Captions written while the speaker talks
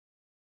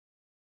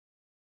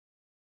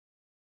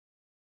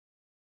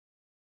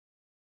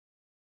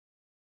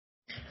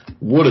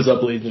What is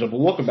up, ladies and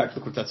gentlemen? Welcome back to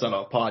the Courtside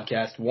Soundoff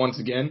podcast. Once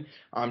again,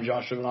 I'm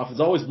Josh Evanoff. As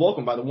always,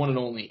 welcome by the one and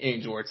only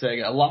Angel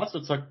Ortega. A lot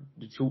to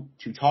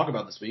talk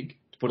about this week,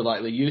 to put it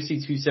lightly.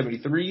 UFC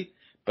 273,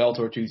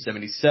 Bellator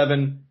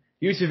 277,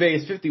 UFC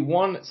Vegas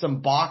 51,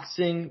 some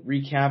boxing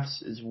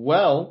recaps as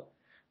well.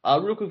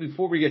 Real quick,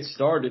 before we get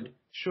started, the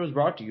show is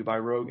brought to you by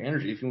Rogue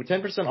Energy. If you want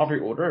 10% off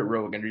your order at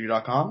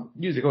rogueenergy.com,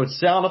 use the code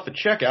SOUNDOFF at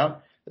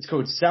checkout. That's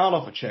code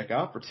SOUNDOFF at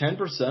checkout for 10%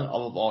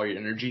 off of all your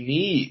energy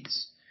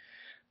needs.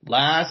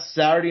 Last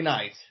Saturday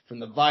night, from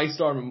the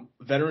VyStar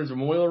Veterans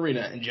Memorial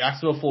Arena in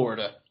Jacksonville,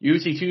 Florida,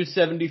 UFC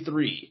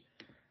 273.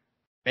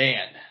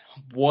 Man,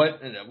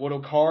 what a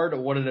card,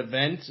 what an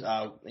event.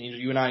 Angel,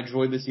 you and I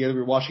enjoyed this together.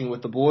 We were watching it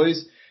with the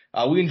boys.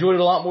 We enjoyed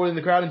it a lot more than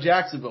the crowd in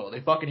Jacksonville. They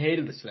fucking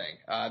hated this thing.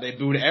 They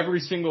booed every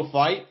single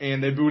fight,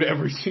 and they booed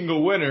every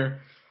single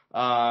winner.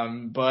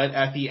 But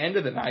at the end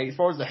of the night, as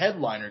far as the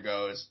headliner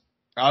goes,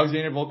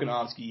 Alexander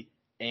Volkanovski,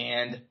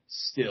 and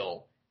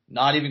still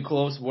not even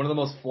close. One of the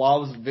most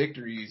flawless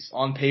victories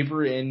on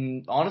paper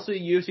in, honestly,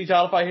 UFC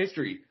title fight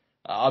history.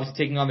 Obviously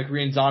taking on the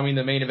Korean Zombie in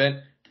the main event.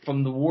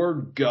 From the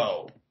word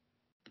go,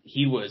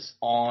 he was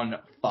on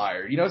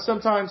fire.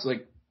 Sometimes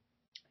a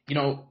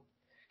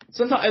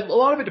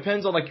lot of it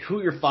depends on,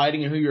 who you're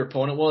fighting and who your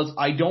opponent was.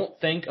 I don't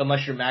think,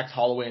 unless you're Max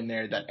Holloway in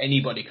there, that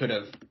anybody could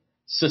have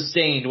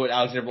sustained what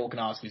Alexander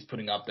Volkanovski was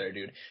putting up there,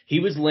 dude. He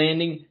was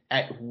landing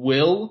at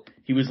will.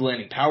 He was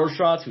landing power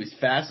shots. He was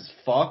fast as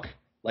fuck.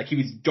 He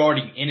was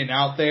darting in and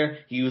out there.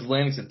 He was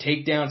landing some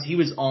takedowns. He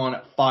was on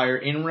fire.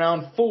 In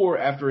round 4,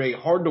 after a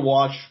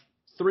hard-to-watch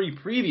 3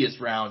 previous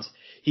rounds,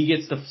 he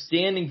gets the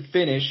standing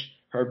finish,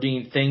 Herb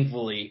Dean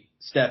thankfully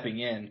stepping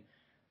in.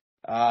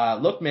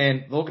 Look,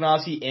 man,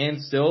 Volkanovski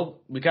and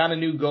still, we kind of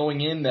knew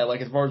going in that,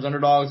 as far as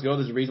underdogs go,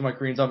 there's a reason why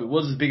Korean Zombie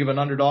was as big of an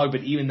underdog,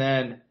 but even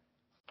then,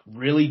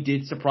 really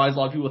did surprise a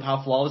lot of people with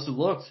how flawless it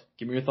looked.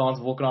 Give me your thoughts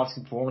on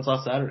Volkanovski's performance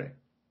last Saturday.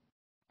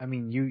 I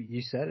mean,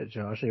 you said it,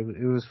 Josh. It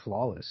was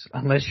flawless.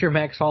 Unless you're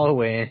Max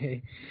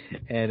Holloway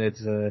and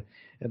it's the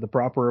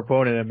proper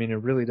opponent. I mean,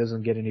 it really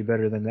doesn't get any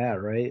better than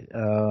that, right?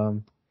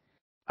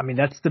 I mean,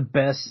 that's the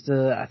best.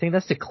 I think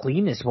that's the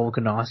cleanest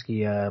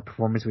Volkanovski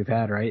performance we've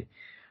had, right?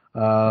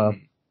 I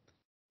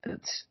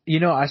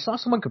saw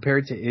someone compare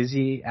it to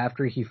Izzy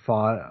after he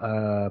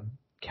fought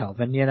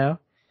Kelvin.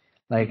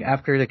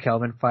 After the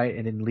Kelvin fight,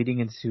 and then leading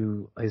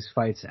into his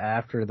fights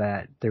after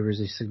that, there was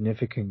a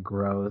significant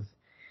growth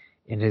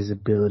in his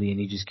ability, and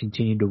he just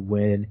continued to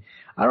win.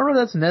 I don't know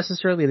if that's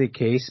necessarily the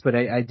case, but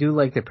I do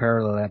like the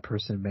parallel that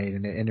person made,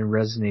 and it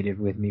resonated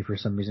with me for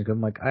some reason.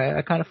 I'm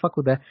I kind of fuck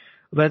with that.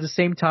 But at the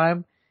same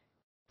time,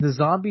 the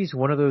Zombie's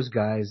one of those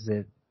guys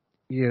that,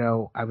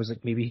 I was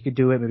like, maybe he could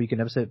do it, maybe he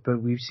can upset,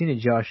 but we've seen it,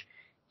 Josh.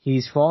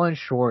 He's fallen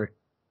short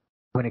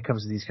when it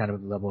comes to these kind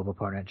of level of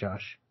opponent,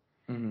 Josh.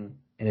 Mm-hmm.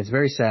 And it's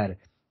very sad.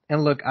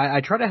 And look, I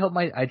try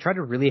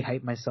to really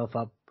hype myself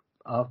up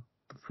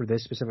for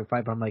this specific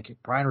fight, but I'm like,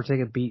 Brian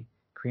Ortega beat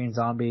Korean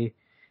Zombie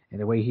and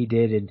the way he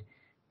did, and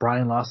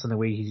Brian lost in the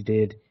way he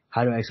did.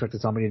 How do I expect the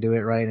Zombie to do it,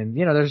 right? And,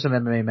 there's some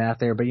MMA math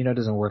there, but, it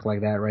doesn't work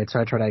like that, right?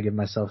 So I try to give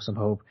myself some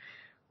hope.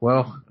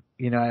 Well,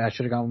 I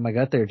should have gone with my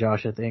gut there,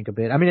 Josh, I think a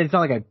bit. I mean, it's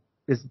not like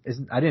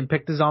I didn't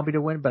pick the Zombie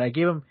to win, but I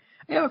gave him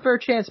a fair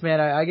chance, man.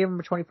 I gave him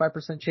a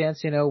 25%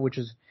 chance, which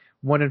is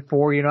 1 in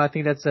 4. I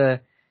think that's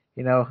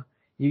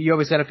you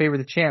always got to favor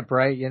the champ,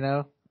 right?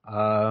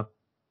 Yeah,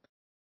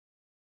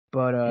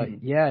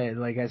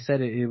 like I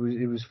said, it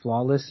was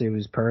flawless. It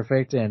was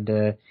perfect. And,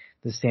 the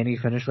standing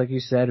finish, like you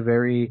said,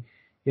 very,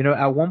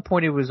 at one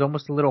point it was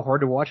almost a little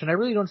hard to watch. And I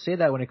really don't say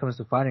that when it comes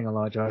to fighting a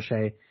lot, Josh.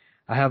 I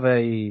have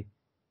I'm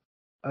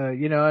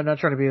not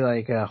trying to be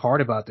hard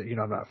about it.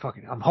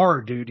 I'm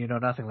hard, dude.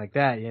 Nothing like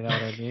that. You know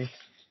what I mean?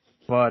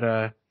 But,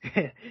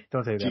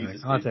 don't take that in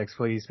context,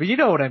 please. But you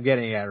know what I'm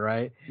getting at,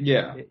 right?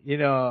 Yeah.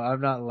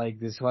 I'm not like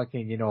this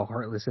fucking,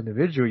 heartless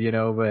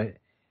individual, but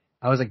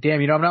I was like,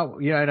 damn, I'm not,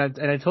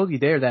 and I told you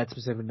there that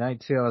specific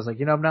night too. I was like,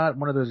 I'm not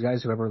one of those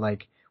guys who ever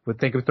would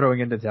think of throwing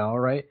in the towel,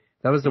 right?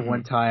 That was the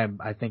one time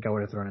I think I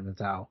would have thrown in the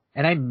towel.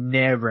 And I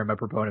never am a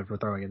proponent for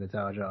throwing in the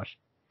towel, Josh.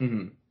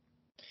 Mm-hmm.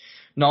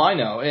 No, I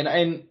know.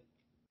 And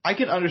I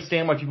can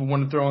understand why people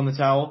want to throw in the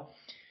towel.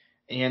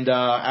 And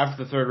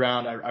after the 3rd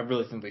round, I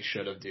really think they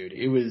should have, dude.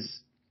 It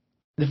was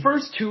the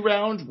first 2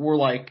 rounds were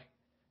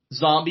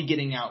Zombie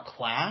getting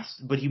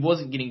outclassed, but he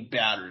wasn't getting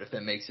battered, if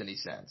that makes any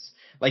sense.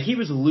 He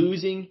was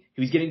losing,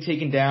 he was getting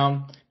taken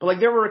down, but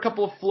there were a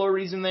couple of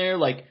flurries in there,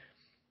 where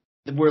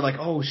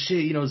oh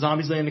shit,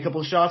 Zombie's landing a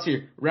couple of shots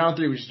here. Round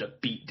 3 was just a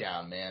beat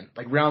down, man.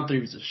 Round 3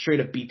 was a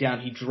straight up beat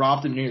down. He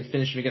dropped him near the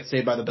finish and he got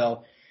saved by the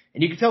bell.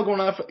 And you could tell going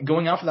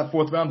out for that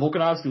 4th round,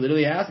 Volkanovski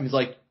literally asked him, he's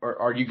like,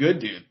 are you good,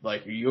 dude? Are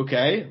you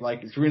okay?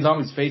 Korean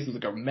Zombie's face was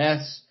a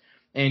mess.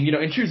 And,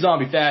 in true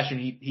Zombie fashion,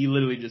 he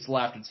literally just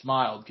laughed and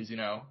smiled because,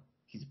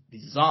 he's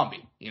a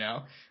zombie,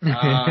 and,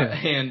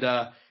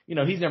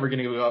 he's never going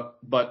to give up.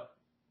 But,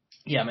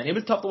 yeah, man, it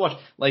was tough to watch.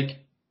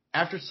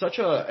 After such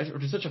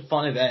a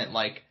fun event,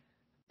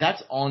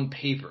 that's on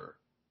paper.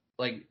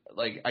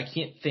 I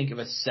can't think of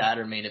a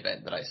sadder main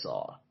event that I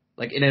saw,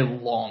 in a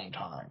long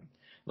time.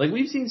 Like,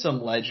 we've seen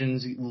some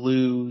legends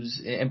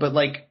lose, but,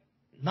 like,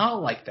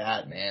 not like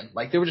that, man.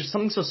 Like, there was just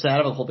something so sad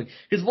about the whole thing.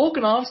 Because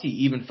Volkanovski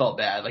even felt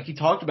bad. Like, he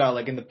talked about,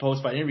 like, in the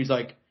post-fight interview, he's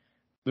like,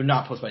 they're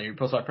not post-fight interview,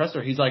 post-fight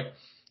presser, he's like,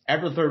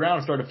 after the third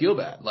round, I started to feel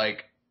bad.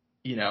 Like,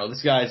 you know,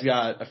 this guy's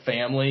got a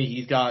family,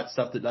 he's got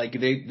stuff that, like,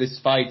 this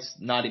fight's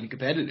not even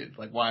competitive.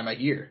 Like, why am I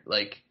here?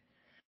 Like,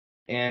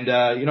 and,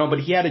 you know, but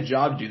he had a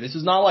job to do. This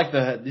is not like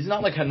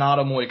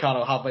Hanado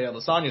Moicano, Rafael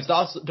Dos Anjos.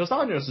 Dos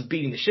Anjos was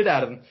beating the shit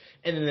out of him,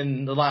 and then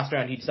in the last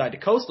round he decided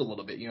to coast a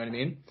little bit, you know what I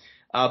mean?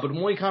 But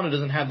Moicano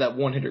doesn't have that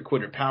one-hitter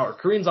quitter power.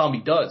 Korean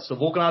Zombie does, so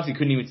Volkanovski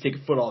couldn't even take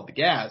a foot off the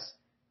gas,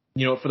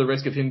 you know, for the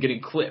risk of him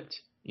getting clipped,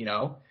 you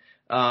know?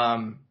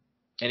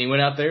 And he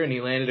went out there and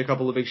he landed a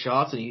couple of big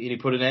shots and he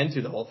put an end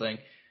to the whole thing.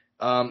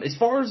 As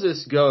far as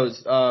this goes,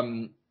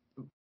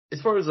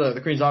 as far as the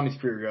Korean Zombie's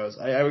career goes,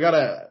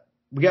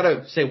 we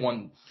gotta say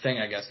one thing,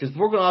 I guess, because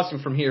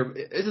Volkanovski from here,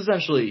 it's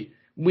essentially,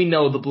 we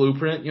know the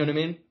blueprint, you know what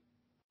I mean?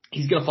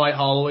 He's gonna fight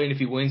Holloway, and if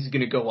he wins, he's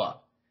gonna go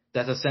up.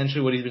 That's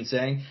essentially what he's been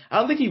saying. I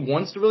don't think he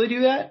wants to really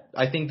do that.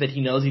 I think that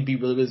he knows he'd be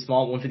really, really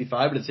small at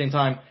 155, but at the same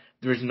time,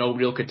 there's no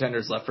real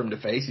contenders left for him to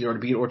face. He's already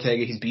beat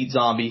Ortega, he's beat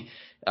Zombie.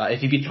 If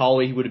he beat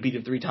Holloway, he would have beat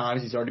him 3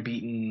 times. He's already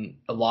beaten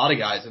a lot of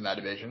guys in that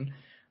division.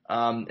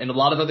 And a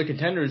lot of other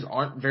contenders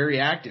aren't very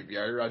active.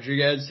 Yair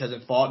Rodriguez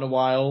hasn't fought in a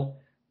while.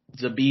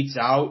 Zabit's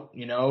out,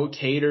 you know.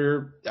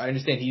 Cater, I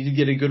understand he's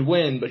get a good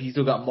win, but he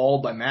still got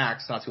mauled by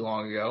Max not too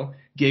long ago.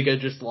 Giga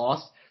just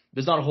lost.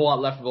 There's not a whole lot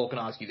left for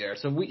Volkanovski there.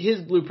 So his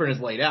blueprint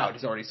is laid out.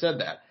 He's already said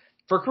that.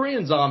 For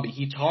Korean Zombie,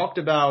 he talked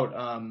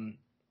about,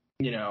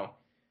 you know,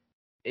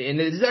 and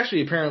this is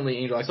actually apparently,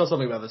 Angel, I saw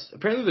something about this.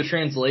 Apparently the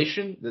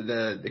translation,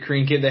 the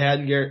Korean kid they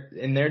had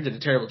in there did a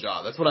terrible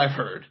job. That's what I've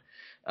heard,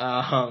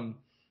 on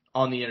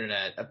the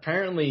internet.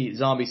 Apparently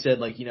Zombie said,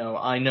 like, you know,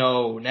 I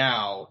know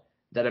now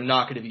that I'm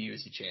not going to be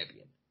UFC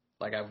champion.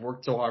 Like, I've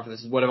worked so hard for this.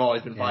 This is what I've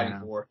always been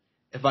fighting for.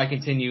 If I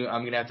continue,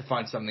 I'm going to have to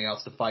find something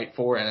else to fight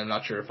for, and I'm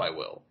not sure if I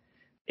will.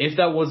 If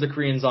that was the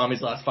Korean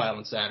Zombie's last fight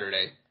on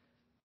Saturday,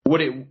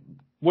 what an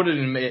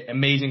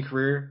amazing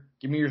career.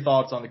 Give me your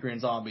thoughts on the Korean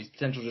Zombie's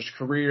potential just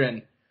career.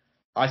 And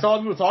I saw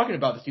people talking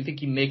about this. Do you think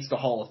he makes the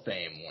Hall of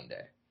Fame one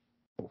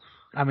day?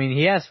 I mean,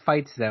 he has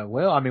fights that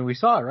will. I mean, we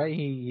saw it, right?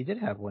 He did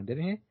have one,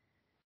 didn't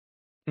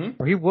he?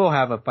 Or he will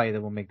have a fight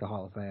that will make the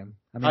Hall of Fame.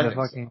 I mean,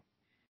 so.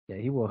 Yeah,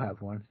 he will have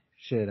one.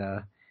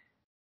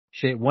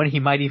 One he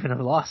might even have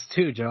lost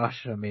too,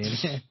 Josh. I mean,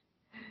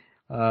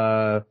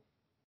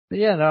 but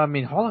yeah, no, I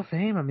mean, Hall of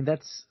Fame. I mean,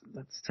 that's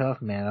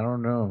tough, man. I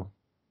don't know.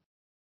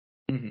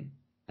 Mm-hmm.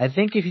 I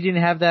think if you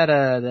didn't have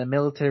that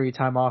military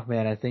time off,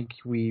 man, I think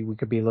we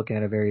could be looking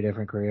at a very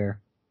different career.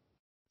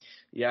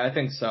 Yeah, I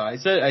think so. I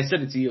said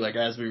it to you, like,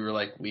 as we were,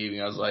 like, leaving.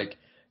 I was like,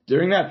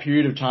 during that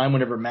period of time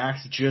whenever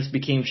Max just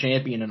became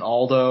champion and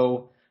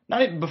Aldo,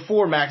 not even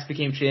before Max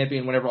became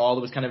champion, whenever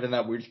Aldo was kind of in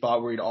that weird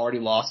spot where he'd already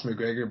lost to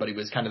McGregor, but he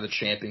was kind of the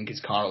champion because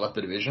Conor left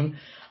the division,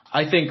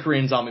 I think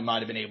Korean Zombie might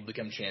have been able to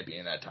become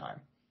champion at that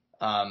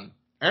time.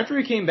 After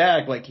he came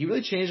back, like, he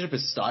really changed up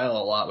his style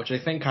a lot, which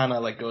I think kind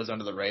of, like, goes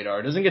under the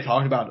radar. It doesn't get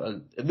talked about,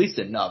 at least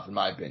enough, in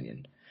my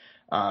opinion.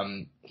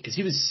 Because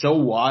he was so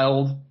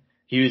wild.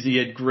 He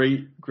had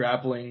great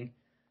grappling,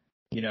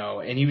 you know,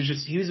 and he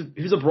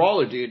was a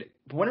brawler, dude.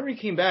 But whenever he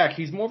came back,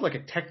 he's more of like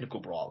a technical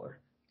brawler.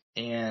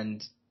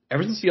 And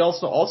ever since he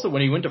also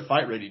when he went to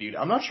Fight Ready, dude,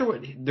 I'm not sure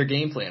what their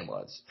game plan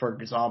was for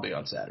Zombie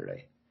on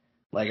Saturday.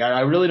 Like, I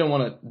really don't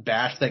want to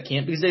bash that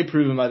camp because they've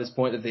proven by this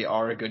point that they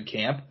are a good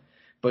camp.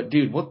 But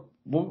dude, what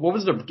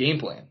was their game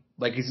plan?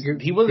 Like,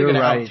 he wasn't going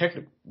to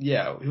out-technical.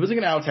 Yeah, he wasn't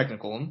going to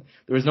out-technical him.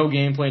 There was no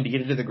game plan to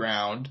get it to the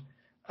ground.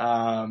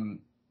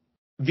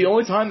 The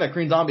only time that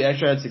Korean Zombie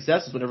actually had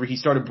success is whenever he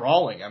started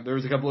brawling. There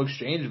was a couple of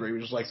exchanges where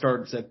he just like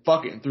said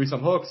fuck it and threw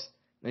some hooks,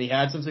 and he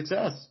had some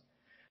success.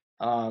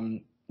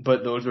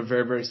 But those were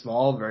very, very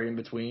small, very in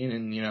between,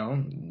 and you know,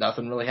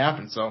 nothing really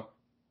happened. So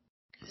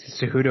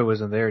Cejudo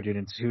wasn't there, dude,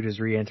 and Cejudo's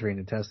re-entering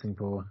the testing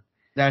pool.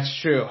 That's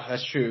true.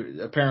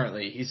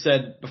 Apparently, he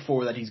said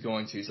before that he's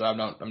going to, so I'm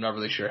not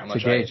really sure how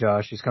much. Today,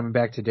 Josh, he's coming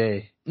back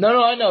today.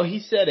 No, I know he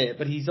said it,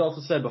 but he's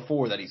also said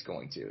before that he's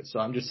going to.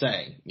 So I'm just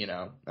saying, you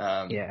know.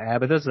 Yeah,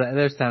 but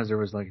there's times there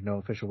was like no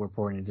official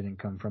reporting. It didn't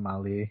come from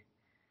Ali.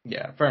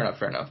 Yeah, fair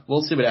enough.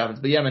 We'll see what happens.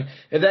 But yeah, man,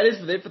 if that is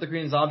it for the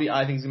Korean Zombie,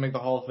 I think he's gonna make the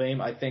Hall of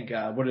Fame. I think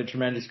what a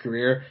tremendous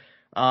career.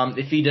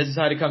 If he does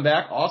decide to come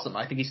back, awesome.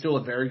 I think he's still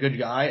a very good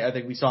guy. I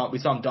think we saw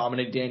him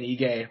dominate Dan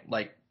Ige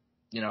like,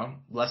 you know,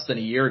 less than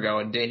a year ago,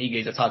 and Dan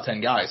Ige's a top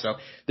 10 guy. So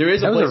there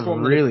is a place for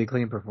him. That was a really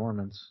clean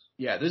performance.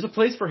 Yeah, there's a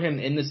place for him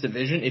in this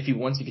division if he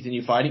wants to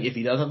continue fighting. If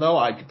he doesn't, though,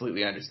 I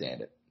completely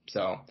understand it.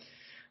 So,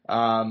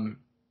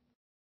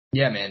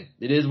 yeah, man,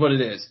 it is what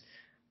it is.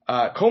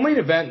 Co-main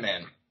event,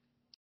 man.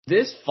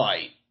 This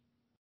fight,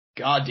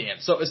 goddamn.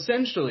 So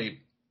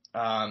essentially,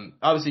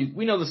 obviously,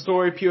 we know the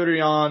story. Petr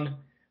Yan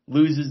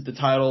loses the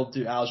title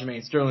to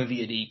Aljamain Sterling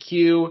via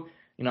DQ.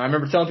 You know, I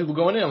remember telling people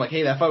going in, I'm like,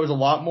 hey, that fight was a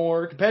lot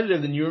more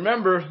competitive than you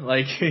remember.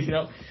 Like, you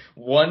know,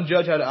 one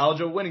judge had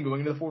Aljo winning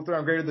going into the fourth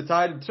round, greater the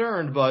tide had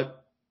turned,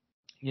 but,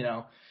 you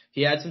know,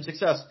 he had some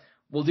success.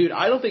 Well, dude,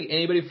 I don't think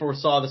anybody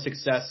foresaw the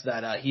success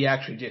that he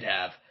actually did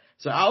have.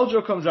 So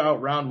Aljo comes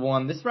out round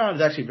 1. This round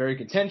is actually very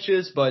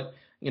contentious, but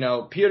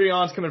Petr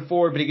Yan's coming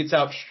forward, but he gets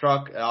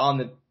outstruck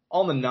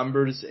on the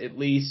numbers at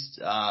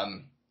least.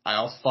 I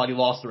also thought he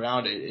lost the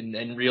round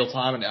in real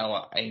time, and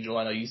Angel,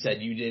 I know you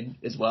said you did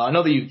as well. I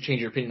know that you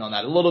changed your opinion on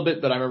that a little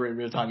bit, but I remember in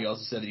real time you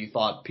also said that you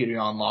thought Petr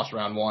Yan lost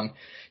round 1.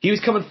 He was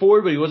coming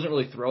forward, but he wasn't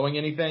really throwing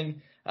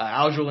anything.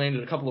 Aljo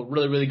landed a couple of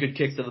really, really good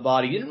kicks to the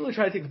body. He didn't really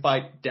try to take the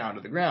fight down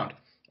to the ground.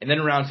 And then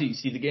in round 2, you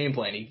see the game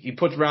plan. He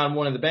puts round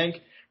 1 in the bank.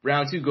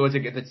 Round 2 goes to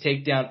get the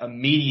takedown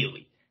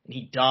immediately, and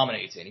he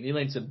dominates it. He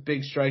landed some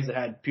big strikes that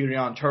had Petr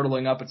Yan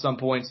turtling up at some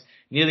points.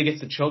 He nearly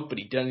gets the choke, but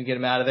he doesn't get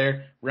him out of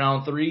there.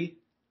 Round 3,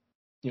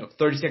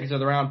 30 seconds of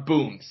the round,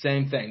 boom,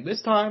 same thing.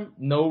 This time,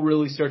 no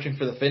really searching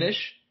for the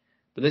finish,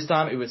 but this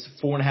time it was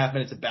 4.5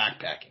 minutes of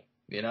backpacking.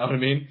 You know what I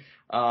mean?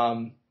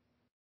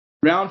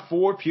 Round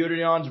 4, Petr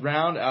Yan's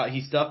round,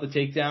 he stuffed the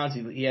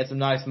takedowns. He had some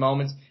nice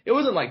moments. It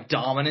wasn't like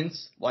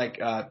dominance like,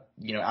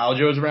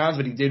 Aljo's rounds,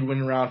 but he did win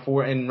in round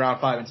 4 and round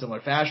 5 in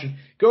similar fashion.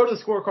 Go to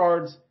the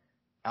scorecards,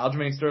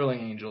 Aljamain Sterling,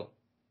 Angel,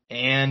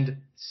 and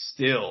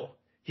still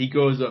he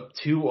goes up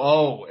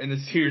 2-0 in the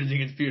series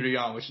against Petr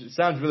Yan, which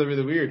sounds really,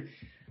 really weird.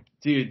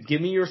 Dude, give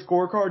me your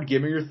scorecard.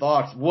 Give me your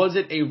thoughts. Was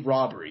it a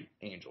robbery,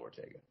 Angel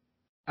Ortega?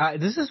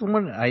 This is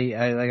one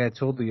like I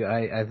told you,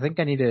 I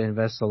think I need to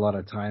invest a lot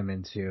of time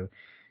into.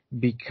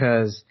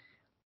 Because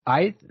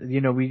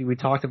we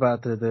talked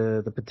about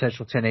the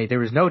potential 10-8. There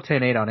was no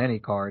 10-8 on any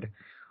card,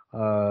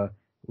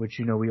 which,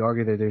 we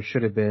argue that there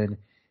should have been.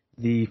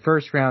 The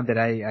first round that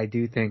I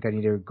do think I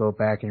need to go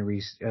back and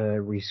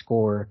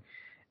rescore.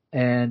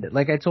 And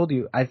like I told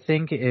you, I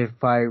think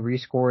if I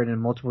rescore it in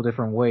multiple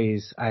different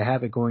ways, I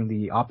have it going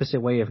the opposite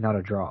way, if not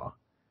a draw.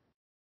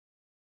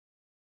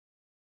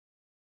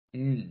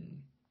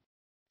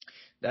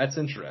 That's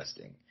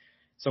interesting.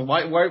 So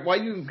why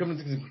you come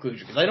to this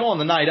conclusion? Because I know on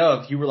the night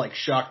of, you were like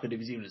shocked that it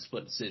was even a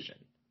split decision.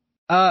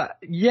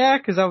 Yeah,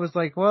 because I was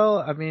like,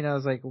 we'll go, I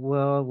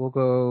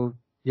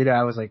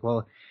was like,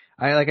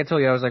 like I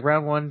told you, I was like,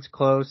 round 1's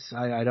close.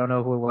 I don't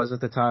know who it was at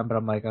the time, but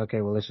I'm like,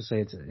 okay, well, let's just say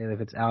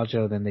if it's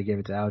Aljo, then they gave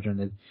it to Aljo, and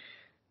then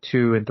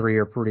 2 and 3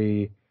 are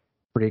pretty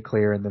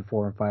clear, and then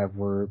 4 and 5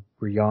 were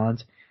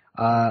Jan's.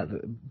 But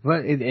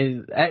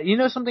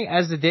something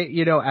as the day,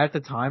 at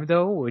the time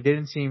though, it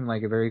didn't seem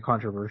like a very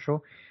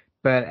controversial.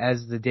 But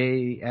as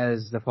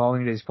the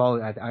following days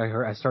followed,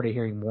 I started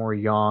hearing more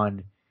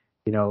Jan,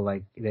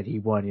 like that he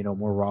won,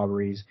 more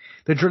robberies.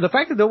 The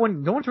fact that no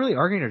one's really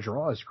arguing a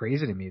draw is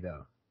crazy to me,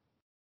 though.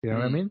 You know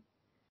what I mean?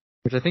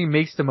 Which I think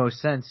makes the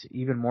most sense,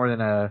 even more than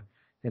a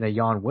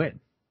Jan win.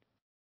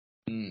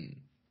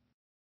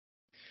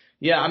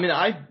 Yeah, I mean,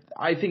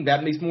 I think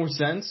that makes more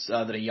sense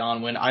than a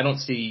Jan win. I don't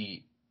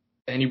see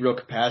any real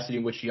capacity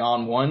in which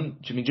Jan won.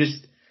 I mean,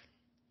 just.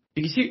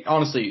 You see,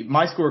 honestly,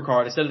 my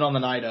scorecard, I said it on the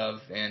night of,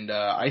 and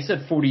I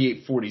said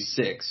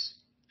 48-46,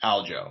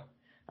 Aljo.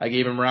 I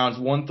gave him rounds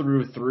 1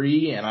 through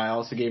 3, and I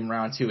also gave him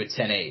round 2 at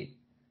 10-8.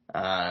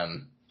 I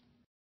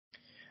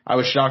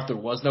was shocked there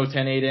was no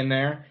 10-8 in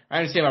there. I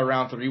understand why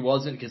round 3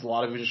 wasn't, because a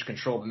lot of it was just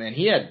control. But man,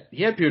 he had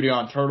Petr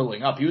Yan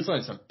turtling up. He was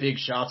landing some big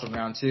shots on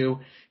round 2.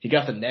 He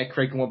got the neck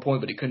crank at one point,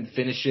 but he couldn't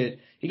finish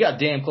it. He got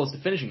damn close to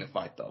finishing the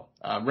fight, though.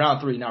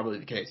 Round 3, not really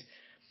the case.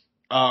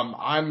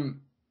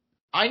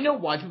 I know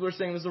why people are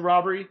saying this is a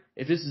robbery.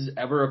 If this is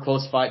ever a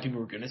close fight, people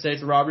are going to say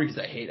it's a robbery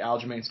because I hate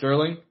Aljamain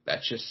Sterling.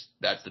 That's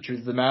the truth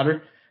of the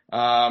matter.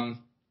 I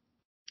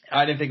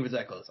didn't think it was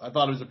that close. I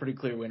thought it was a pretty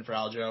clear win for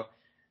Aljo.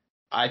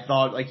 I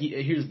thought,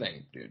 here's the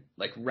thing, dude.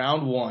 Like,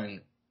 round 1,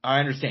 I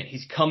understand.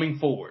 He's coming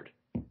forward.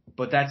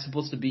 But that's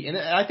supposed to be, and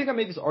I think I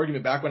made this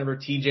argument back whenever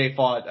TJ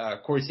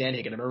fought Corey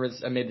Sandhagen. I remember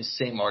I made the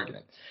same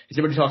argument.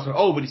 Everybody talks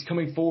about, but he's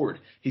coming forward.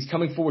 He's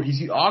coming forward.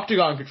 He's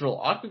octagon control.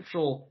 Octagon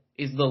control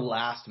is the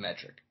last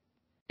metric.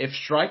 If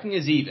striking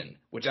is even,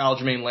 which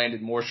Aljamain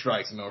landed more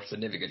strikes and more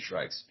significant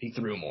strikes, he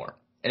threw more.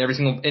 And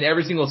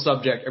every single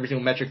subject, every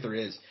single metric there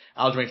is,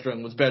 Aljamain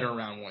Sterling was better in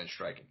round 1 in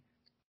striking.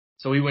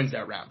 So he wins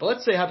that round. But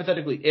let's say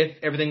hypothetically, if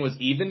everything was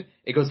even,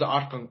 it goes to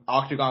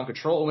octagon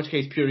control, in which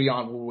case Petr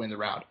Yan will win the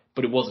round.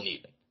 But it wasn't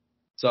even.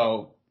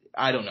 So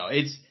I don't know.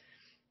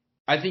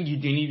 I think you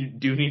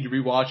do need to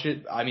rewatch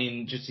it. I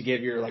mean, just to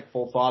give your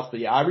full thoughts. But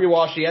yeah, I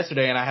rewatched it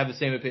yesterday and I have the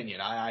same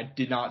opinion. I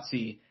did not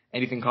see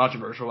anything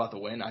controversial about the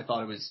win. I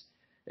thought it was,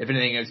 if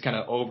anything, it was kind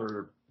of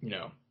over,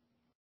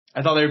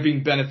 I thought they were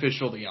being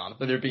beneficial to Jan,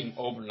 but they're being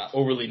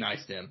overly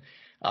nice to him.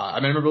 I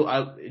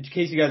remember, in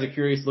case you guys are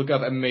curious, look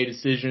up MMA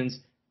decisions.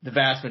 The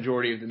vast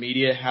majority of the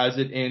media has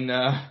it in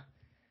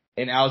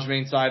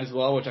Aljamain's side as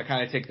well, which I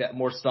kind of take that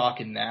more stock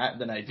in that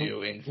than I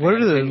do in fan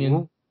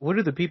opinion. What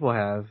do the people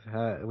have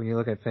when you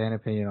look at fan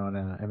opinion on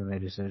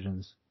MMA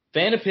decisions?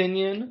 Fan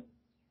opinion,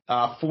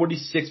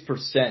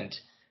 46%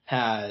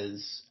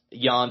 has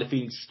Jan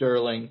defeating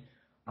Sterling.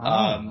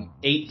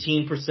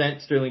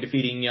 18% Sterling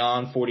defeating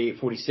Jan,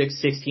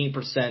 48-46.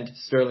 16%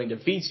 Sterling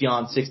defeats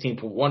Jan,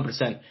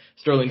 16.1%.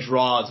 Sterling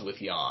draws with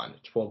Jan,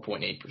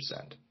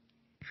 12.8%.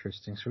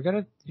 Interesting. So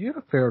we had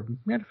a fair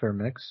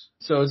mix.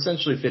 So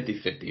essentially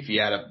 50-50 if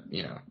you add up,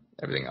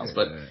 everything else.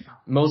 But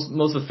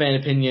most of fan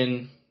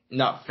opinion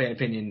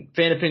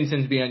tends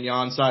to be on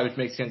Jan's side, which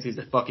makes sense because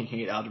they fucking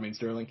hate Aljamain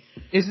Sterling.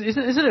 Isn't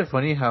it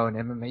funny how in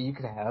MMA you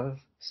could have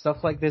stuff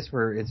like this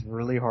where it's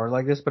really hard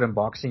like this, but in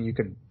boxing you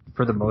could,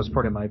 for the most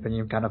part, in my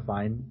opinion, kind of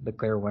find the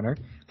clear winner.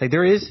 Like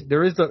there is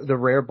the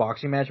rare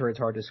boxing match where it's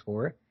hard to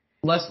score.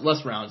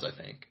 Less rounds, I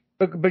think.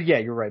 But yeah,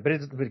 you're right.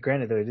 But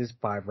granted though, it is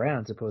 5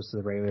 rounds opposed to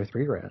the regular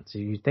 3 rounds. So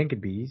you'd think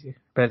it'd be easy.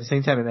 But at the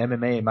same time, in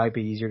MMA, it might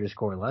be easier to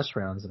score less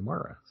rounds than more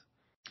rounds.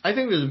 I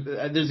think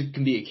there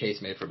can be a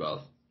case made for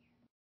both.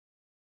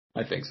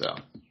 I think so.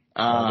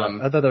 I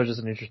thought that was just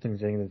an interesting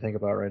thing to think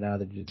about right now.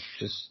 That you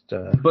just.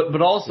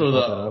 But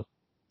also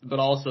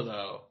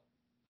though,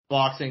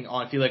 boxing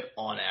I feel like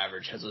on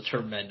average has a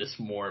tremendous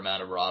more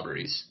amount of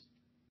robberies.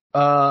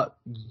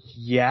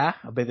 Yeah,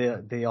 but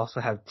they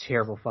also have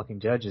terrible fucking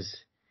judges.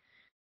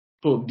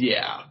 Well,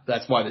 yeah,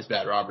 that's why there's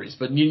bad robberies.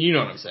 But you know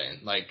what I'm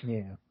saying, like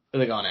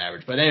on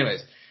average. But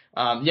anyways,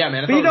 yeah,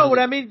 man. But you know what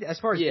I mean, as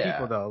far as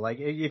people though, like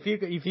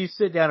if you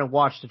sit down and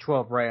watch the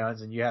 12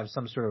 rounds and you have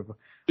some sort of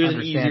there's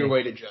an easier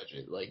way to judge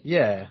it, like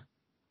yeah,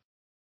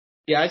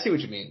 I see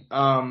what you mean.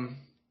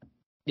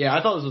 Yeah,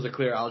 I thought this was a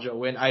clear Aljo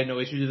win. I had no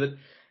issues with it.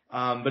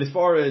 But as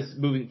far as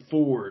moving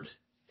forward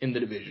in the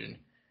division,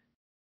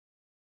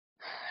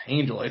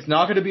 Angel, it's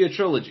not going to be a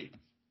trilogy.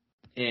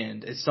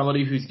 And as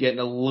somebody who's getting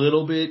a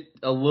little bit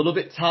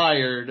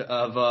tired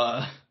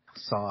of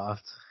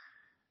soft,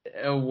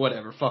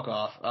 whatever, fuck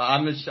off.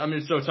 I'm just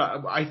so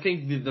tired. I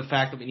think the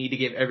fact that we need to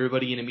give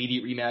everybody an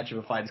immediate rematch if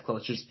a fight is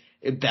close, just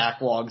it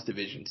backlogs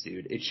divisions,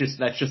 dude.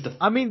 That's just a.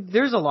 I mean,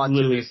 there's a lot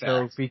to this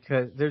though,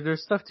 because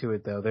there's stuff to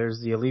it though. There's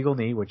the illegal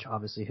knee, which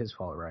obviously his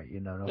fault, right? You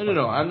know.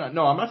 No. I'm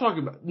not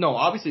talking about. No,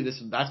 obviously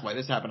that's why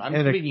this happened. I'm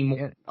speaking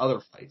more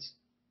other fights.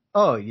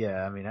 Oh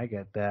yeah, I mean I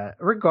get that.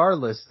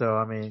 Regardless, though,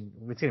 I mean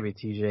it's gonna be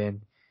TJ,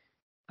 and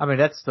I mean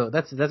that's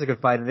a good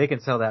fight, and they can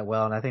sell that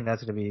well, and I think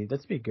that's gonna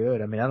be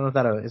good. I mean I don't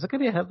know if is it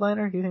gonna be a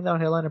headliner? Do you think that'll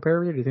headline a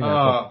pay-per-view? Do you think?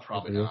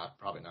 Probably not.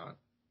 Probably not.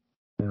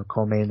 You know,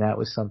 co-main that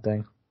with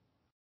something.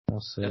 We'll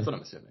see. That's what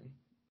I'm assuming.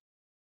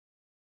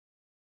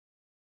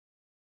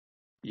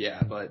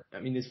 Yeah, but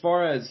I mean, as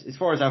far as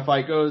that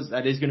fight goes,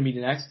 that is going to be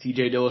the next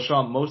TJ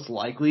Dillashaw, most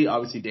likely.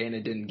 Obviously, Dana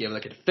didn't give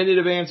like a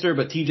definitive answer,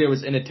 but TJ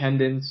was in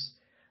attendance.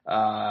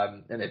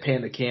 And they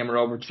panned the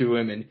camera over to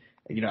him, and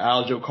you know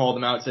Aljo called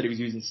him out, said he was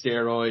using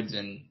steroids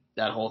and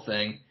that whole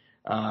thing.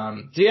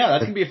 So yeah,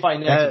 that's gonna be a fight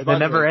next. The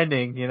never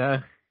ending, you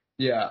know.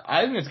 Yeah,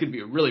 I think it's gonna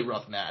be a really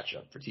rough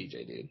matchup for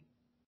TJ, dude.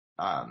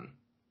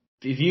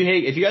 If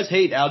you guys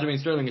hate Aljamain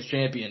Sterling as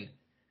champion,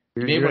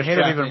 you're gonna hate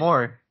him even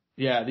more.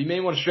 Yeah, you may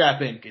want to strap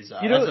in because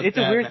it's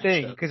a weird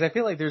thing because I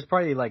feel like there's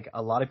probably like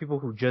a lot of people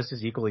who just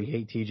as equally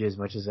hate TJ as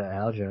much as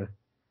Aljo.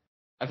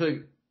 I feel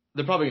like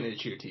they're probably going to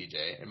cheer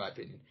TJ, in my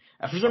opinion.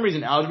 For some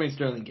reason, Aljamain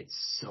Sterling gets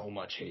so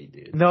much hate,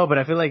 dude. No, but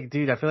I feel like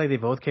they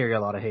both carry a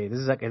lot of hate. This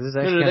is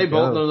actually they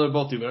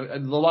both do. But a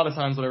lot of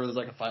times, whenever there's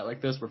like a fight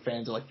like this where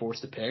fans are like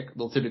forced to pick,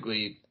 they'll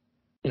typically,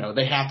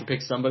 they have to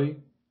pick somebody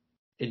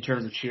in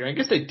terms of cheering. I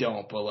guess they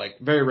don't, but like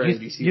very rarely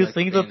do you see. You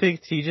think they'll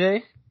pick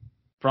TJ?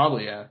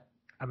 Probably, yeah.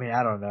 I mean,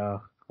 I don't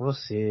know. We'll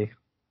see.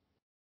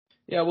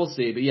 Yeah, we'll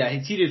see. But yeah,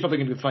 TJ's probably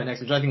going to fight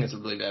next, which I think is a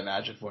really bad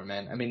matchup for him,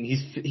 man. I mean,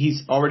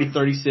 he's already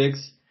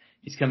 36.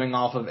 He's coming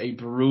off of a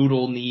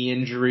brutal knee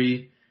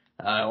injury.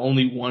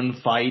 Only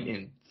one fight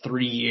in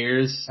 3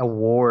 years. A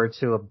war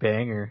to a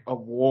banger. A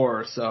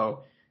war.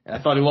 So, and I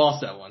thought he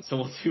lost that one. So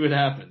we'll see what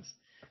happens.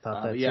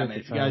 Yeah, man.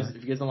 If you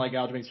guys don't like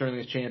Aljamain Sterling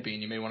as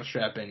champion, you may want to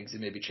strap in because he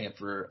may be champ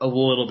for a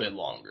little bit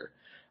longer.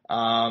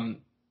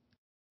 And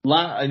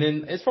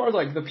then as far as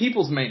like the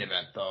people's main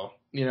event, though,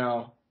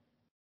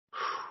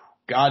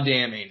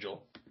 goddamn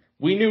Angel,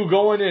 we knew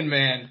going in,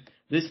 man.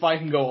 This fight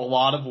can go a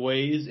lot of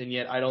ways, and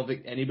yet I don't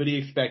think anybody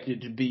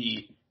expected to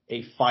be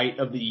a fight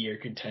of the year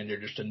contender,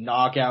 just a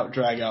knockout,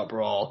 drag out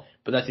brawl.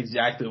 But that's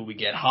exactly what we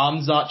get.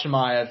 Khamzat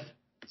Chimaev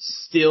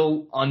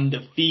still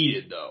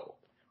undefeated though.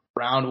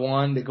 Round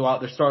one, they go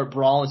out there, start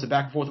brawling, it's a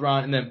back and forth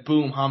round, and then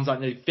boom,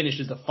 Khamzat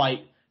finishes the fight,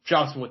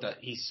 drops him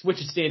he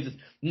switches stances,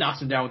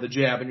 knocks him down with a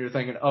jab, and you're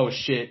thinking, oh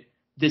shit,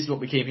 this is what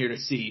we came here to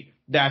see.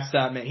 That's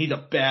that man. He's a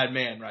bad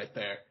man right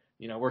there.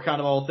 We're kind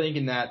of all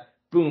thinking that.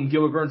 Boom,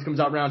 Gilbert Burns comes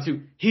out round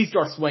two. He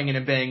starts swinging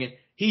and banging.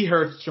 He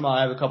hurts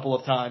Chimaev a couple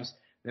of times.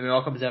 Then it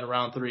all comes down to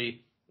round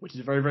three, which is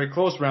a very, very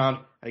close round.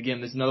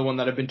 Again, this is another one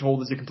that I've been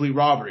told is a complete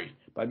robbery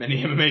by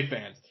many MMA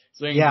fans.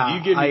 So yeah,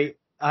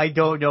 I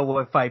don't know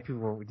what fight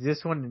people were.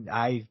 This one,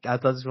 I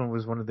thought this one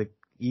was one of the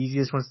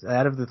easiest ones.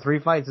 Out of the 3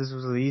 fights, this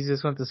was the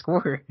easiest one to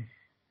score.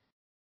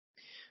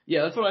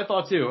 Yeah, that's what I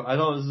thought too. I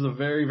thought this was a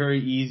very,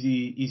 very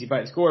easy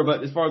fight to score.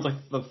 But as far as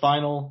like the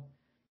final,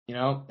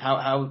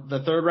 how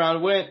the third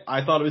round went,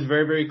 I thought it was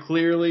very, very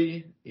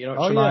clearly,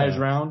 Chimaev's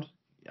round.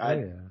 I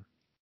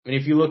mean,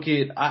 if you look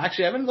at, I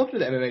haven't looked at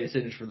the MMA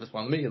decisions for this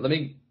one. Let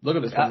me look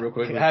at this one real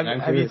quick.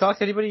 Have you talked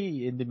to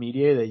anybody in the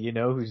media that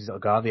who's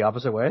gone the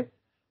opposite way?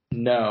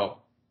 No.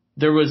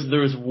 There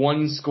was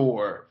one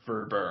score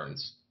for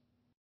Burns.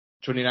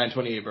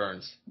 29-28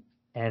 Burns.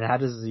 And how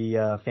does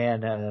the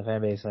fan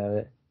base have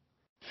it?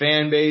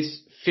 Fan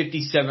base,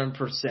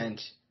 57%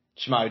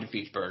 Chimaev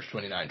defeats Burns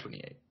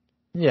 29-28.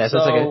 Yeah,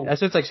 so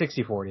it's like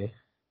 60-40.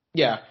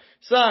 Yeah,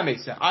 so that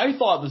makes sense. I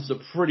thought this was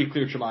a pretty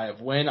clear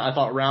Chimaev win. I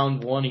thought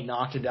round 1 he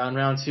knocked it down.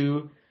 Round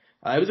 2,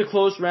 it was a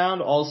close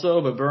round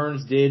also, but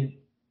Burns did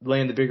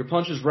land the bigger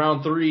punches.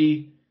 Round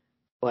 3,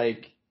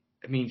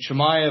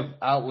 Chimaev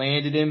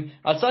outlanded him.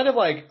 Outside of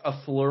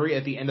a flurry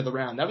at the end of the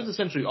round, that was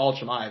essentially all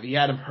Chimaev. He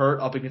had him hurt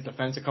up against the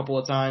fence a couple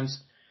of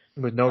times.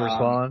 With no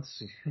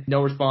response.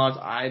 No response.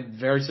 I'm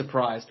very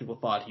surprised people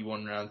thought he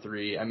won round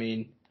 3.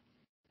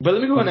 But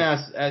let me go and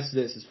ask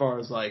this as far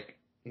as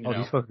these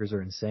fuckers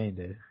are insane,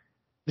 dude.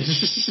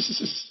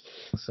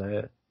 I'll say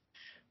it.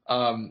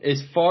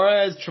 As far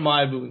as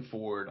Chimaev moving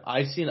forward,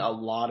 I've seen a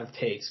lot of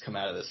takes come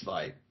out of this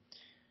fight.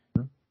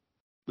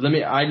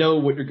 I know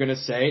what you're gonna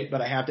say, but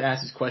I have to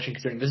ask this question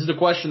considering this is a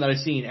question that I've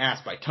seen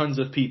asked by tons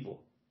of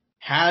people.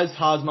 Has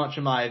Khamzat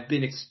Chimaev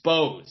been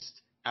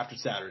exposed after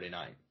Saturday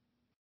night?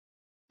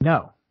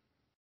 No.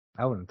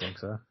 I wouldn't think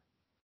so.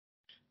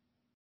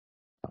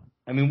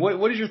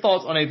 What is your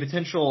thoughts on a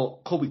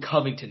potential Colby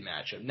Covington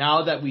matchup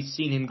now that we've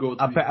seen him go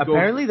through?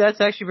 Apparently that's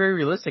actually very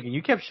realistic, and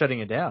you kept shutting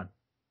it down.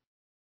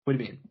 What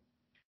do you mean?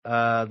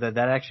 That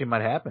actually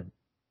might happen.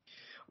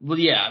 Well,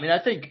 yeah. I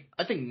think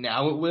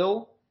now it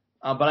will.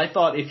 But I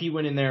thought if he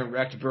went in there and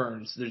wrecked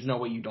Burns, there's no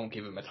way you don't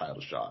give him a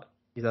title shot.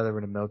 You thought they were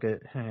gonna milk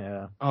it?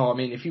 Yeah. Oh,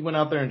 if he went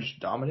out there and just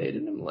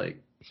dominated him,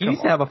 he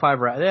needs to have a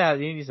 5-round. Yeah,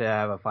 he needs to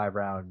have a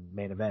 5-round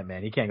main event,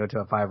 man. He can't go to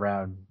a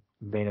 5-round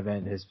main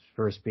event, his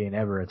first being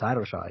ever a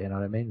title shot. You know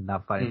what I mean?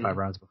 Not fighting 5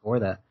 rounds before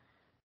that.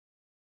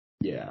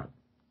 Yeah.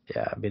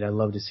 Yeah, I'd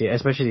love to see it,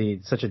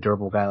 especially such a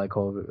durable guy like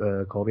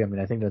Colby.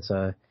 I think that's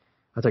a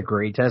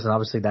great test, and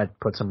obviously that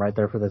puts him right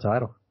there for the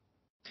title.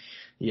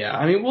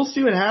 Yeah, we'll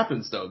see what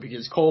happens though,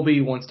 because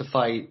Colby wants to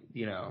fight,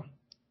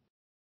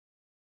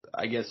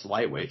 I guess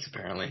lightweights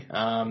apparently.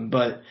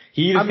 But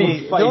he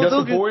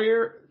Dustin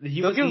Poirier.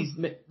 They'll give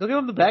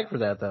him the bag for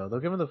that though. They'll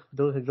give him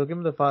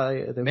the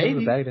fight.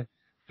 Maybe.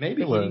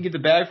 Maybe he can get the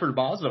bag for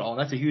Masvidal, and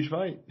that's a huge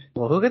fight.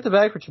 Well, he'll get the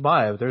bag for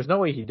Chimaev. There's no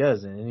way he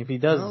doesn't, and if he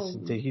does,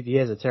 he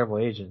has a terrible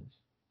agent.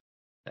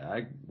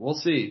 We'll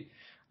see.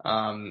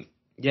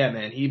 Yeah,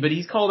 man.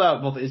 He's called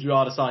out both Israel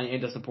Adesanya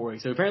and Dustin Poirier,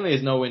 so apparently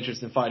has no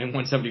interest in fighting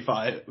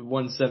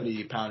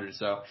 170 pounders.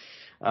 So,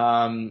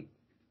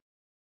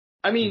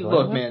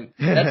 look, man,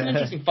 that's an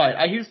interesting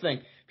fight. Here's the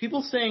thing: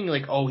 people saying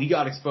he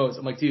got exposed.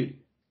 I'm like, dude,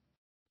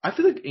 I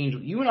feel like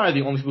Angel, you and I are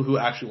the only people who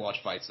actually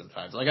watch fights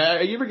sometimes.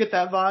 You ever get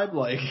that vibe?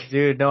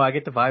 Dude, no, I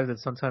get the vibe that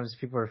sometimes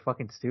people are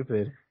fucking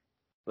stupid.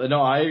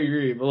 No, I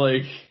agree,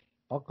 but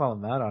I'll call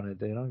them out on it,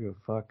 dude. I don't give a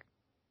fuck.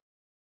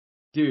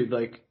 Dude,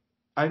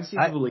 I've seen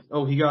people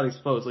he got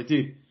exposed.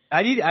 Dude.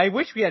 I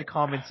wish we had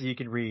comments that you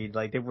can read,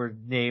 they were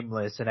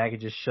nameless, and I could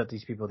just shut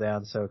these people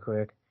down so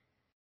quick.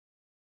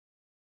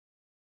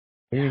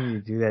 Maybe we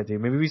need to do that,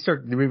 dude. Maybe we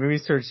start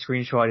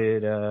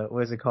screenshotted,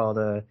 what is it called?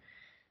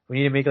 We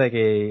need to make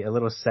a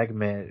little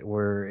segment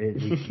where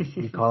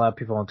we call out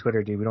people on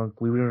Twitter, dude. We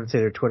don't say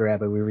their Twitter ad,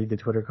 but we read the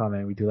Twitter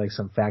comment. We do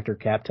some factor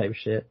cap type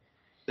shit.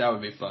 That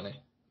would be funny.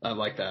 I'd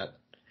like that.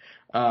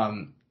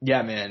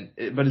 Yeah, man.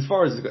 But as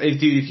far as dude,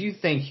 if you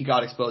think he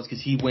got exposed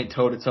because he went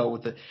toe to toe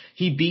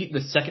he beat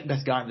the second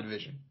best guy in the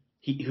division.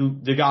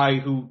 The guy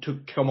who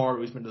took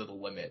Kamaru Usman to the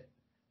limit.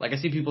 I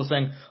see people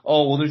saying,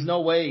 oh, well, there's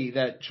no way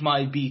that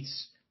Chimaev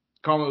beats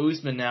Kamaru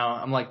Usman now.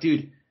 I'm like,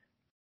 dude.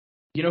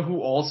 You know who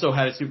also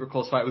had a super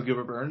close fight with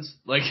Gilbert Burns?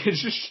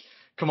 It's just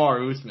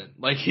Kamaru Usman.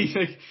 What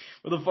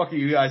the fuck are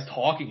you guys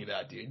talking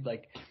about, dude?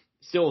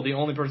 Still the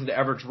only person to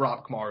ever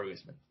drop Kamaru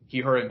Usman. He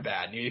hurt him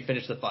bad. He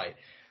finished the fight.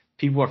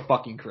 People are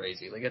fucking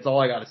crazy. That's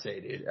all I gotta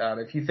say, dude.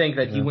 If you think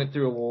that he went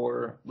through a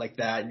war like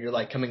that and you're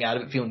coming out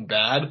of it feeling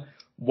bad,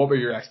 what were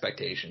your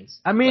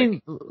expectations? I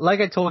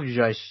told you,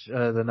 Josh,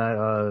 the night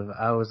of,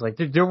 I was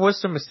there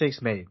was some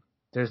mistakes made.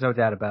 There's no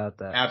doubt about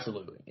that.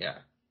 Absolutely, yeah.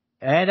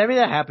 And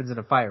that happens in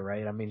a fight,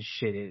 right?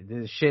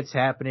 Shit's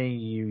happening.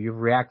 You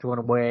react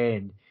one way,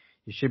 and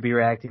you should be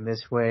reacting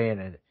this way,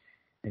 and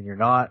you're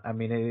not.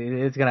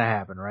 It's gonna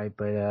happen, right?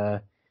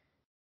 But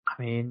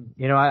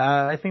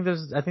I think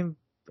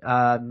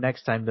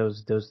next time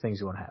those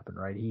things won't happen,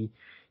 right?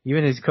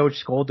 Even his coach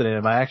scolded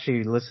him. I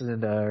actually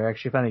found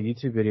a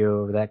YouTube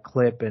video of that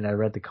clip, and I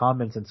read the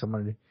comments, and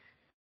someone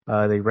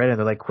they read it.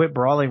 And they're quit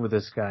brawling with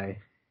this guy.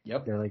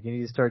 Yep. They're you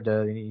need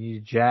to you need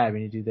to jab, you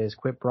need to do this.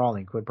 Quit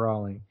brawling.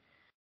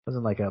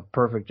 Wasn't a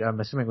perfect. I'm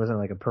assuming it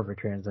wasn't a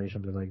perfect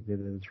translation, but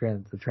the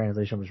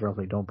translation was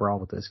roughly "Don't brawl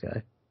with this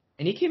guy."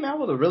 And he came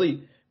out with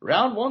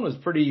round 1 was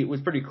pretty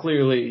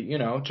clearly,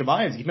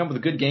 Chimaev. He came out with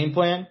a good game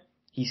plan.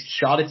 He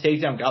shot a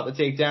takedown, got the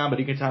takedown, but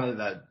he could kind of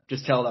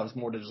just tell that was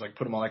more to just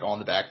put him on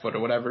the back foot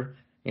or whatever,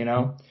 He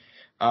was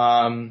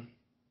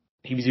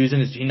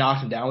he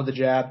knocked him down with the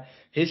jab.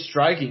 His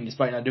striking,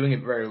 despite not doing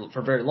it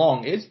for very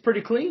long, is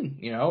pretty clean,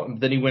 And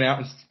then he went out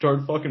and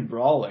started fucking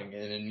brawling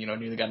and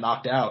nearly got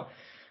knocked out.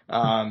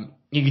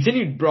 He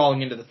continued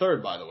brawling into the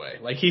third, by the way.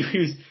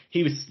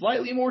 He was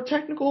slightly more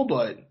technical,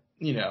 but,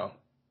 he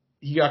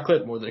got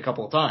clipped more than a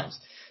couple of times.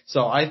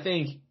 So I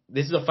think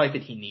this is a fight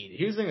that he needed.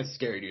 Here's the thing that's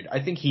scary, dude.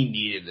 I think he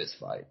needed this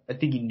fight. I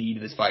think he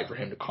needed this fight for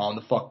him to calm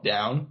the fuck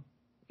down.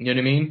 You know what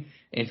I mean?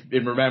 And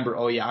remember,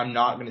 oh yeah, I'm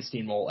not going to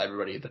steamroll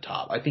everybody at the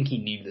top. I think he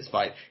needed this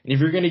fight. And if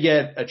you're going to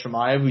get a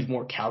Chimaev who's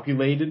more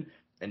calculated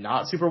and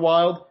not super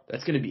wild,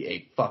 that's going to be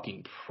a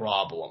fucking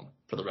problem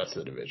for the rest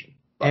of the division.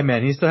 But, hey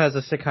man, he still has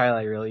a sick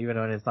highlight reel, even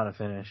when it's not a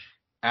finish.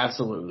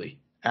 Absolutely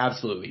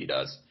he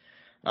does.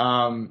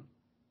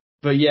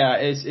 But yeah,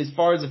 as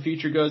far as the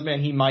future goes,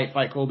 man, he might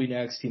fight Colby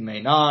next. He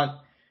may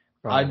not.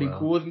 I'd be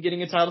cool with him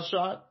getting a title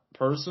shot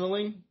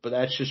personally, but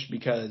that's just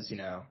because, you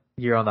know,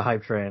 you're on the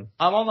hype train.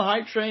 I'm on the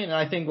hype train, and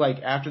I think like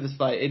after this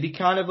fight, it'd be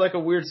kind of like a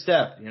weird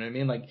step. You know what I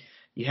mean? Like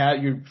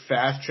you're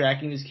fast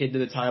tracking this kid to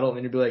the title, and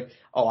then you'd be like,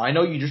 oh, I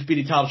know you just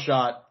beat a title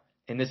shot,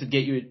 and this would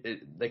get you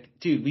like,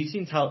 dude, we've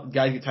seen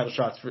guys get title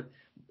shots for,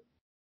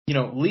 you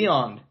know,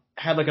 Leon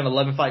had like an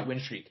 11 fight win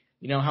streak.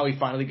 You know how he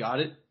finally got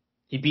it?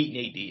 He beat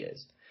Nate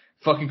Diaz.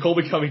 Fucking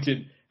Colby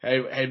Covington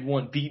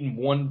had beaten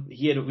one.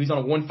 He was on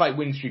a 1 fight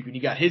winning streak when he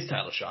got his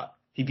title shot.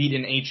 He beat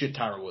an ancient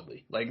Tyron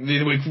Woodley. Like I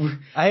do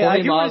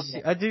want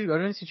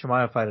to see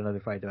Chimaev fight another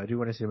fight though. I do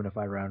want to see him in a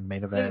 5-round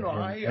main event.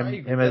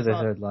 Him as the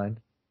third line.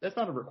 That's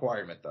not a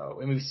requirement though,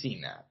 and we've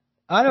seen that.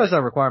 I know it's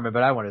not a requirement,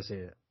 but I want to see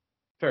it.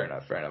 Fair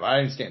enough. I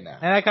understand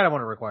that. And I kind of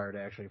want to require it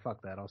actually.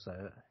 Fuck that. I'll say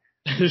it.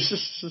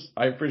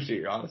 I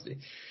appreciate your honesty.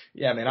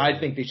 Yeah, man, I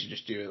think they should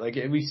just do it. Like,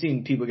 we've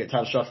seen people get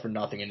title shots for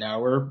nothing, and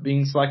now we're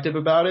being selective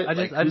about it. I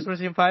just want to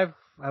see him fight.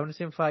 I want to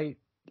see him fight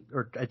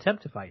or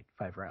attempt to fight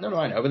 5 rounds. No,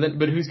 I know.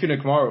 But who's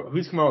Kamaru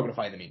going to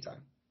fight in the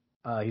meantime?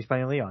 He's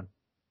fighting Leon.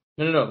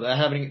 No. That's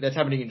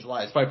happening in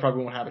July. This fight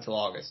probably won't happen until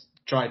August.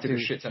 Trying to do a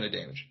shit ton of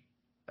damage.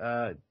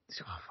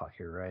 Fuck,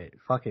 you're right.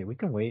 Fuck it, we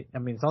can wait. I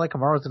mean, it's not like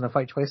Kamaru's gonna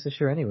fight twice this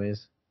year,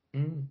 anyways.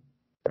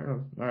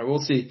 All right, we'll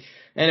see.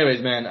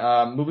 Anyways,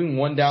 man, moving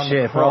one down the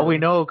card. For all we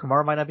know,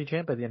 Kamaru might not be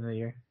champ at the end of the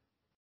year.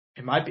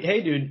 It might be.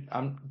 Hey, dude,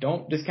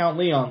 don't discount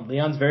Leon.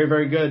 Leon's very,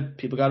 very good.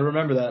 People got to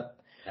remember that.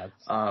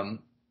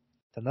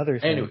 It's another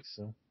thing.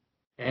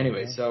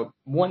 Anyway, so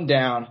one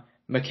down.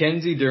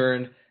 Mackenzie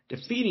Dern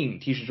defeating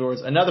Tisha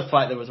Jordan. Another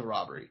fight that was a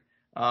robbery.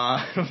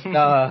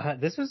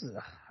 This was it?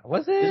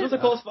 This was a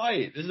close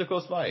fight. Was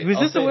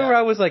this the one where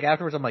I was like,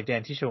 afterwards, I'm like,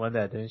 damn, Tisha won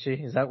that, didn't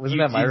she? Wasn't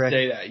that my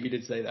record? You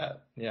did say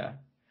that. Yeah.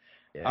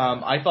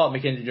 I thought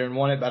Mackenzie Dern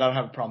won it, but I don't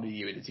have a problem with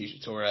you with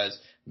Tisha Torres.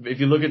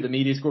 If you look at the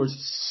media scores,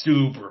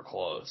 super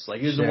close.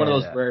 Like, this is one of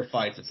those rare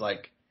fights. It's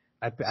like,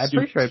 I'm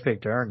pretty sure I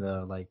picked Dern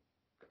though, like,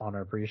 on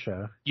our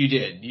pre-show. You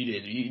did.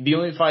 The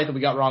only fight that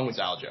we got wrong was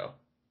Aljo.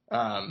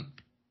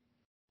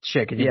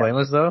 Shit, can you blame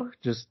us though?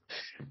 Just,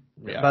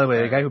 by the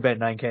way, the guy who bet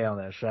 9K on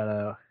that, shout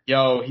out.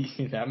 Yo,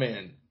 that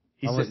man,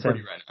 he's sitting pretty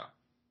right now.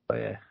 Oh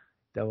yeah,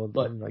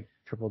 like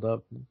tripled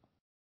up.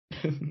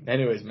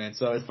 Anyways, man,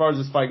 so as far as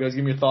this fight goes,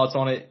 give me your thoughts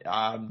on it.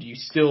 Do you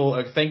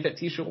still think that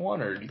Tisha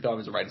won, or do you thought it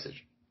was the right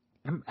decision?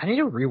 I need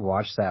to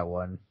rewatch that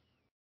one.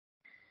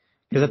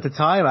 Because at the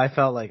time, I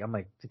felt like, I'm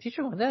like, did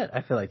Tisha win that?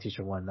 I feel like Tisha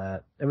won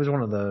that. It was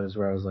one of those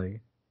where I was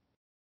like,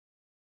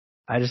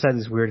 I just had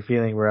this weird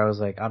feeling where I was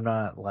like, I'm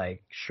not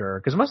like sure.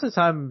 Because most of the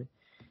time,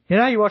 you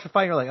know how you watch a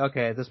fight, you're like,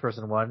 okay, this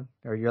person won.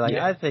 Or you're like,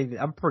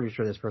 I'm pretty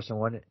sure this person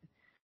won it.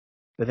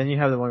 But then you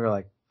have the one where you're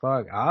like,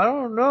 fuck, I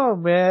don't know,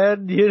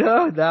 man. You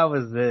know, that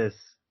was this.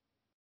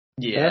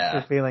 Yeah.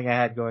 That's the feeling I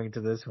had going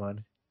into this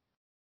one.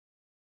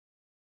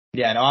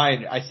 Yeah, no,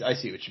 I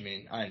see what you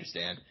mean. I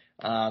understand.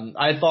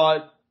 I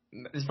thought,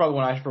 this is probably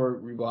when I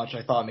first rewatched,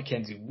 I thought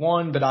Mackenzie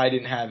won, but I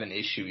didn't have an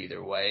issue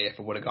either way if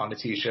it would have gone to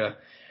Tisha.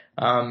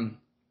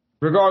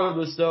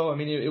 Regardless though, I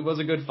mean, it was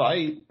a good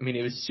fight. I mean,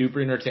 it was super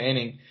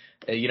entertaining.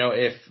 You know,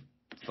 if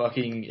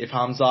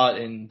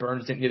Hamzat and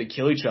Burns didn't get to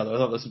kill each other, I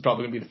thought this was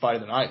probably going to be the fight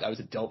of the night. That was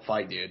a dope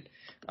fight, dude.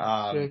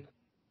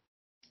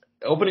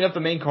 Opening up the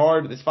main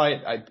card, this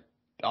fight,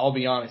 I'll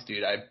be honest,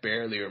 dude, I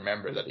barely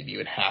remember that it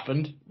even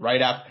happened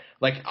right after.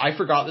 Like, I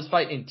forgot this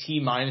fight in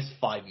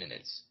T-5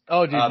 minutes.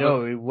 Oh, dude,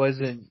 no, it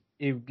wasn't.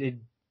 It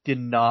did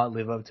not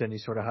live up to any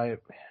sort of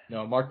hype.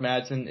 No, Mark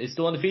Madsen is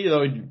still undefeated,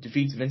 though. He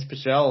defeats Vince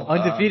Pichel.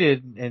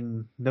 Undefeated,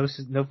 and no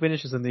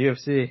finishes in the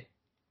UFC.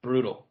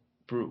 Brutal.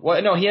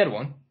 Well, no, he had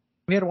one.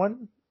 He had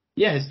one?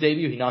 Yeah, his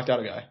debut, he knocked out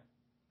a guy.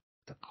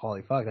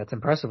 Holy fuck, that's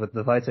impressive with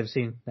the fights I've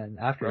seen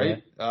after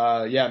that.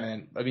 Right? Yeah,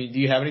 man. I mean, do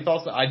you have any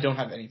thoughts? I don't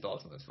have any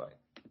thoughts on this fight.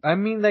 I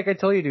mean, like I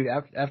told you, dude,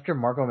 after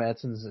Marco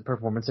Madsen's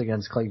performance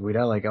against Clay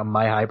Guida, like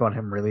my hype on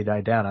him really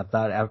died down. I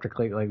thought after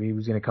Clay, like he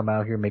was going to come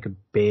out here and make a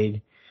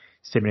big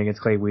statement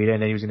against Clay Guida,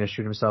 and then he was going to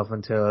shoot himself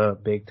into a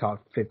big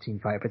top 15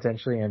 fight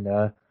potentially. And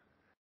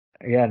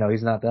yeah, no,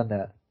 he's not done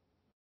that.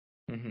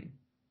 Mm-hmm.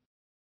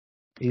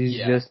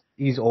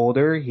 He's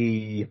older.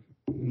 He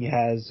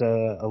has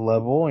a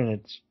level,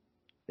 and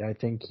I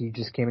think he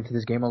just came into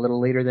this game a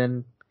little later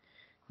than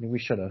we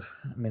should have.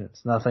 I mean,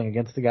 it's nothing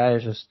against the guy.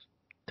 It's just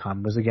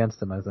time was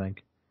against him, I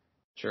think.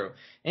 True.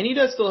 And he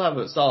does still have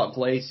a solid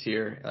place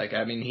here. Like,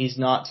 I mean, he's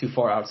not too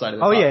far outside of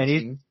the top yeah,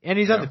 team, and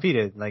he's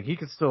undefeated. Like, he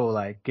could still,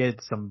 like,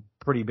 get some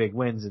pretty big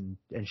wins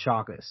and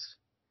shock us.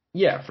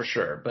 Yeah, for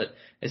sure. But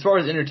as far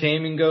as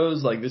entertainment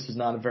goes, like this was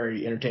not a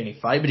very entertaining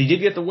fight, but he did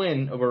get the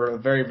win over a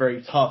very,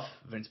 very tough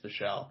Vince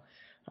Pichel.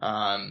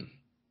 Um,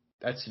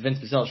 that's Vince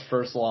Pichel's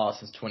first loss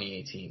since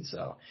 2018.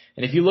 So,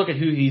 and if you look at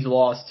who he's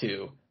lost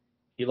to,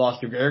 he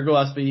lost to Gregor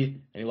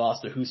Gillespie and he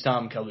lost to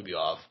Hustam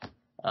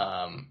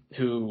Khalilovich,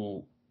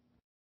 who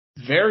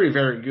very,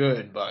 very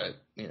good, but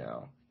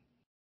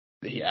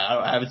yeah,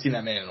 I haven't seen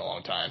that man in a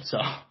long time. So,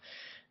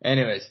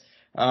 anyways,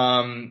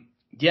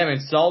 yeah, man,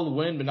 solid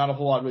win, but not a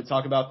whole lot to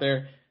talk about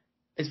there.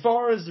 As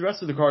far as the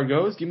rest of the card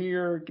goes, give me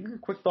your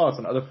quick thoughts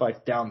on other fights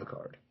down the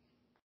card.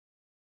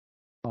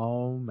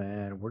 Oh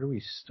man, where do we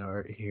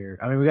start here?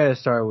 I mean, we got to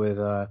start with.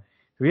 Did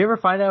we ever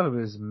find out if it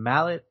was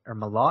Mallet or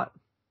Malott?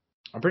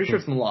 I'm pretty sure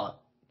it's a lot.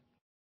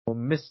 Well,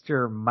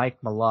 Mr.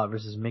 Mike Malott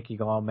versus Mickey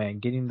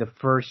Gallman, getting the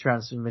first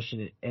round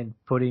submission and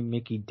putting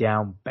Mickey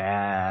down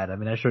bad. I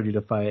mean, I showed you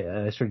the fight.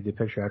 I showed you the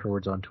picture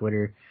afterwards on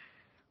Twitter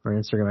or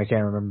Instagram. I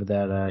can't remember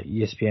that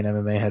ESPN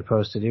MMA had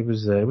posted. It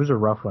was a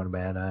rough one,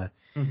 man.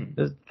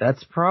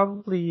 That's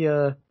probably.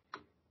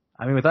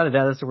 I mean, without a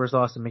doubt, that's the worst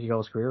loss in Mickey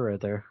Gall's career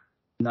right there.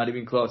 Not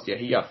even close. Yeah,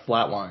 he got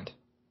flatlined.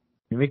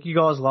 I mean, Mickey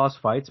Gall's lost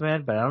fights,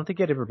 man, but I don't think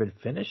he had ever been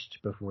finished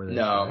before this.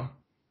 No. Right?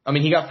 I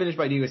mean, he got finished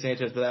by Diego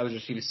Sanchez, but that was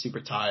just he was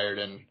super tired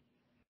and,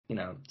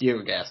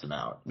 Diego gassed him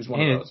out. It was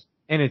one of those.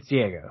 And it's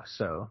Diego,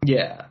 so.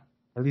 Yeah.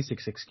 At least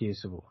it's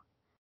excusable.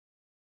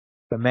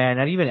 But man,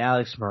 not even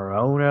Alex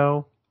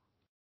Morono,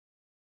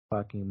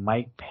 fucking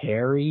Mike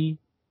Perry,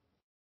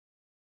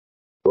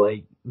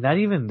 like, not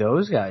even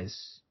those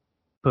guys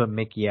put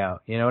Mickey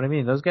out. You know what I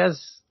mean? Those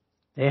guys,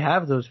 they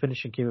have those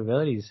finishing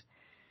capabilities.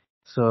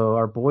 So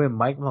our boy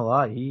Mike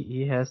Malott,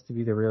 he has to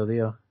be the real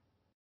deal.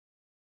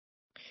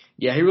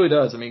 Yeah, he really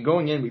does. I mean,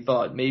 going in, we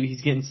thought maybe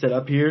he's getting set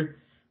up here.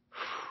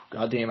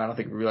 God damn, I don't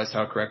think we realized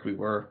how correct we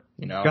were,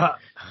 He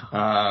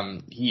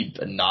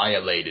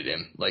annihilated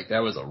him. Like, that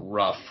was a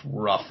rough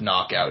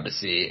knockout to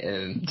see.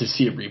 And to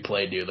see it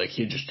replay, dude, like,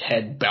 he just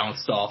head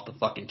bounced off the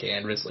fucking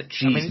canvas. Like,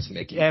 Jesus,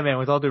 Mickey. Yeah, man,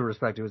 with all due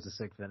respect, it was a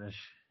sick finish.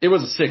 It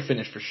was a sick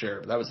finish for sure.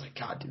 But that was like,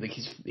 God, dude, like,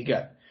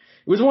 it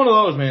was one of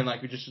those, man,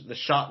 like, the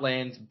shot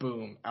lands,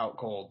 boom, out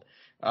cold.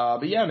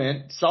 But yeah,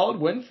 man, solid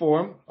win for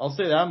him. I'll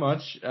say that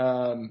much.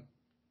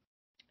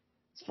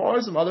 As far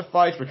as some other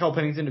fights, Raquel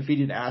Pennington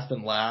defeated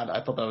Aspen Ladd.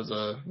 I thought that was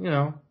a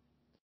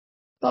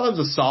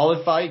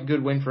solid fight.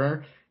 Good win for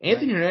her.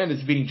 Anthony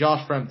Hernandez defeating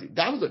Josh Fremd.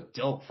 That was a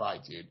dope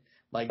fight, dude.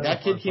 Like,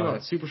 that kid came out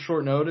at super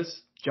short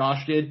notice.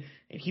 Josh did.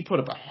 And he put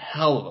up a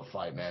hell of a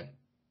fight, man.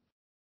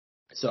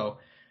 So,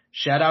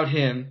 shout out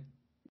him.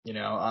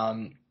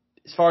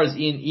 As far as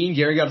Ian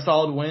Gary got a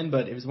solid win,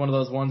 but it was one of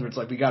those ones where it's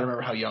like, we gotta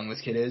remember how young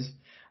this kid is.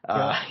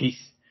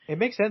 It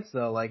makes sense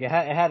though. Like it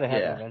had to happen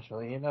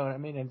eventually. You know what I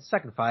mean? And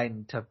second fight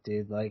and tough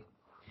dude. Like,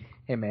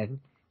 hey man,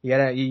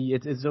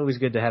 it's always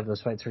good to have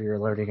those fights where you're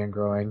learning and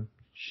growing.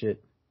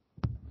 Shit.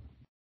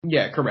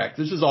 Yeah, correct.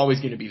 This was always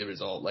going to be the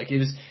result. Like,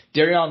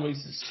 Darion Luis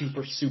is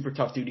a super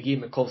tough dude. He gave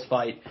him a close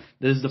fight.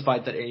 This is the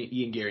fight that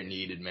Ian Gary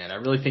needed, man. I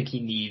really think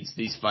he needs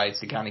these fights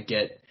to kind of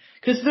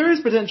because there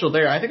is potential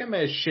there. I think I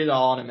may have shit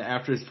on him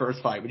after his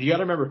first fight, but you got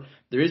to remember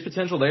there is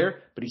potential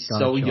there. But he's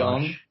so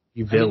young.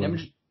 You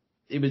villain.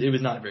 It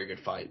was not a very good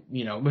fight,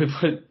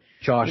 But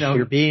Josh,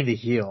 you're being the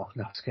heel.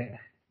 No, it's okay.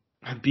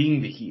 I'm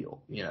being the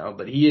heel,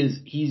 But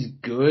he's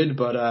good,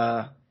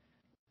 but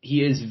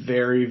he is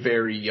very,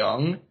 very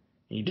young.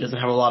 He doesn't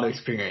have a lot of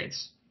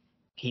experience.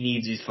 He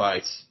needs these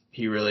fights.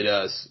 He really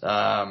does.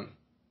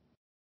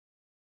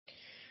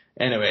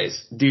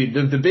 Anyways, dude,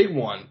 the big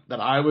one that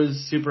I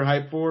was super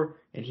hyped for,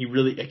 and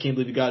I can't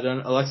believe he got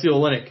done. Alexei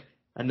Oleinik,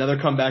 another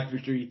comeback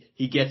victory.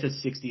 He gets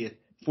his 60th,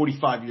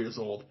 45 years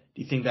old.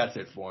 Do you think that's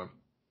it for him?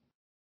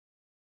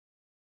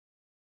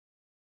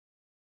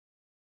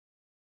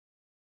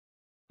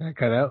 Did I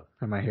cut out?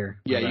 Am I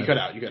here? Yeah, you cut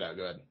out. Go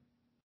ahead.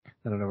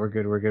 I don't know. We're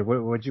good.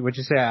 What'd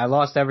you say? I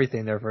lost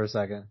everything there for a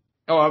second.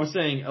 Oh, I was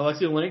saying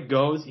Alexei Oleinik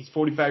goes. He's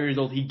 45 years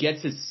old. He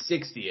gets his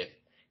 60th.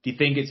 Do you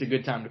think it's a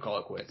good time to call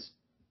it quits?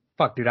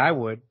 Fuck, dude, I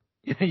would.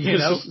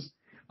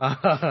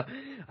 I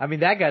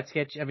mean, that got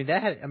sketchy. I mean,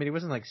 it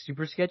wasn't like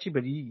super sketchy,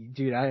 but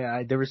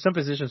there were some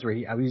positions where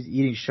I was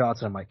eating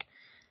shots and I'm like,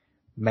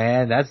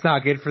 man, that's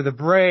not good for the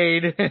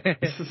brain.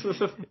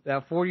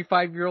 That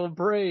 45-year-old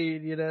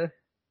brain,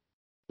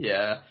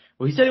 Yeah.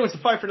 Well, he said he wants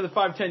to fight for another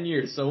 5-10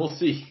 years, so we'll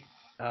see.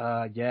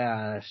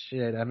 Yeah,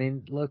 shit. I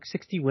mean, look,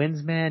 60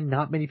 wins, man.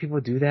 Not many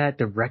people do that.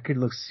 The record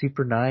looks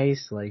super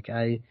nice. Like,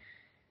 hey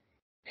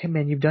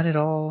man, you've done it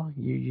all.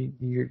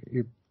 You're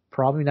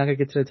probably not gonna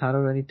get to the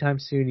title anytime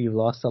soon. You've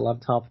lost a lot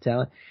of top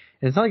talent.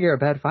 And it's not like you're a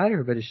bad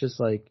fighter, but it's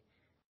just like,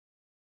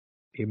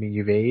 I mean,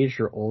 you've aged,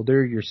 you're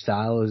older, your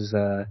style is,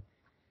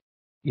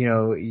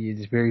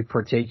 it's very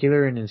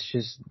particular and it's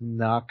just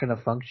not gonna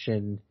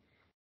function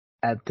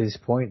at this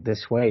point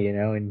this way,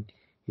 and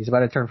he's about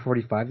to turn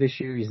 45 this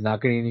year. He's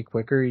not getting any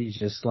quicker. He's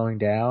just slowing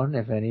down,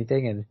 if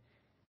anything, and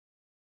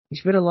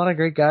he's been a lot of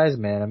great guys,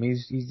 man. I mean,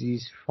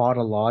 he's fought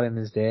a lot in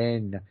his day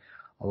and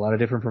a lot of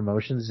different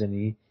promotions,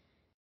 and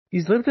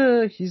he's lived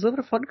a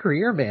fun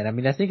career, man. I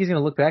mean, I think he's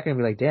gonna look back and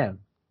be like, damn,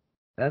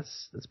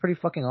 That's pretty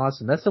fucking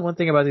awesome. That's the one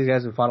thing about these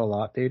guys who fought a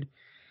lot, dude.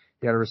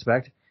 You gotta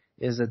respect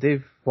is that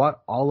they've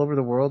fought all over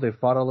the world. They've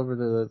fought all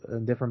over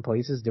in different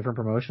places, different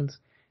promotions,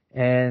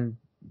 and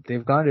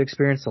they've gone to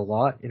experience a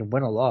lot and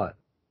win a lot.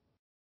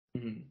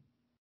 Mm-hmm.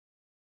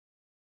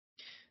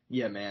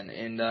 Yeah, man.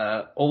 And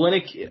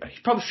Oleinik, he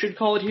probably should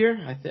call it here.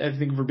 I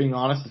think if we're being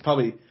honest,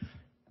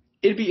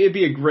 it'd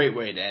be a great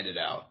way to end it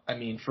out. I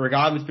mean, for a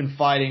guy who's been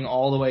fighting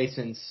all the way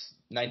since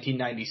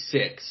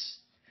 1996,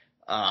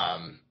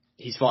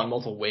 he's fought in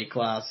multiple weight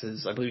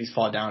classes. I believe he's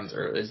fought down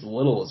as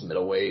little as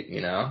middleweight,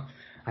 you know?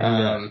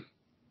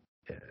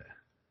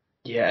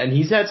 Yeah, and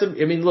he's had some,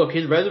 I mean, look,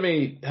 his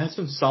resume has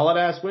some solid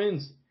ass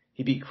wins.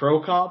 He beat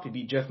Crow Cop, he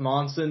beat Jeff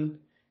Monson,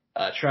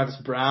 Travis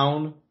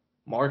Brown,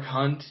 Mark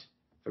Hunt,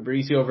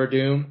 Fabricio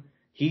Verdum.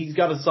 He's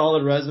got a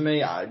solid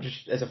resume. I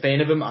just, as a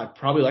fan of him, I'd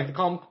probably like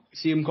to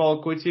see him call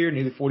it quits here,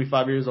 nearly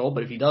 45 years old,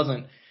 but if he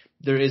doesn't,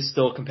 there is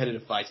still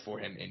competitive fights for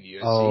him in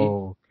UFC.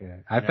 Oh,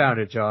 okay. I found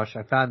it, Josh.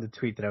 I found the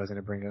tweet that I was going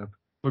to bring up.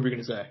 What were you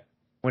going to say?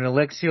 When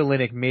Alexei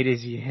Oleinik made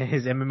his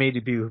MMA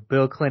debut,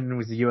 Bill Clinton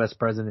was the U.S.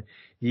 president.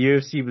 The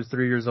UFC was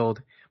 3 years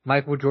old.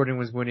 Michael Jordan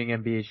was winning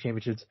NBA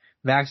championships.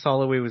 Max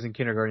Holloway was in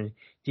kindergarten.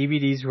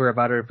 DVDs were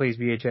about to replace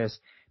VHS.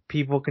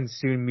 People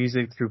consumed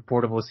music through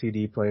portable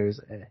CD players.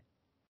 And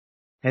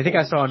I think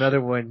I saw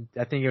another one.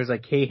 I think it was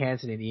like Kay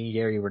Hansen and Ian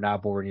Gary were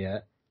not born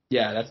yet.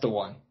 Yeah, that's the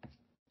one.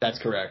 That's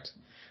correct.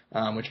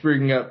 Which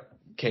bringing up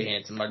Kay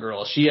Hansen, my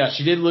girl. She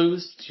did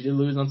lose. She did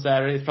lose on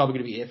Saturday. It's probably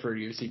going to be it for her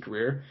UFC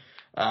career.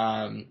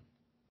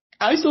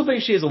 I still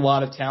think she has a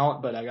lot of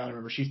talent, but I gotta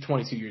remember she's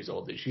 22 years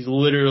old. Dude. She's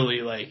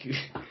literally like,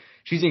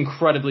 she's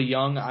incredibly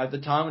young. At the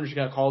time when she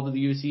got called to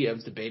the UFC, I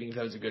was debating if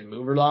that was a good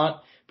move or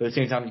not. But at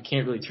the same time, you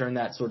can't really turn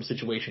that sort of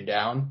situation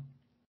down.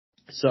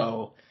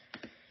 So,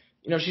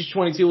 you know, she's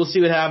 22. We'll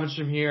see what happens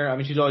from here. I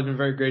mean, she's always been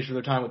very gracious with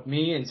her time with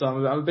me, and so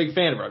I'm a big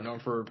fan of her. I've known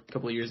her for a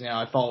couple of years now.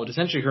 I followed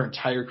essentially her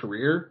entire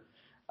career.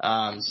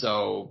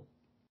 So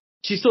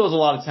she still has a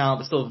lot of talent,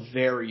 but still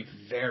very,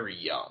 very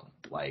young.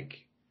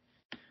 Like,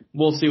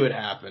 we'll see what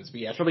happens.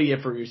 But yeah, it's probably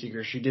it for your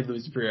secret. She did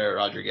lose to Priya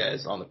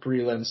Rodriguez on the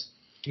prelims.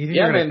 You think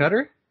they're going to cut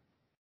her?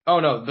 Oh,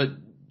 no, but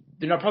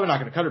they're probably not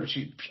going to cut her, but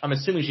I'm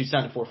assuming she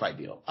signed a 4-fight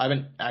deal. I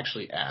haven't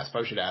actually asked.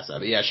 Probably should ask that.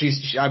 But yeah,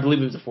 I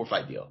believe it was a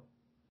 4-fight deal.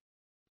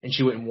 And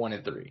she went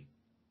 1-3.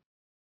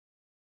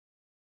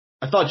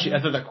 I thought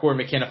that Corey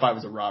McKenna fight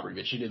was a robbery,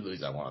 but she did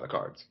lose that one on the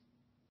cards.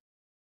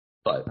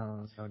 But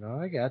no,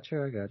 I got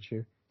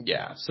you.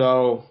 Yeah,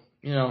 so,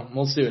 you know,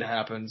 we'll see what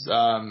happens. You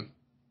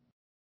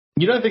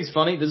know what I think's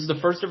funny? This is the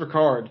first ever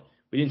card.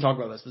 We didn't talk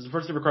about this. This is the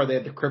first ever card. They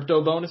had the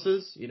crypto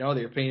bonuses. You know,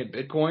 they were paying in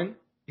Bitcoin.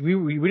 We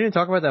didn't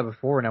talk about that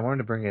before, and I wanted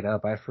to bring it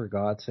up. I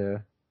forgot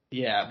to.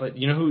 Yeah, but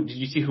you know who? Did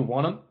you see who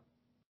won them?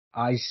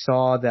 I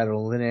saw that not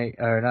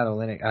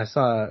Oleinik. I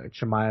saw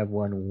Chimaev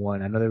won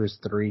one. I know there was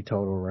 3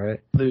 total, right?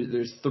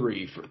 There's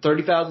 3 for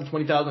 30,000,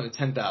 20,000, and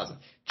 10,000.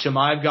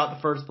 Chimaev got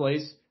the first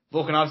place.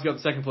 Volkanovski got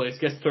the second place.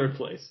 Guess third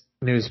place.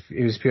 And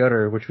it was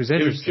Piotr, which was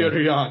interesting. It was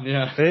Piotr Jan,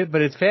 yeah.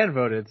 But it's fan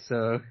voted,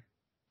 so.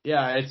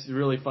 Yeah, it's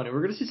really funny.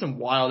 We're gonna see some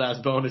wild ass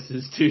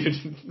bonuses,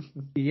 dude.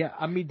 Yeah,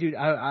 I mean, dude,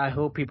 I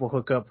hope people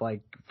hook up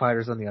like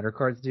fighters on the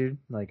undercards, dude.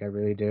 Like, I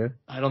really do.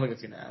 I don't think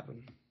it's gonna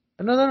happen.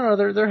 No.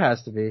 There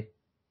has to be.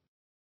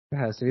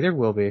 There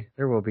will be.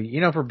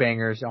 You know, for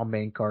bangers on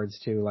main cards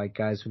too, like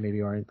guys who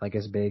maybe aren't like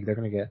as big, they're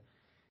gonna get.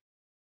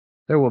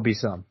 There will be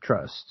some.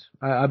 Trust.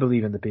 I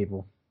believe in the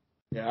people.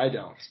 Yeah, I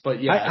don't.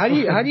 But yeah. How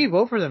do you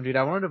vote for them, dude?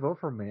 I wanted to vote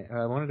for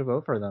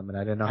them, and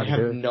I didn't know how to do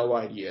it. I have no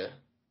idea.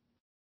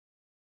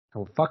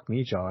 Oh, fuck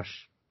me,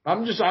 Josh.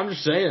 I'm just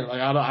saying, like,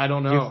 I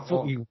don't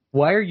know.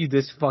 Why are you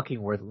this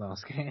fucking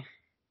worthless?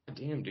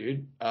 Damn,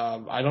 dude.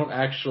 I don't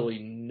actually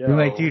know. You're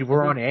like, dude,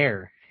 we're on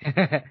air.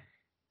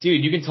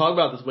 Dude, you can talk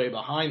about this way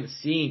behind the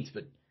scenes,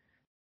 but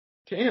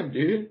damn,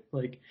 dude.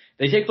 Like,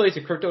 they take place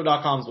at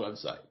Crypto.com's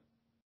website.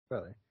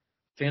 Really?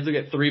 Fans will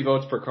get 3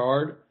 votes per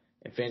card,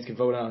 and fans can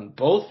vote on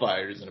both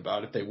fighters in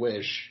about if they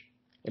wish.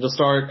 It'll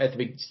start at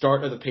the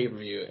start of the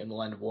pay-per-view and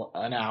will end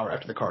an hour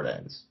after the card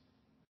ends.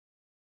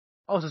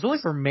 Oh, so it's only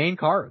for main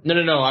card?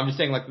 No. I'm just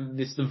saying, like,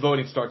 the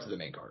voting starts at the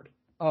main card.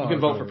 Oh, you can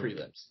vote for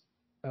prelims.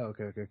 Oh,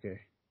 okay.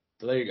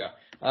 So there you go.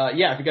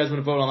 Yeah, if you guys want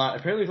to vote on that.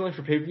 Apparently it's only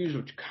for pay-per-views,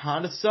 which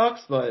kind of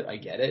sucks, but I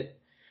get it.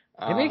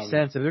 It makes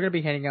sense. If they're going to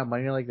be handing out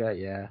money like that,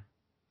 yeah.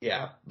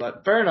 Yeah,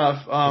 but fair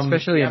enough.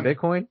 Especially in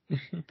Bitcoin?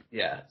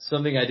 Yeah,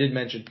 something I did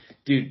mention.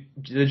 Dude,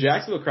 the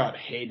Jacksonville crowd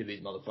hated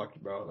these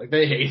motherfuckers, bro. Like,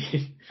 they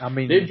hated. I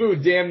mean, they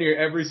booed damn near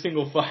every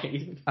single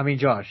fight. I mean,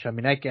 Josh, I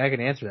can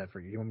answer that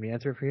for you. You want me to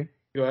answer it for you?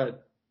 Go ahead.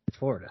 It's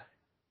Florida.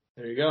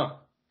 There you go.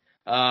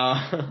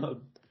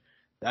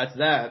 That's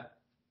that.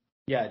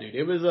 Yeah, dude,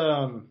 it was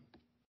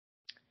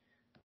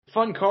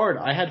fun card.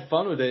 I had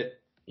fun with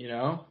it, you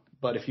know.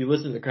 But if you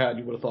listen to the crowd,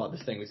 you would have thought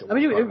this thing was the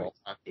worst card of all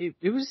time.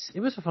 It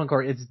was a fun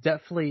card. It's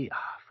definitely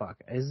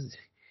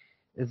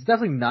it's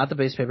definitely not the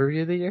best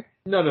pay-per-view of the year.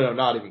 No,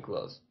 not even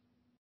close.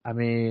 I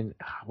mean,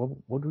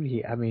 what do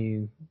we? I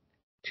mean,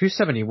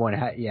 271.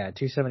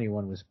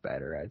 271 was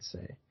better, I'd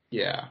say.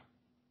 Yeah.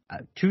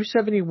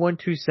 271,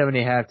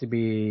 270 have to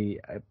be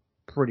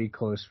pretty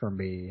close for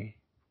me.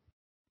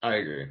 I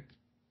agree.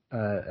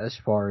 As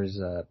far as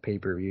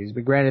pay-per-views,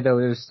 but granted though,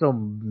 there's still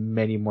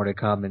many more to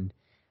come, and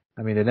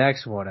I mean the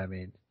next one. I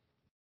mean,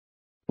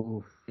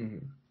 oof,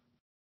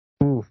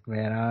 oof,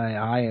 man,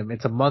 I am.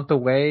 It's a month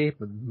away,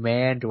 but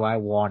man, do I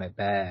want it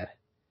bad.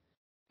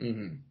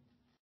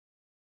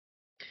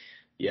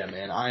 Yeah,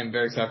 man, I am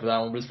very excited for that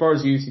one. But as far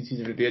as UFC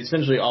 250, it's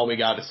essentially all we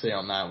got to say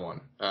on that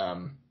one.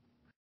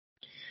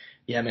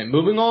 Yeah, man,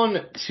 moving on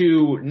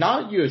to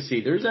not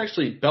UFC. There's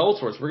actually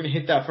Bellator, so we're going to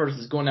hit that first.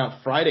 It's going down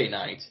Friday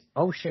night.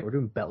 Oh, shit, we're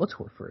doing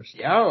Bellator first.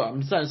 Yeah,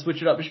 I'm deciding to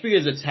switch it up just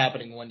because it's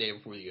happening one day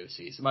before the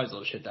UFC, so might as well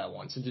just hit that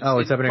one. Since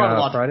it's happening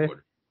on Friday?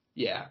 Order.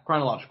 Yeah,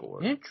 chronological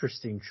order.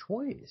 Interesting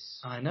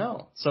choice. I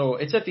know. So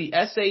it's at the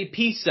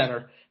SAP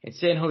Center in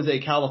San Jose,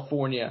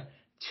 California.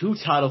 2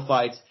 title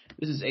fights.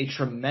 This is a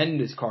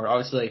tremendous card.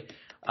 Obviously,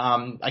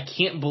 I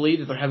can't believe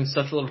that they're having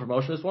such a little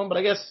promotion this one, but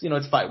I guess,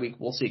 it's fight week.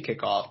 We'll see it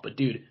kick off. But,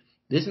 dude,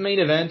 this main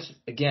event,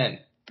 again,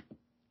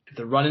 if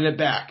they're running it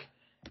back,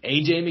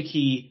 AJ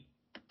McKee,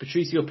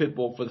 Patricio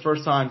Pitbull, for the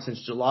first time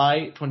since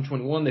July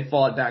 2021. They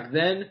fought back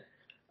then.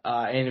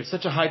 And it's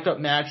such a hyped up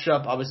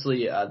matchup.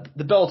 Obviously,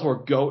 the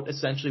Bellator GOAT,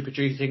 essentially,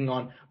 Patricio taking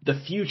on the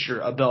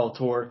future of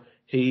Bellator.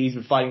 He's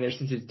been fighting there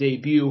since his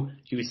debut.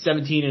 He was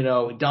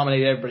 17-0. He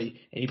dominated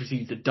everybody, and he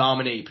proceeds to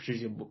dominate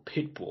Patricio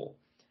Pitbull.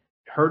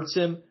 Hurts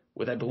him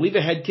with, I believe,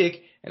 a head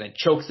kick, and then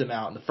chokes him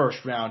out in the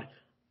first round.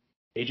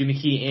 AJ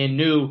McKee and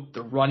New,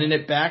 they're running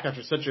it back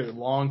after such a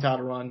long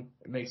title run.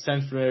 It makes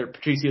sense for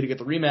Patricio to get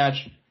the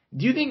rematch.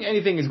 Do you think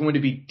anything is going to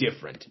be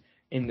different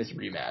in this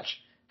rematch?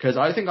 Because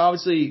I think,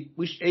 obviously,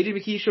 AJ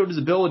McKee showed his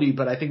ability,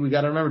 but I think we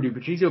got to remember, dude,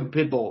 Patricio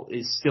Pitbull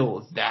is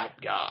still that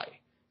guy.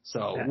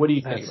 So what do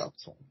you think about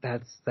this one?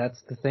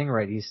 That's the thing,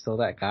 right? He's still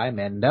that guy,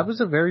 man. That was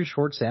a very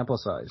short sample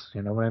size.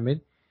 You know what I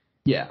mean?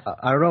 Yeah.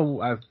 I don't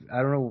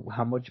know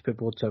how much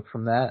Pitbull took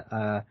from that.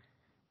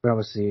 But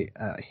obviously,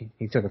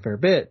 he took a fair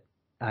bit.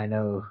 I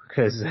know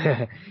because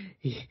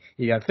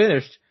he got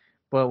finished.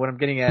 But what I'm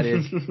getting at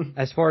is,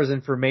 as far as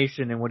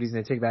information and what he's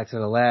going to take back to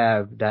the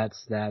lab,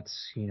 that's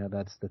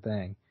the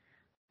thing.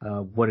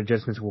 What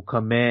adjustments will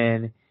come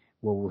in?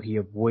 What will he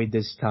avoid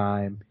this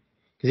time?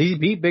 Because he's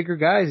beat bigger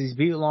guys, he's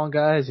beat long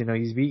guys,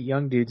 he's beat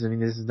young dudes. I mean,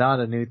 this is not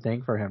a new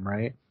thing for him,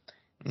 right?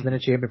 He's been a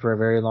champion for a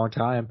very long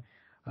time.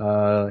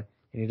 And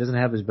he doesn't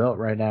have his belt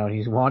right now, and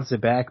he wants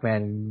it back,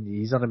 man. And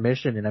he's on a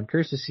mission, and I'm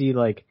curious to see,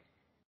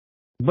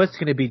 what's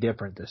going to be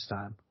different this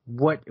time?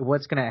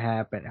 What's going to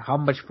happen? How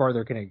much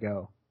farther can it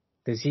go?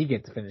 Does he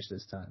get to finish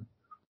this time?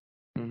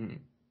 Mm-hmm.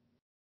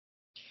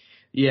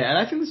 Yeah, and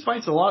I think this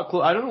fight's a lot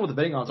close. I don't know what the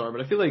betting odds are, but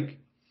I feel like,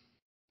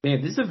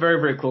 man, this is a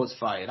very, very close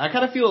fight. And I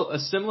kind of feel a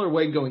similar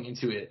way going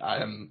into it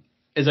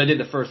as I did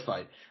the first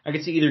fight. I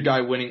could see either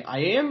guy winning.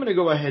 I am going to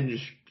go ahead and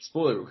just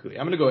spoil it real quickly.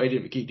 I'm going to go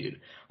AJ McKee, dude.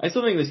 I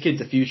still think this kid's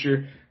the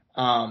future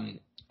of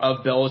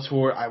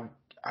Bellator.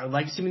 I would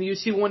like to see him in the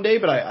UFC one day,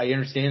 but I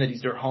understand that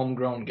he's their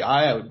homegrown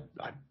guy.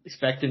 I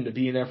expect him to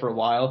be in there for a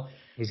while.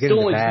 He's getting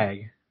the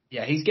bag.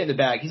 Yeah, he's getting the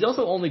bag. He's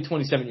also only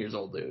 27 years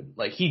old, dude.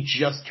 He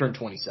just turned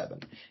 27.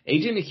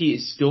 AJ McKee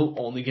is still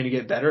only going to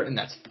get better, and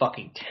that's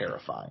fucking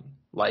terrifying.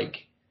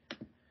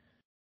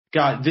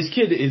 God, this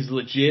kid is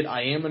legit.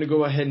 I am going to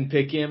go ahead and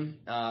pick him.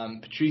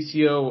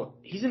 Patricio,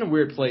 he's in a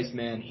weird place,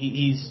 man.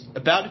 He's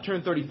about to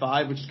turn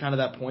 35, which is kind of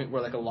that point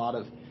where a lot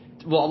of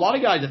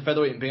guys at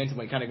featherweight and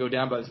bantamweight kind of go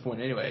down by this point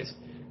anyways.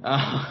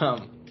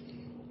 And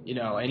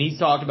he's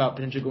talked about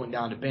potentially going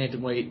down to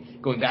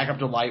bantamweight, going back up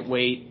to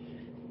lightweight.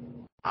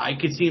 I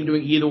could see him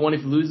doing either one. If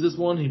he loses this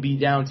one, he'd be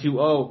down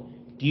 2-0.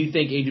 Do you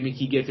think AJ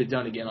McKee gets it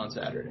done again on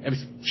Saturday?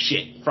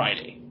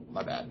 Friday.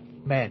 My bad.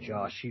 Man,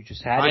 Josh, you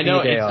just had to I know,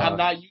 I'm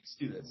not used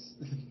to this.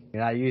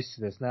 You're not used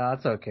to this. No,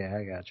 it's okay.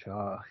 I got you.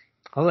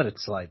 I'll let it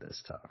slide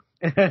this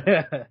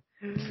time.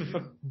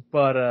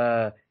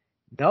 But,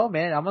 no,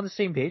 man, I'm on the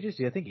same page as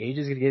you. I think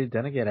AJ's going to get it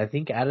done again. I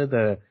think I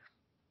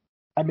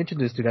mentioned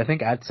this, dude. I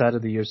think outside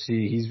of the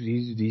UFC,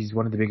 he's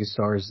one of the biggest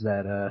stars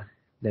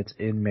that's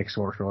in mixed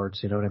martial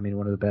arts. You know what I mean?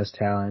 One of the best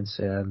talents.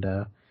 And,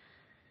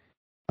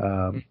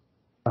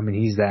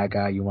 he's that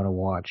guy you want to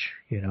watch,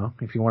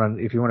 If you want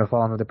to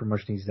follow another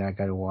promotion, he's that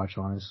guy to watch,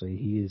 honestly.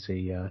 He's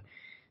a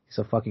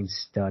fucking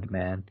stud,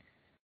 man.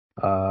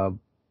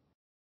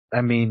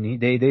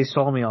 They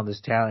sold me on this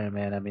talent,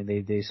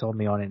 man. They sold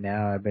me on it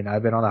now. I've been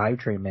on the hype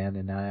train, man,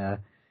 and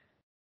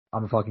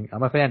I'm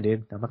a fan,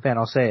 dude. I'm a fan.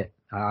 I'll say it.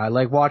 I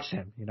like watching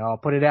him, I'll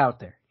put it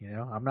out there,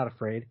 I'm not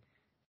afraid.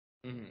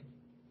 Mm-hmm.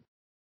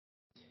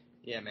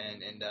 Yeah,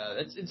 man, and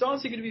it's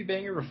honestly going to be a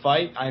banger of a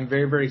fight. I'm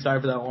very, very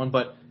excited for that one,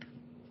 but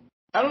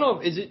I don't know.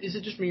 Is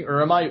it just me,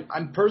 or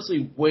I'm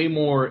personally way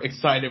more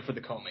excited for the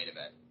co-main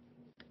event.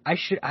 I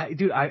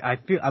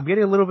feel I'm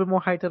getting a little bit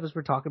more hyped up as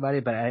we're talking about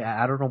it, but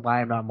I don't know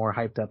why I'm not more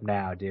hyped up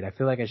now, dude. I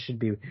feel like I should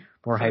be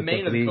more hyped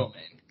main up. The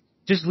co-main?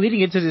 Just leading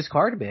into this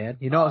card, man.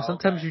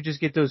 Sometimes okay. You just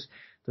get those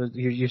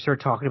you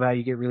start talking about it,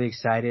 you get really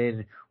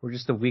excited, or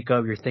just the week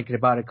of, you're thinking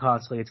about it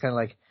constantly. It's kind of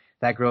like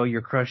that girl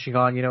you're crushing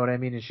on, you know what I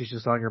mean? And she's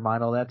just on your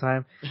mind all that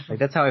time.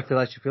 That's how I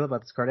should feel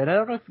about this card. And I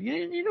don't know if,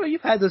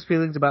 you've had those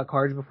feelings about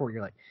cards before.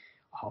 You're like,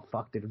 oh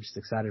fuck, dude, I'm just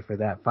excited for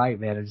that fight,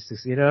 man. I'm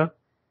just, you know.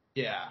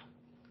 Yeah.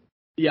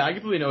 Yeah, I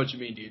completely know what you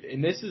mean, dude.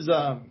 And this is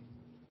now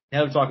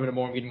that we're talking about it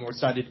more, I'm getting more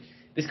excited.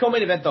 This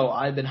co-main event, though,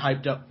 I've been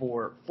hyped up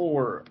for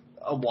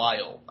a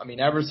while. I mean,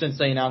 ever since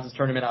they announced this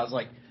tournament, I was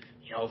like,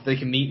 you know, if they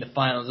can meet in the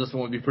finals, this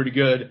one would be pretty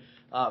good.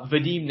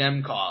 Vadim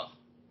Nemkov,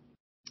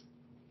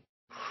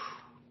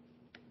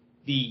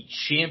 the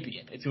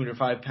champion at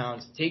 205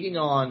 pounds, taking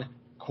on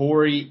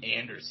Corey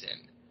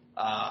Anderson.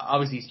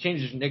 Obviously, he's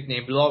changed his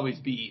nickname, but he'll always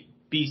be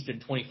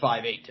Beastin'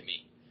 25-8 to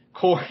me.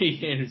 Corey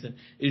Anderson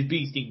is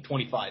Beasting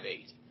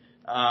 25-8.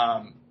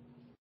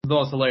 The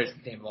most hilarious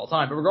name of all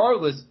time. But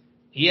regardless,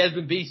 he has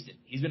been beasting.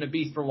 He's been a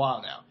beast for a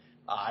while now.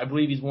 I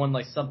believe he's won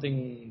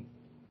 7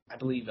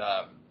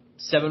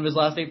 of his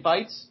last 8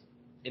 fights,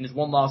 and his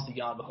one loss to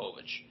Jan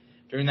Blachowicz.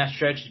 During that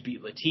stretch, he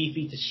beat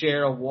Latifi,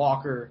 Teixeira,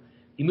 Walker.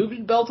 He moved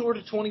over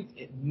to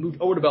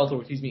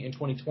Bellator in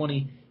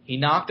 2020. He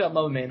knocked out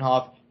Mama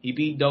Manhoff. He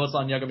beat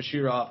Dovizan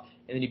Yagomashirov,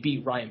 and then he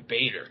beat Ryan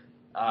Bader.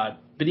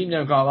 Vadim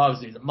Nemkov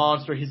obviously is a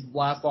monster. His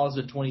last loss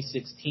was in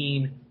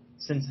 2016.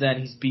 Since then,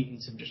 he's beaten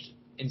some just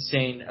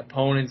insane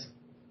opponents.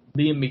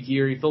 Liam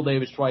McGeary, Phil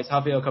Davis twice,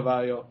 Rafael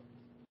Carvalho,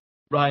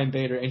 Ryan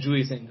Bader, and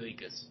Julius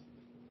Anglikas.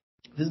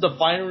 This is the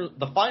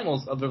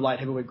finals of their light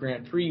heavyweight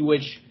Grand Prix,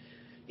 which,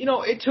 you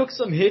know, it took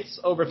some hits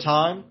over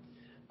time,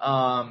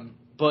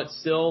 but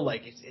still,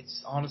 like,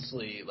 it's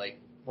honestly, like,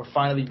 we're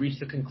finally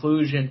reached a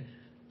conclusion.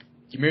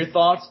 Give me your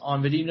thoughts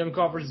on Vadim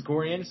Nemkov versus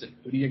Corey Anderson.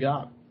 Who do you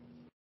got?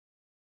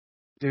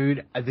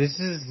 Dude, this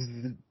is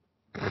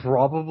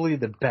probably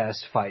the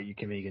best fight you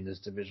can make in this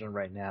division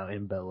right now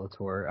in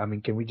Bellator. I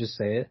mean, can we just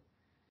say it?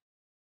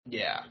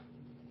 Yeah.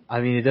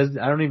 I mean,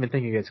 I don't even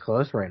think it gets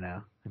close right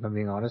now. If I'm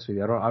being honest with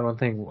you, I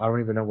don't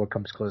even know what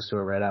comes close to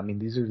it right now. I mean,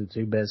 these are the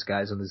 2 best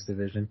guys in this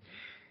division.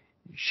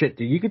 Shit,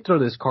 dude, you could throw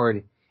this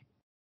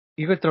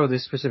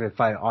specific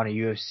fight on a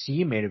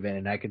UFC main event,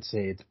 and I could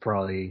say it's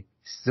probably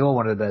still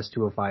one of the best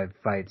 205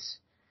 fights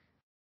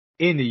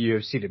in the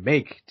UFC to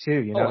make,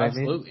 too, you know what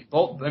absolutely.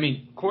 I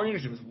mean? Corey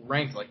Anderson was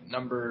ranked like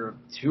number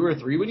 2 or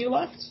 3 when he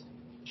left.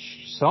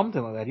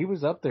 Something like that. He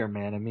was up there,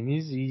 man. I mean,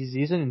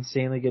 he's an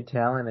insanely good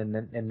talent,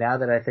 and now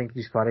that I think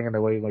he's fighting in the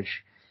way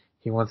which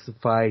he wants to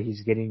fight,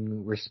 he's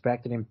getting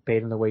respected and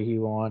paid in the way he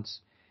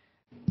wants.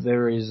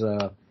 There's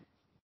a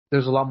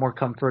lot more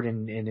comfort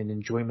and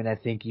enjoyment, I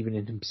think, even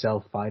in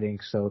himself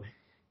fighting. So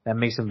that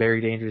makes him very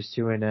dangerous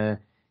too. And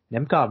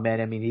Nemkov, man,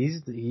 I mean,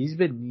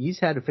 he's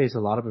had to face a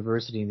lot of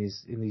adversity in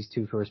these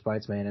 2 first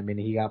fights, man. I mean,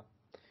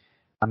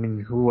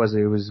 who was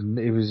it?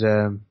 It was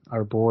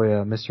our boy,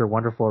 Mr.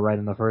 Wonderful, right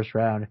in the first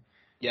round.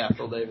 Yeah,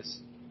 Phil Davis.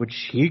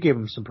 Which he gave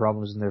him some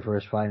problems in their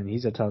first fight, and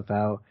he's a tough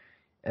out.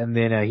 And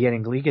then he had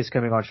Anglikas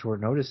coming on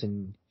short notice,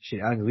 and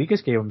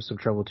Anglikas gave him some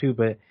trouble too.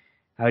 But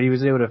he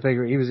was able to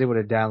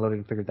download it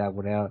and figure that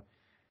one out.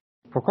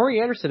 For Corey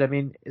Anderson, I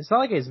mean, it's not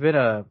like it's been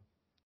a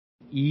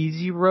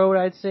easy road,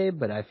 I'd say,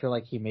 but I feel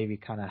like he maybe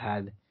kind of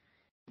had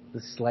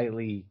the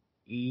slightly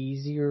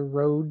easier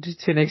road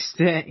to an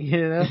extent,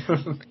 you know?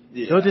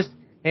 Yeah.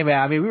 Hey,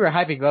 man, I mean, we were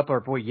hyping up our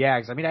boy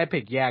Yags. I mean, I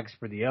picked Yags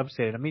for the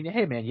upset. I mean,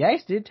 hey, man,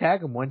 Yags did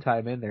tag him one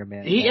time in there,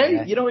 man. He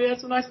had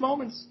some nice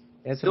moments.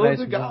 Still a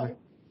good guy.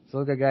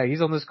 Still a good guy.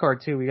 He's on this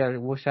card, too.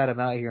 We'll shout him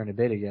out here in a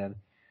bit again.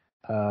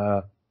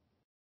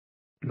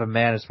 But,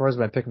 man, as far as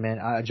my pick, man,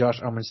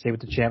 Josh, I'm going to stay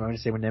with the champ. I'm going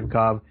to stay with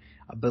Nemkov.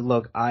 But,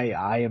 look,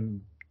 I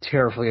am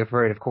terribly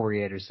afraid of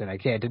Corey Anderson. I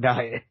can't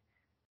deny it.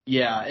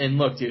 Yeah, and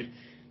look, dude,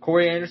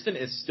 Corey Anderson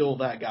is still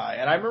that guy.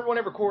 And I remember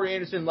whenever Corey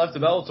Anderson left the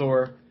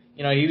Bellator,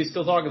 you know, he was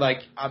still talking like,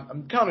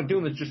 I'm kind of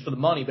doing this just for the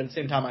money, but at the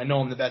same time, I know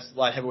I'm the best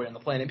light heavyweight on the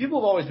planet. And people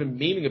have always been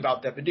memeing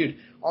about that, but dude,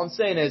 all I'm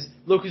saying is,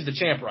 look who's the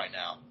champ right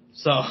now.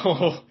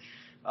 So,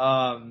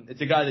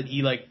 it's a guy that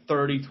he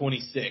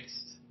 30-26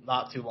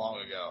 not too long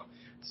ago.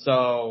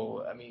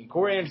 So, I mean,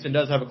 Corey Anderson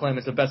does have a claim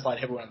as the best light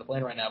heavyweight on the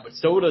planet right now, but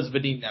so does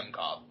Vadim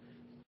Nemkov.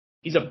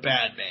 He's a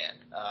bad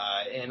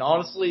man. And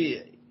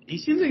honestly, he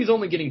seems like he's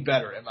only getting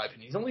better, in my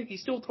opinion.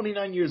 He's still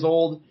 29 years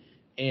old.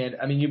 And,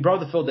 I mean, you brought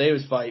the Phil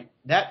Davis fight.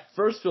 That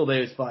first Phil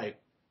Davis fight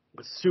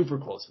was super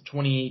close.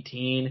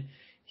 2018,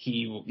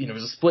 it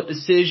was a split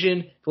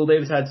decision. Phil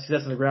Davis had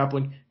success in the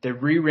grappling. They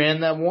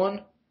reran that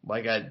one,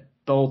 at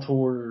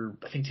Bellator,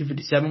 I think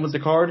 257 was the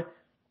card.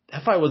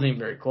 That fight wasn't even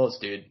very close,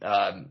 dude.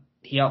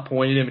 He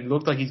outpointed him, and it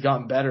looked like he's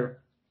gotten better.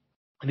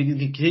 I think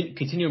he can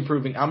continue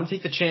improving. I'm going to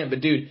take the champ,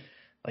 but, dude,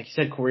 like you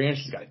said, Corey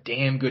Anderson's got a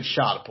damn good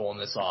shot at pulling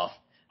this off.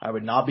 I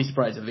would not be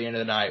surprised if at the end of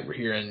the night we're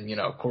hearing,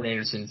 Corey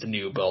Anderson's the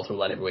new Bellator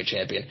light heavyweight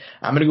champion.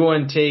 I'm going to go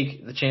ahead and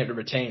take the champ to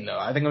retain, though.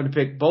 I think I'm going to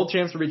pick both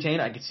champs to retain.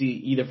 I could see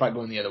either fight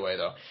going the other way,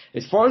 though.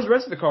 As far as the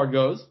rest of the card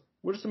goes,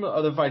 what are some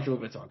other fights you're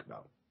looking to talk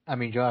about? I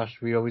mean, Josh,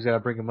 we always got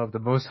to bring him up. The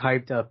most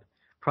hyped up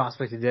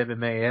prospect in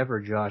MMA ever,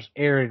 Josh.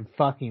 Aaron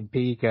fucking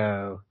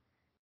Pico.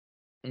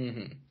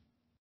 Mm-hmm.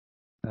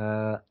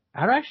 I'm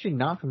actually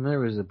not familiar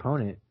with his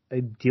opponent.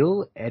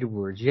 Dill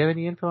Edwards. Do you have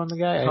any info on the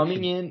guy?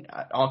 Coming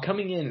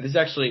in, this is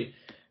actually,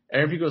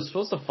 Aaron Pico is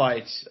supposed to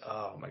fight,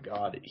 oh my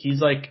god,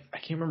 he's I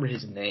can't remember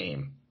his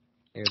name.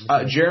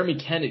 Jeremy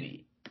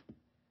Kennedy.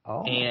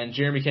 Oh. And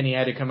Jeremy Kenney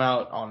had to come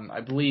out on,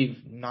 I believe,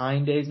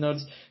 9 days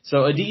notice.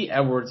 So Adi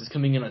Edwards is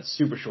coming in on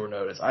super short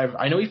notice.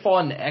 I know he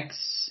fought an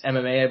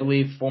ex-MMA, I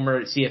believe,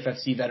 former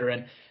CFFC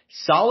veteran.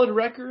 Solid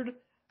record,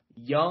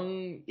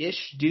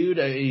 young-ish dude.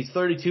 He's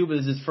 32, but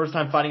this is his first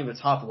time fighting at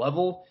the top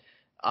level.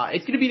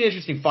 It's going to be an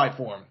interesting fight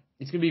for him.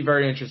 It's going to be a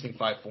very interesting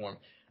fight for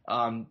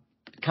him.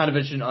 Kind of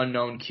an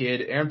unknown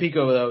kid. Aaron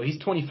Pico, though, he's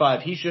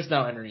 25. He's just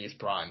now entering his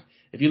prime.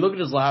 If you look at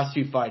his last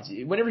two fights,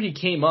 whenever he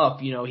came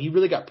up, you know, he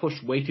really got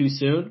pushed way too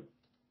soon.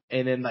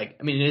 And then, like,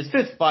 I mean, in his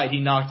fifth fight, he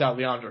knocked out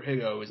Leandro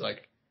Higo, who was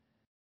like,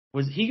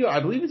 I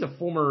believe he's a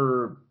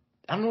former,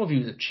 I don't know if he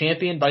was a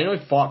champion, but I know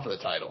he fought for the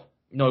title.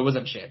 No, he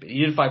wasn't a champion.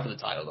 He did fight for the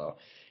title, though.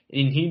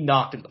 And he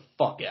knocked him the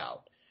fuck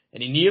out.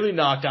 And he nearly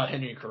knocked out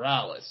Henry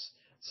Corrales.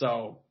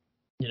 So,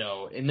 you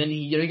know, and then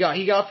he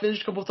got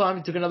finished a couple of times.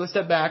 He took another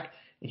step back,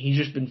 and he's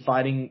just been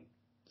fighting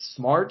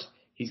smart.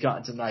 He's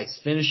gotten some nice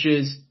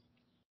finishes.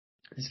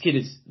 This kid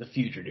is the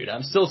future, dude.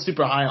 I'm still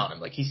super high on him.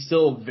 Like, he's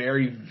still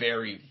very,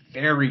 very,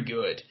 very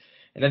good.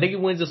 And I think he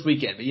wins this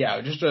weekend. But yeah,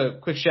 just a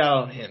quick shout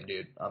out on him,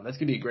 dude. That's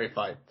going to be a great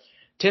fight.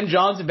 Tim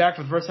Johnson back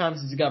for the first time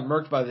since he got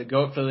murked by the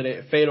GOAT,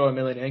 Fedor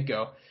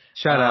Emelianenko.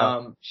 Shout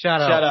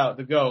out,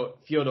 the GOAT,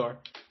 Fyodor.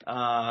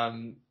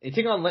 They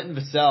take on Linton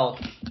Vassell.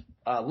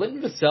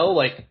 Linton Vassell,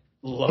 like,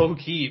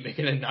 low-key,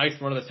 making a nice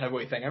run of this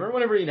heavyweight thing. I remember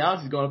whenever he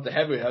announced he's going up to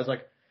heavyweight, I was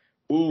like,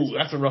 ooh,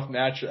 that's a rough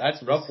match.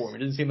 That's rough for him. It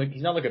doesn't seem like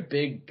he's not like a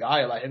big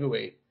guy like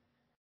heavyweight.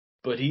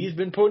 But he's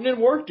been putting in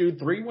work, dude.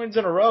 3 wins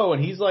in a row,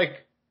 and he's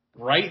like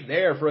right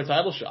there for a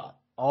title shot.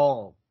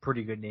 All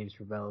pretty good names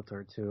for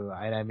Bellator, too.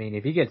 I mean,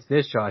 if he gets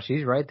this, Josh,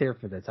 he's right there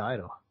for the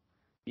title.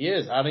 He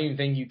is. I don't even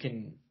think you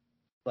can,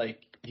 like,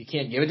 you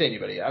can't give it to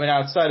anybody. I mean,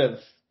 outside of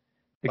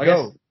the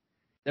GOAT.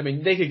 I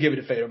mean, they could give it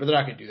to Fedor, but they're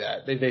not going to do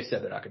that. They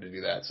said they're not going to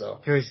do that, so.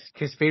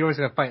 Because Fedor's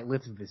going to fight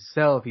Linton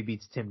Vassell if he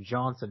beats Tim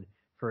Johnson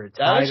for a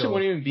title. That actually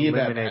wouldn't even be a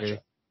bad matchup.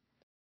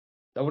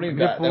 That wouldn't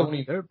even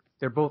be bad.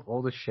 They're both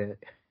old as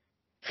shit.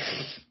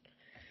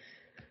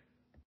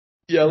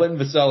 Yeah, Linton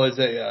Vassell is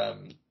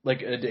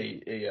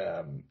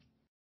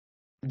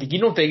you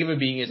don't think of him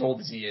being as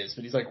old as he is,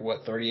 but he's like,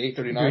 what, 38,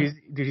 39?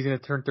 Dude, he's going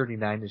to turn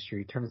 39 this year.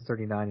 He turns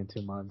 39 in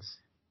 2 months.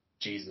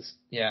 Jesus.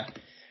 Yeah.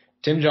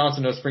 Tim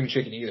Johnson, no spring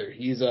chicken either.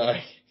 He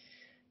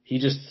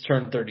just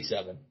turned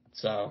 37.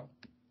 So.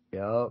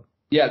 Yep.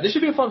 Yeah, this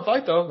should be a fun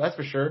fight, though. That's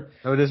for sure.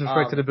 No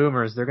disrespect to the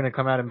Boomers. They're going to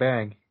come out and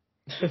bang.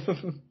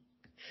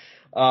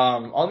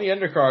 On the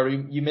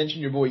undercard, you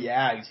mentioned your boy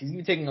Yags. He's going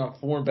to be taking on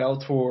former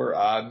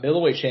Bellator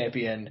middleweight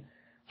champion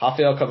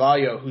Rafael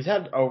Carvalho, who's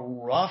had a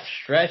rough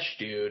stretch,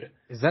 dude.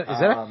 Is that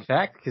a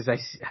fact? Because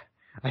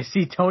I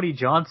see Tony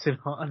Johnson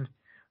on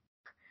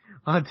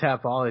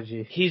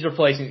Tapology. He's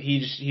replacing. He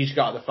just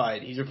got the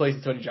fight. He's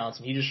replacing Tony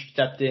Johnson. He just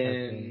stepped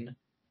in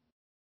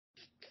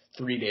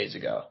 3 days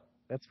ago.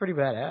 That's pretty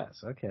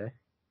badass. Okay.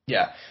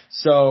 Yeah.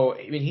 So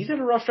I mean, he's had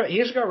a rough stretch. He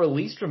just got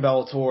released from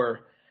Bellator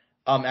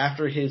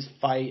after his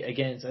fight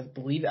against, I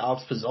believe,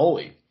 Alex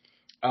Pizzoli.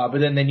 But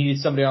then they needed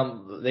somebody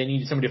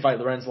to fight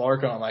Lorenz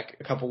Larkin on like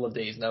a couple of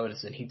days'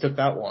 notice, and he took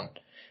that one.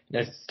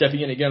 Now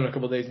stepping in again on a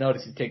couple of days'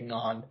 notice, he's taking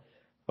on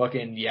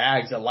fucking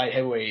Yags at light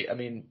heavyweight. I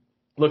mean,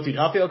 look, dude,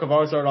 Rafael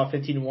Carvalho started off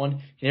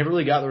 15-1. He never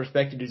really got the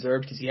respect he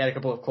deserved because he had a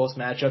couple of close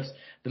matchups.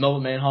 The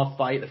Melvin Manhoff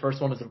fight, the first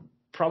one was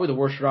probably the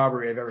worst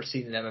robbery I've ever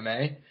seen in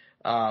MMA.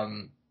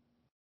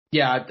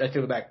 Yeah, I take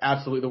it back.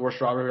 Absolutely the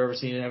worst robbery I've ever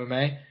seen in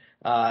MMA.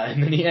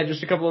 And then he had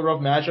just a couple of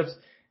rough matchups,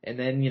 and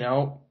then, you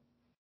know,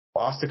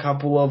 lost a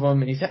couple of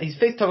them, and he's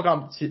faced tough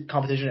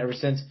competition ever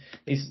since.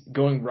 He's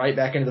going right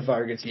back into the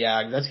fire against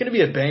Yags. That's going to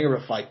be a banger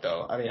of a fight,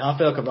 though. I mean,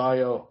 Rafael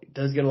Carvalho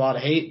does get a lot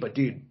of hate, but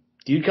dude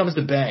comes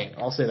to bang.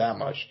 I'll say that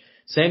much.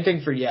 Same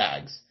thing for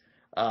Yags.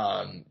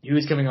 He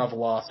was coming off a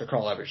loss to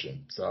Carl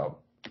Everson, so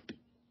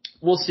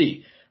we'll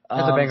see.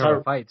 That's a banger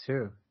of a fight,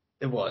 too.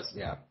 It was,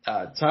 yeah.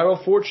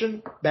 Tyrell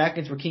Fortune back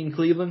against Rakeem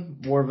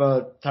Cleveland. More of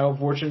a Tyrell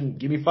Fortune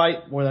gimme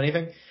fight more than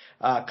anything.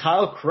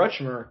 Kyle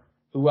Crutchmer,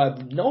 who I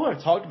know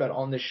I've talked about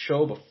on this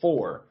show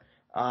before.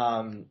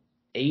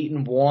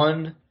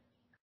 8-1,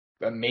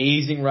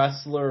 amazing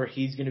wrestler.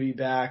 He's going to be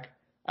back.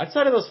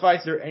 Outside of those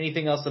fights, is there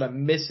anything else that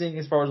I'm missing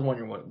as far as one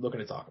you're looking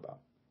to talk about?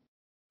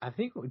 I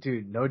think,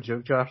 dude, no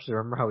joke, Josh.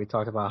 Remember how we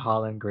talked about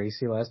Holland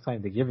Gracie last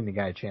time? They're giving the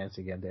guy a chance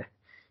again.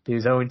 He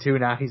was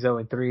 0-2, now he's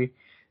 0-3.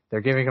 They're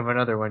giving him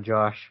another one,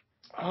 Josh.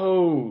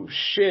 Oh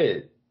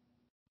shit!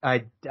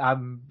 I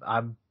don't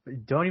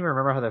even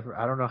remember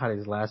I don't know how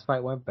his last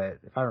fight went, but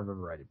if I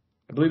remember right,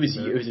 I believe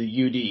it was a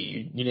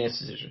unanimous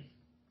decision.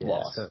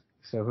 Loss.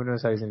 So who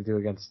knows how he's going to do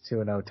against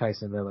 2-0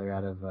 Tyson Miller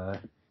out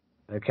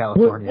of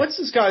California? What's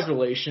this guy's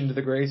relation to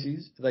the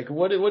Gracies? Like,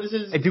 what is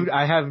his? Dude,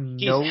 I have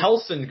He's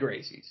Helson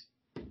Gracies.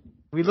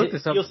 We looked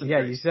this up. Hilson yeah,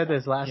 Gracies. You said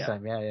this last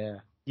time. Yeah.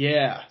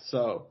 Yeah.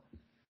 So.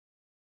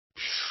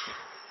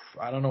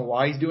 I don't know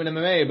why he's doing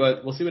MMA,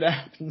 but we'll see what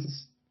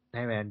happens.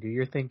 Hey, man, do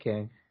your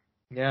thinking.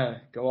 Yeah,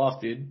 go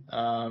off, dude.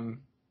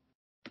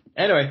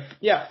 Anyway,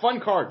 yeah, fun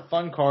card.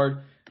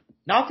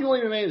 Not the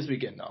only MMA this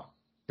weekend, though.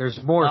 There's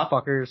more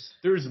fuckers.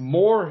 There's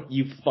more,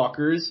 you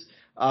fuckers.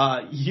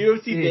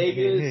 UFC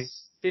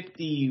Vegas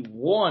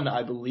 51,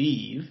 I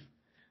believe.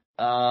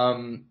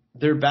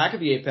 They're back at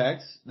the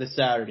Apex this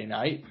Saturday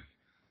night.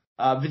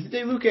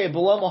 Vicente Luque and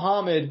Bilal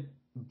Muhammad,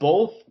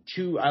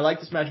 I like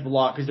this matchup a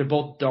lot because they're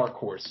both dark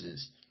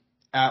horses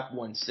at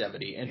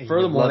 170. And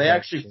furthermore, they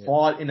actually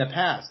fought in the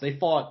past. They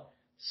fought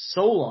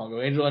so long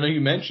ago. Angel, I know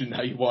you mentioned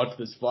how you watched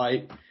this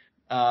fight.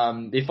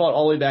 They fought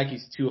all the way back.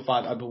 He's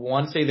 205. I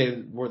want to say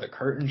they were the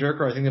curtain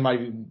jerker. I think they might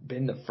have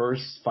been the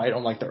first fight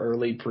on like the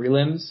early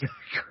prelims.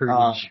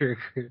 Curtain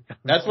jerker.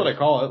 That's what I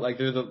call it. Like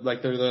they're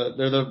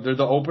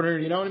the opener.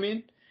 You know what I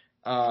mean?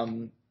 I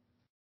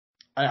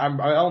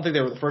don't think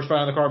they were the first fight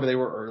on the card, but they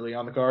were early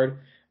on the card.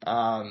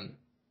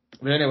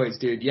 But anyways,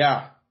 dude,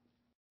 yeah.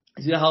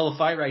 It's a hell of a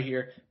fight right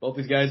here. Both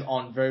these guys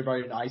on very,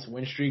 very nice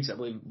win streaks. I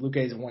believe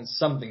Luque's won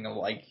something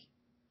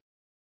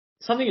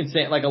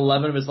insane, like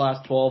 11 of his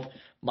last 12.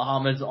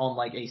 Muhammad's on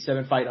like a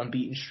 7-fight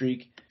unbeaten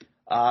streak.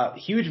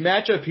 Huge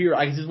matchup here.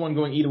 I guess this one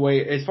going either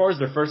way. As far as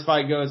their first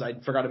fight goes, I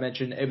forgot to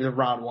mention it was a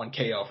round 1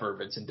 KO for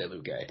Vicente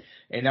Luque.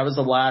 And that was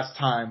the last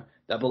time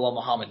that Bilal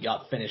Muhammad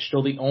got finished.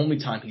 Still the only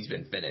time he's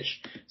been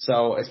finished.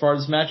 So as far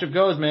as this matchup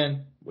goes,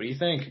 man, what do you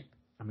think?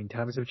 I mean,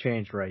 times have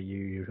changed, right?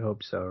 You'd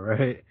hope so,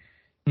 right?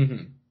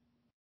 Mm-hmm.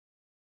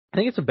 I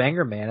think it's a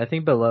banger, man. I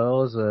think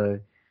Bilal is a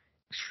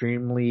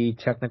extremely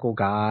technical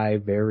guy,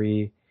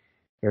 very,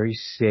 very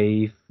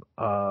safe.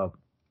 I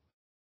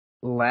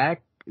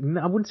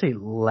wouldn't say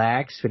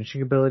lacks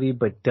finishing ability,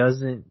 but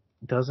doesn't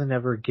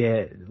ever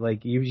get,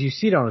 like, you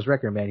see it on his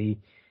record, man.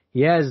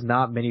 He has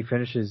not many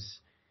finishes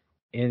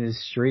in his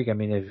streak. I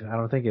mean, I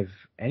don't think if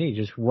any,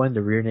 just won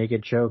the rear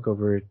naked choke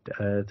over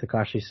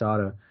Takashi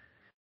Sato.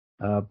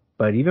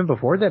 But even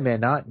before that, man,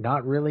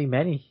 not really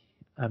many.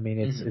 I mean,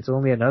 it's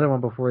only another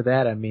one before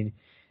that. I mean,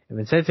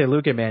 Vicente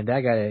Luque, man,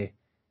 that guy,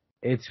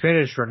 it's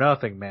finished for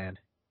nothing, man.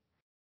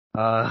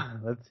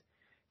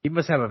 He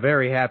must have a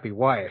very happy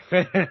wife.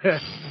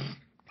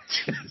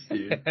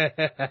 Dude.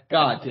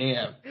 God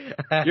damn.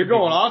 You're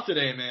going off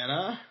today, man,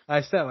 huh?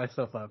 I set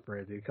myself up for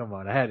it, dude. Come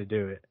on, I had to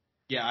do it.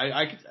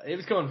 Yeah, it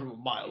was coming from a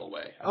mile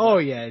away.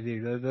 Yeah,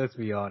 dude, let's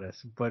be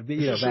honest. But,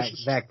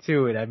 back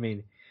to it, I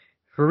mean,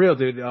 for real,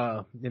 dude,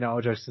 all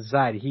jokes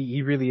aside,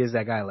 he really is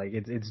that guy. Like,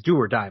 it's do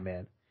or die,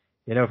 man.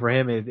 For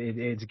him,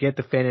 it's get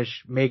the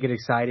finish, make it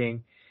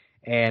exciting,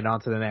 and on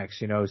to the next,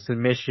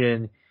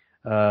 submission,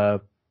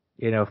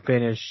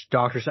 finish,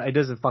 doctor, it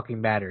doesn't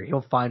fucking matter.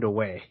 He'll find a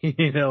way.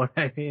 You know what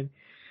I mean?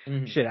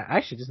 Mm-hmm. Shit, I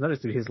actually just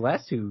noticed, dude, his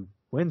last 2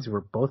 wins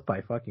were both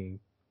by fucking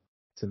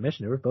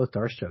submission. They were both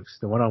darce chokes.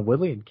 The one on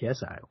Woodley and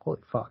KSI. Holy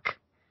fuck.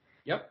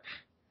 Yep.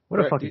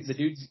 What a fucking... The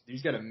dude's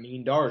got a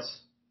mean darce.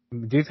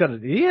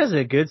 He has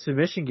a good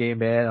submission game,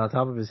 man, on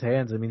top of his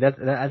hands. I mean, I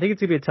think it's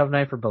gonna be a tough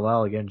night for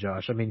Bilal again,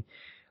 Josh. I mean,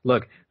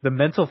 look, the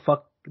mental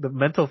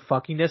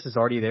fuckiness is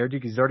already there,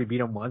 dude, 'cause he's already beat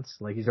him once.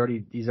 Like, he's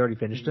already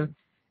finished him.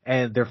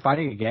 And they're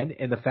fighting again.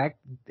 And the fact,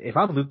 if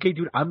I'm Luque,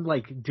 dude, I'm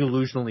like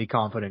delusionally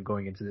confident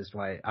going into this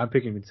fight. I'm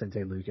picking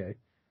Vicente Luque.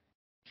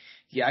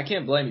 Yeah, I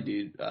can't blame you,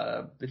 dude.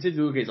 Vicente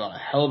Luque is on a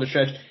hell of a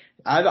stretch.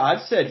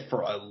 I've said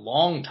for a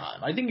long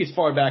time, I think as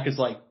far back as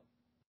like,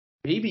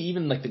 maybe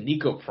even like the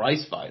Nico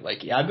Price fight.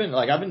 Like, I've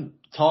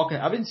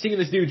been singing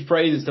this dude's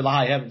praises to the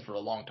high heavens for a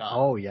long time.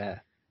 Oh yeah.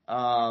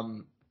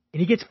 And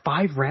he gets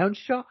 5 rounds,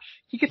 Josh?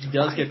 He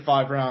does get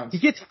 5 rounds. He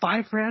gets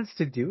 5 rounds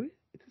to do it?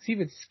 It's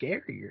even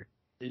scarier.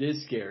 It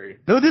is scary.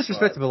 No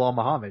disrespect to Bilal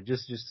Muhammad,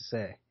 just to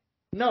say.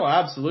 No,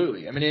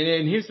 absolutely. I mean,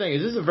 and here's the thing,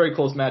 this is a very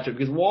close matchup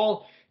because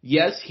while,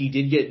 yes, he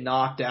did get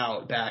knocked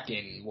out back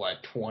in,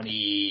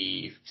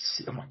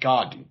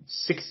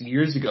 6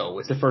 years ago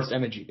was the first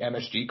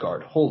MSG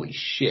card. Holy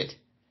shit.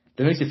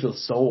 That makes it feel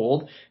so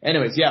old.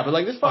 Anyways, yeah, but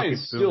like this fight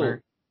is still,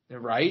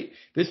 right?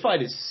 This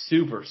fight is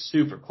super,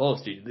 super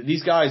close, dude.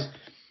 These guys,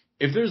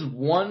 if there's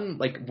one,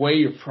 like, way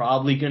you're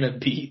probably gonna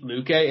beat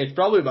Luque, it's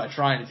probably by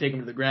trying to take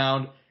him to the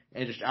ground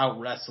and just out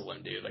wrestle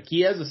him, dude. Like,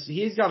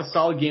 he's got a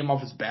solid game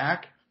off his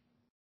back,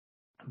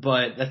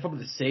 but that's probably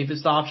the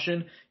safest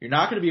option. You're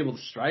not going to be able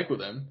to strike with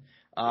him.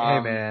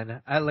 Hey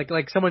man,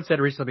 like someone said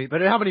recently,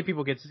 but how many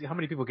people get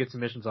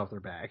submissions off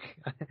their back?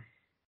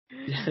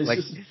 Like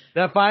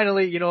that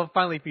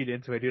finally feed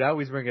into it, dude. I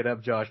always bring it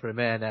up, Josh, but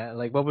man,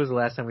 like what was the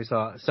last time we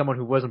saw someone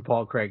who wasn't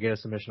Paul Craig get a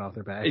submission off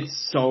their back?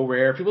 It's so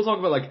rare. People talk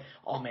about like,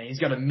 oh man, he's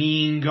got a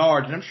mean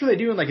guard, and I'm sure they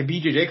do in like a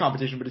BJJ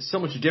competition, but it's so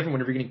much different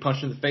whenever you're getting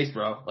punched in the face,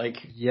 bro. Like,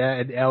 yeah,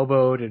 and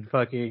elbowed and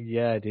fucking,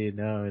 yeah, dude.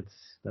 No,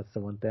 that's the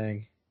one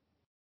thing.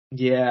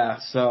 Yeah,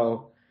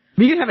 so.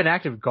 You can have an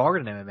active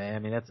guard in MMA. I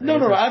mean, that's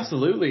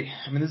absolutely.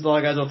 I mean, there's a lot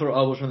of guys that'll throw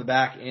elbows from the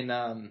back,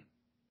 and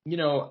he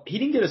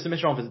didn't get a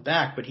submission off his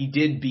back, but he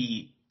did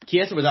beat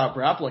Chiesa without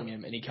grappling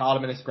him, and he caught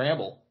him in a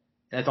scramble.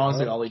 And that's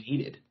honestly all he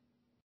needed.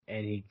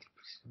 And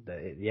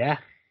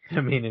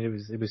I mean,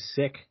 it was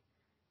sick.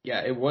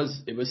 Yeah, it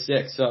was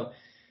sick. So,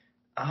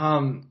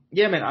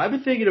 yeah, man, I've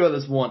been thinking about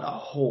this one a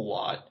whole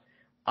lot.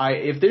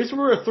 If this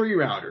were a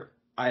 3-rounder,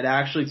 I'd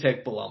actually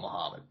take Bilal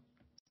Muhammad.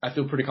 I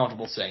feel pretty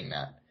comfortable saying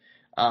that.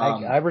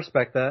 I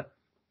respect that.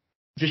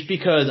 Just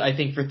because I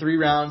think for 3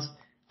 rounds,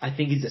 I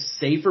think he's a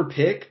safer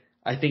pick.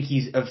 I think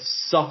he's a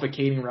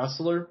suffocating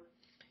wrestler.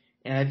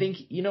 And I think,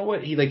 you know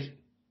what, he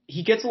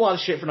gets a lot of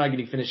shit for not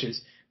getting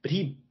finishes, but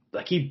he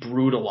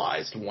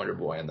brutalized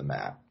Wonderboy on the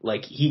mat.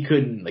 Like, he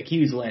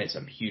was landing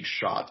some huge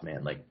shots,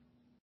 man.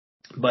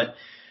 But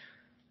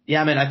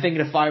yeah, man, I think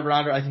in a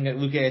 5-rounder, I think that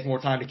Luque has more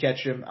time to catch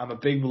him. I'm a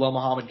big Bilal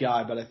Muhammad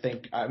guy, but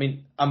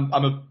I'm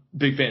a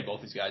big fan of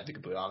both these guys, to be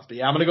completely honest. But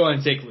yeah, I'm going to go ahead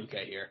and take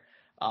Luque here.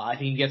 I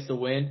think he gets the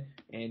win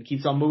and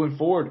keeps on moving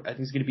forward. I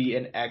think it's going to be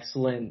an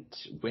excellent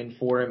win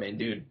for him. And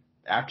dude,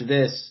 after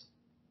this,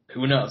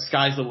 who knows?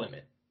 Sky's the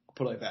limit. I'll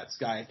put it like that.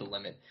 Sky is the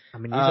limit. I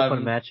mean, he's a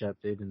fun matchup,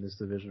 dude, in this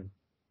division.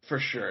 For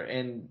sure.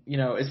 And,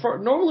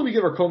 normally we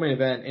give our co-main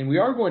event, and we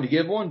are going to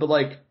give one, but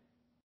what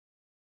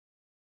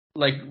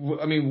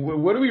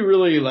do we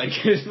really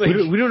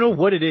we don't know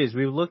what it is.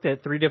 We've looked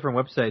at 3 different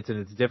websites, and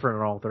it's different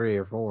on all 3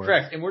 or 4.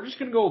 Correct. And we're just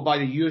going to go by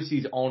the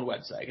UFC's own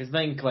website, because I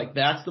think,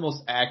 that's the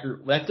most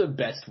accurate, that's the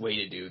best way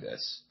to do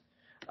this.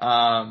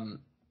 The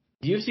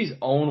UFC's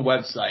own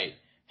website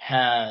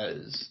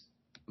has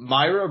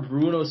Mayra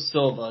Bruno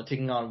Silva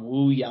taking on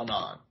Wu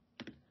Yaonan.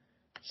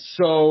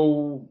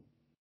 So,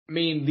 I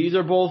mean, these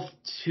are both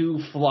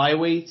 2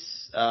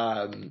 flyweights.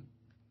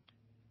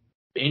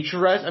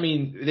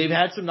 They've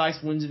had some nice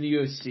wins in the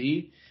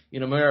UFC.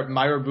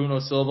 Mayra Bruno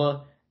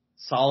Silva,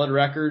 solid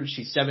record.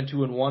 She's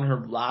 7-2-1.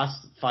 Her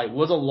last fight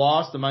was a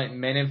loss to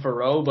Manon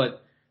Farrow,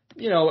 but,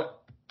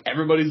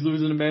 everybody's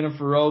losing to Manon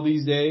Farrow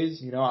these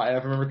days. I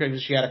remember correctly,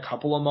 she had a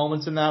couple of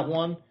moments in that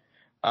one.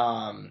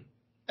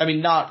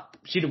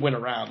 She didn't win a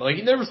round, but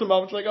there were some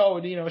moments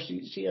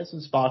she has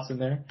some spots in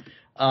there.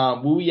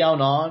 Wu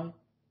Yaonan,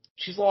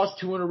 she's lost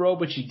 2 in a row,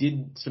 but she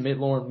did submit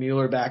Lauren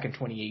Mueller back in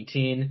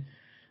 2018.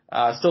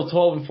 Still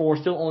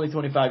 12-4, still only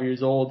 25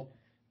 years old.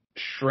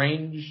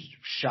 Strange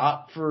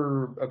shot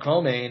for a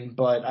co-main,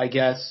 but I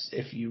guess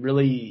if you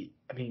really,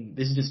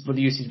 this is just what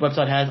the UFC's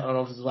website has. I don't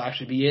know if this will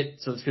actually be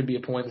it, so this could be a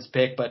pointless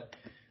pick, but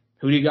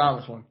who do you got on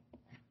this one?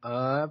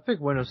 I pick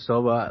Bueno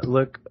Silva.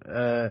 Look,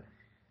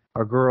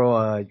 our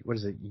girl,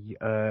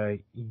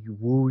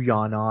 Wu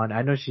Yanan.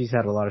 I know she's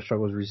had a lot of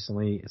struggles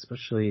recently,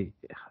 especially,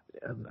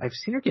 I've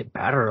seen her get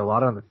battered a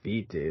lot on the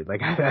feet, dude.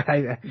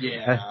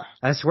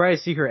 I swear I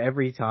see her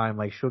every time.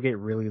 She'll get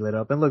really lit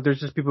up. And look, there's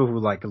just people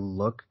who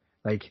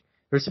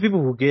there's some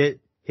people who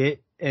get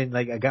hit and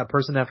I got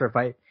person after a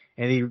fight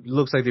and he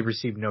looks like they've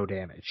received no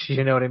damage.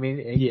 You know what I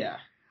mean? Yeah.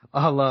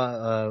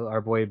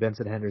 Our boy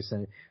Benson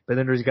Henderson. But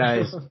then there's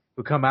guys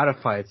who come out of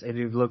fights and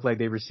who look like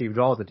they received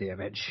all the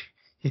damage.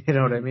 You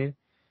know what I mean?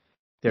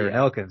 They're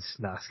Elkins,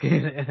 Snusk.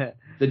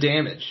 The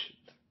damage.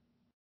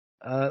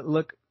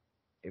 Look,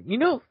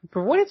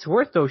 for what it's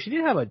worth, though, she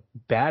didn't have a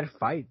bad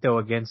fight, though,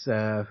 against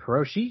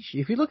Farrow. She,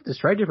 if you look at the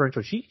strike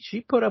differential,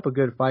 she put up a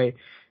good fight,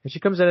 and she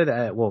comes out of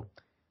that. Well,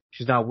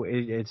 she's not.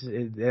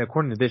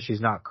 According to this, she's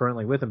not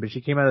currently with him, but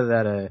she came out of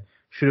that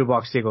Shooter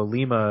Box Diego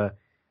Lima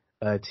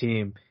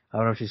team. I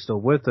don't know if she's still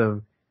with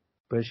them,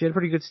 but she had a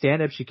pretty good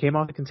stand up. She came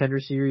off the Contender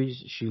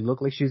Series. She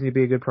looked like she was going to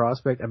be a good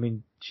prospect.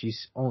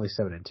 She's only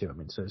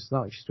 7-2. So it's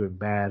not like she's doing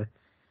bad.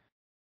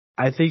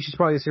 I think she's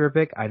probably a safer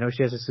pick. I know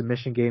she has a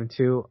submission game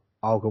too.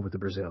 I'll go with the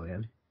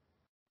Brazilian.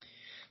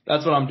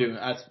 That's what I'm doing.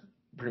 That's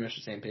pretty much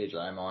the same page that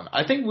I'm on.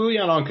 I think Wu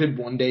Yanan could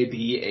one day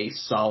be a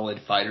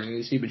solid fighter in the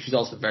UFC, but she's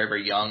also very,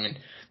 very young, and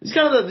it's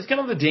kind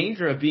of the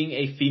danger of being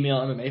a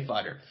female MMA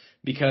fighter,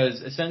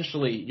 because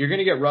essentially you're going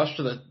to get rushed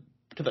to the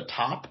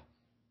top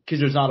because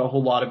there's not a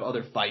whole lot of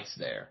other fights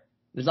there.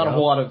 There's not a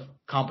whole lot of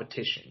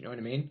competition. You know what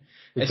I mean?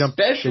 The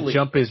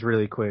jump is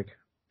really quick,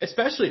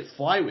 especially at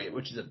flyweight,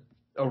 which is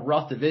a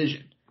rough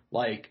division.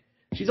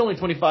 She's only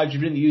 25. She's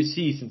been in the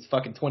UFC since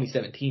fucking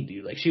 2017,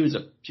 dude. She was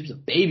a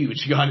baby when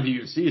she got into the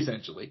UFC,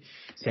 essentially.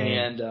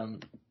 Same.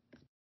 And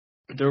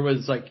there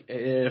was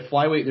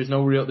flyweight. There's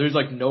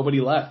nobody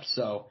left.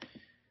 So,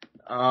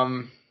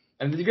 and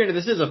granted,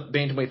 this is a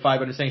bantamweight fight,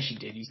 but I'm saying she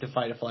did used to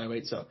fight a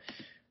flyweight. So,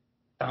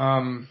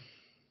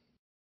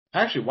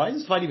 actually, why is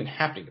this fight even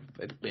happening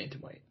at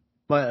bantamweight?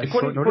 But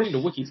according to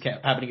Wiki's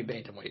happening at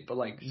bantamweight,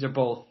 but these are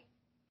both.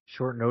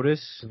 Short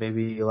notice,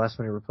 maybe last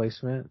minute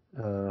replacement.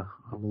 I'm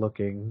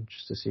looking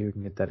just to see if we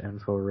can get that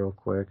info real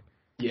quick.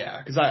 Yeah,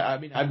 because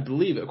I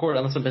believe,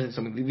 unless I'm missing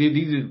something,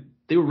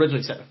 they were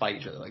originally set to fight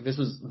each other. This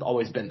was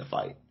always been the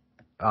fight.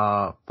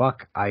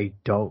 Fuck, I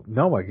don't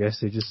know. I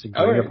guess they just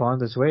agreed upon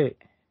this weight.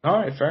 All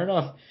right, fair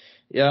enough.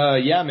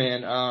 Yeah,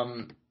 man.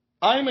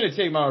 I'm going to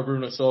take Mayra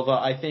Bruno Silva.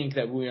 I think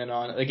that Wu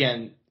Yanan,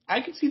 again,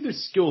 I can see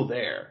there's skill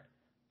there.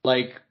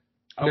 There's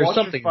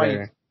something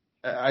there.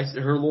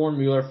 Her Lauren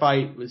Mueller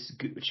fight was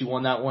good. She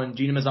won that one.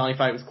 Gina Mazzani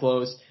fight was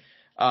close.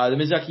 The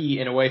Mizaki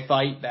Inoue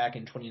fight back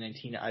in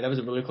 2019, that was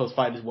a really close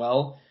fight as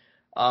well.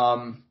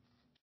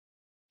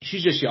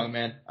 She's just young,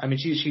 man.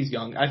 She's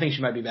young. I think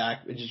she might be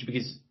back just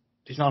because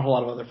there's not a whole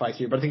lot of other fights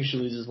here, but I think if she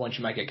loses one,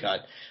 she might get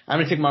cut. I'm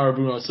going to take Mayra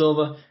Bruno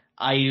Silva.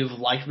 I've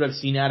liked what I've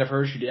seen out of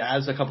her. She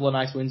has a couple of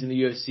nice wins in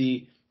the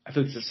UFC. I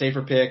feel like it's a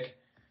safer pick.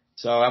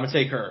 So I'm going to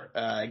take her.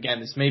 Again,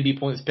 this may be a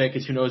pointless pick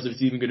because who knows if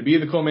it's even going to be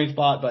the co-main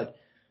spot, but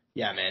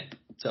yeah, man.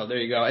 So there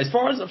you go. As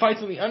far as the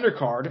fights on the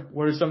undercard,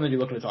 what are some that you're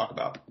looking to talk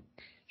about?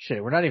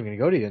 Shit, we're not even going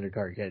to go to the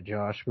undercard yet,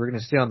 Josh. We're going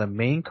to stay on the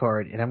main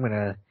card, and I'm going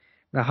to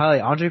Now,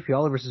 highlight Andre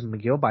Fiala versus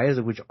Miguel Baez,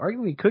 which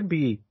arguably could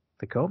be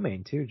the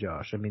co-main too,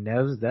 Josh. I mean,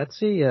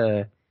 that's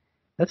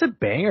a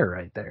banger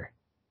right there.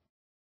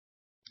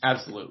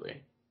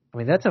 Absolutely. I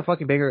mean, that's a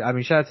fucking banger. I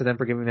mean, shout out to them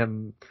for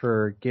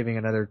giving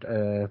another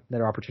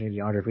opportunity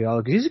to Andre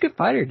Fiala, because he's a good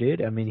fighter,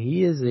 dude. I mean,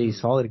 he is a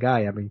solid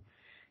guy. I mean,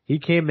 he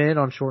came in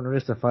on short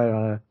notice to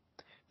fight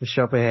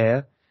Michel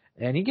Pereira,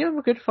 and he gave him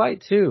a good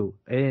fight too.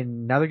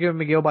 And now they're giving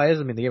Miguel Baez.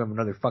 I mean, they gave him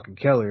another fucking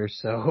killer.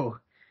 So,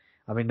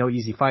 I mean, no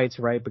easy fights,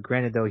 right? But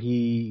granted, though,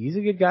 he's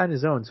a good guy in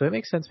his own, so it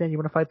makes sense, man. You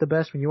want to fight the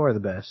best when you are the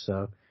best.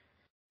 So,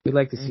 we'd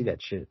like to see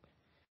that shit.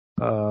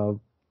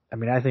 I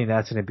mean, I think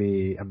that's going to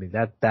be, I mean,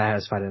 that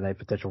has Fight of the Night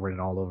potential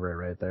written all over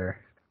it right there.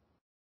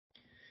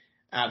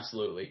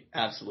 Absolutely.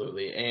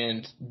 Absolutely.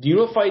 And do you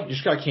know a fight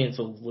just got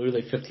canceled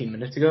literally 15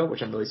 minutes ago,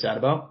 which I'm really sad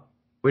about?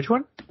 Which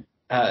one?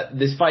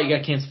 This fight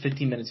got canceled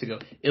 15 minutes ago.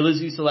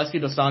 Ilizu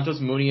Selesky dos Santos,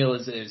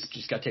 Muniz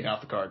just got taken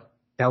off the card.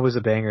 That was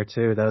a banger,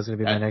 too. That was going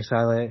to be my next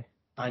highlight.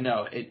 I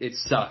know. It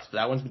sucks, but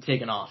that one's been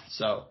taken off.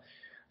 So,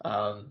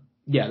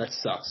 yeah, that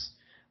sucks.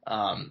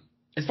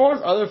 As far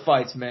as other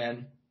fights,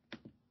 man,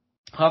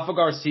 Rafa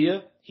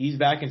Garcia, he's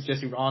back against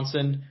Jesse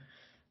Ronson.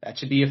 That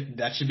should be a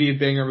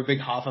banger. I'm a big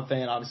Rafa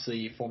fan,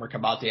 obviously former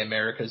Combate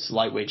America's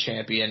lightweight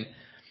champion.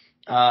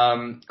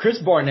 Chris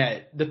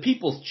Barnett, the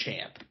people's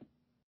champ,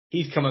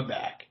 he's coming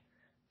back.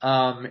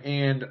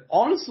 And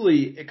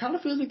honestly, it kind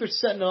of feels like they're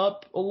setting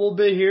up a little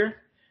bit here.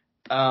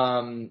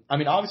 I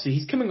mean, obviously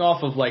he's coming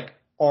off of like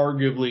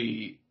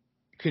arguably,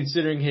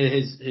 considering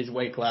his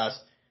weight class,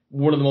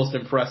 one of the most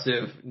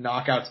impressive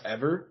knockouts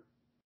ever.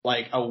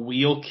 Like a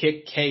wheel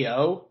kick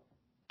KO.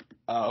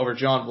 Over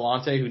John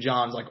Vellante, who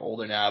John's like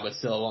older now, but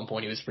still at one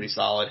point he was pretty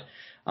solid.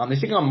 They're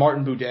taking on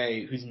Martin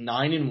Buday, who's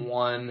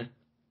 9-1.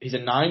 He's a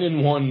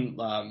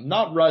 9-1,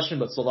 not Russian,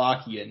 but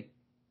Slovakian,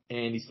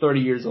 and he's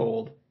 30 years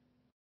old.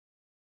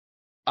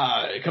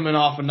 Coming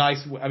off a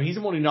nice, I mean, he's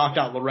the one who knocked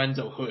out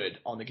Lorenzo Hood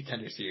on the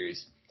Contender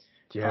Series.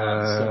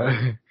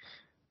 Yeah.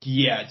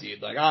 Yeah,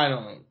 dude, like I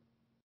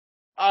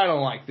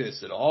don't like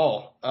this at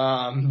all.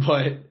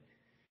 But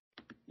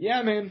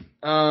yeah,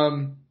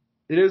 man.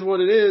 It is what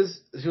it is.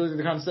 It feels like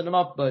they're kind of setting them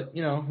up, but,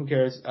 you know, who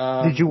cares?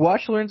 Did you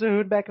watch Lorenzo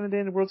Hood back in the day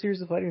in the World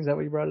Series of Fighting? Is that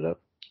what you brought it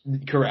up?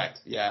 Correct,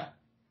 yeah.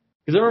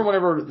 Because I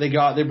remember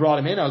whenever they brought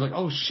him in, I was like,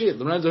 oh shit,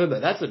 Lorenzo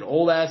Hood, that's an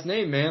old ass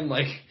name, man.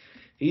 Like,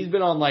 he's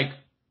been on the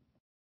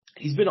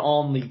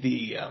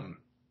I'm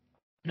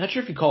not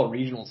sure if you call it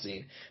regional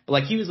scene, but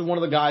like he was one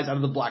of the guys out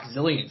of the Black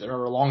Zillions. I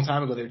remember a long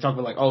time ago they were talking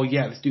about like, oh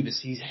yeah, this dude,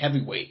 he's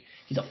heavyweight.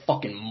 He's a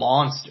fucking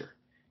monster,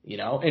 you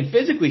know? And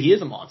physically he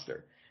is a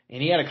monster.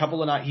 And he had a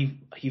couple of nights.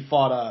 He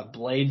fought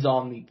Blades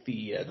on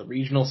the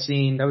regional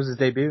scene. That was his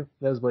debut.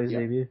 That was Blades'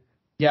 debut.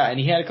 Yeah, and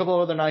he had a couple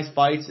of other nice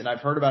fights, and I've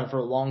heard about it for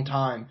a long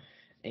time.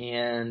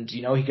 And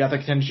you know, he got the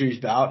Contender Series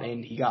bout,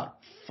 and he got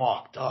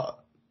fucked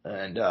up.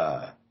 And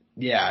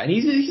yeah, and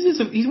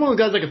he's one of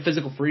the guys like a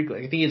physical freak. Like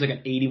I think he has like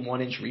an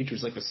 81-inch reach, which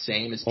is like the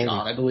same as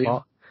John, I believe.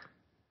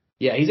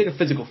 Yeah, he's like a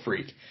physical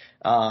freak.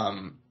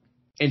 And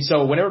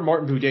so whenever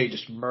Martin Buday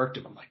just murked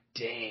him, I'm like,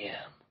 damn.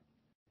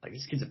 Like,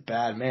 this kid's a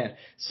bad man.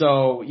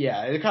 So,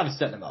 yeah, they're kind of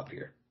setting him up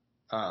here.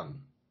 But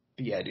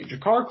yeah, dude,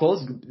 Jakar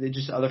Close,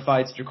 just other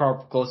fights.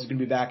 Jakar Close is going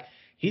to be back.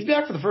 He's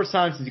back for the first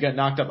time since he got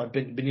knocked out by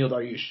Beneil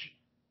Dariush,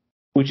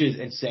 which is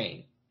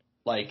insane.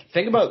 Like,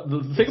 think about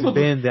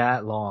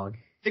that long.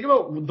 Think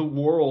about the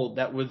world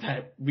that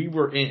we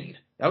were in.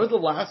 That was the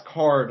last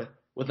card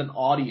with an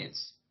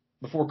audience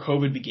before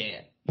COVID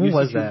began. When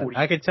was that?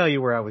 I could tell you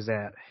where I was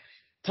at.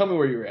 Tell me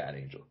where you were at,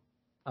 Angel.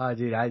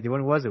 Dude,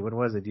 when was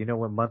it? Do you know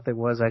what month it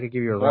was? I could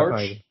give you a rough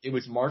idea. It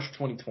was March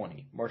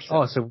 2020. March 7th.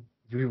 Oh, so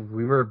we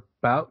were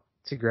about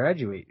to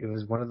graduate. It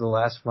was one of the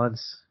last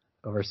months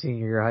of our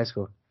senior year of high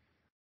school.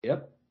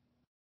 Yep.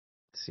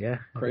 So, yeah.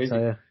 Crazy.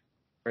 Crazy.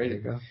 There you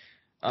go.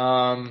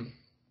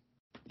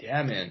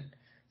 Yeah, man.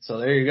 So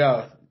there you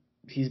go.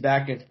 He's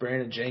back against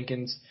Brandon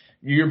Jenkins.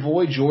 Your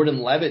boy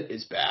Jordan Levitt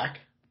is back.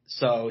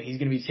 So he's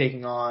going to be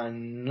taking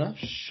on...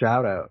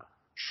 Shout out.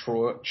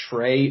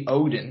 Trey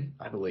Oden,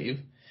 I believe.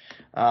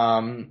 Or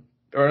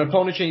an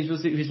opponent change.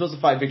 He's supposed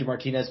to fight Victor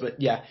Martinez,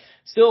 but yeah,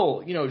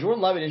 still, you know,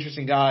 Jordan Levitt,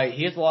 interesting guy.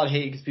 He gets a lot of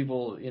hate because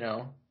people, you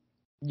know.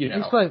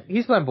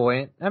 He's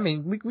flamboyant. I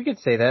mean, we could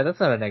say that. That's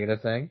not a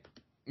negative thing.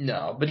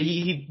 No, but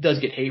he does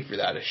get hate for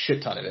that, a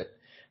shit ton of it.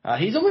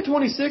 He's only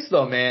 26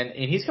 though, man,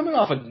 and he's coming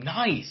off a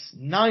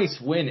nice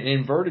win, an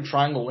inverted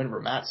triangle win over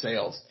Matt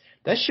Sales.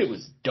 That shit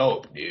was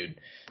dope, dude.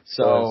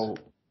 So,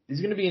 this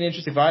is going to be an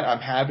interesting fight. I'm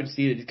happy to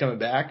see that he's coming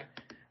back.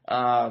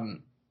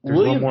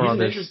 William, one more on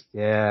this.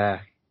 Yeah,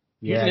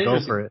 go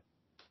for it.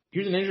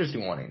 Here's an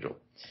interesting one, Angel.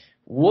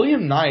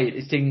 William Knight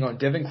is taking on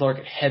Devin Clark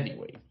at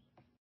heavyweight.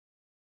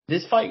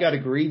 This fight got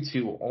agreed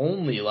to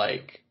only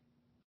like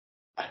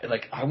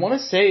I want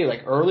to say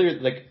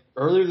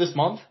earlier this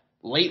month,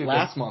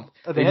 last month.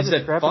 Oh, they had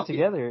to scrap it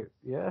together.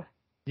 Yeah.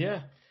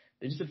 Yeah.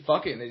 They just said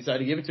fuck it and they decided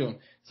to give it to him.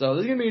 So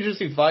this is gonna be an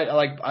interesting fight.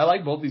 I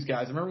like both these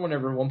guys. I remember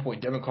whenever at one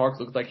point Devin Clark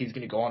looked like he was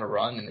gonna go on a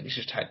run and then he's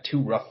just had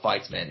two rough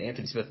fights, man.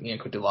 Anthony Smith and Ian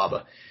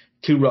Cutelaba.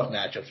 Two rough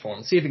matchups for him.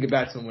 Let's see if he can get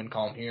back to the win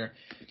column here.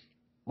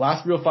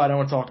 last real fight I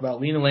want to talk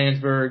about, Lena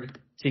Landsberg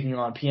taking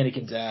on Piana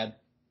Kinzad.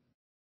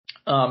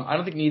 I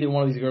don't think neither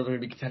one of these girls are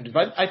going to be contenders,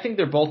 but I think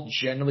they're both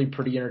generally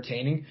pretty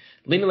entertaining.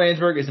 Lena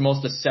Landsberg is the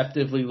most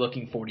deceptively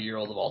looking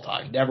 40-year-old of all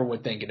time. Never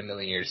would think in a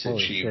million years since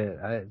Holy shit,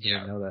 I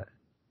didn't know that.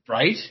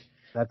 Right?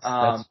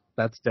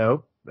 That's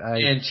dope.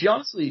 And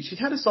she's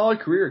had a solid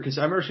career because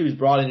I remember she was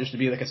brought in just to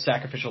be like a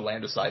sacrificial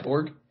Lambda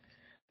cyborg.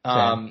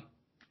 And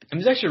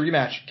there's actually a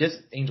rematch. Guess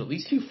Angel,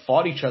 these two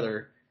fought each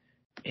other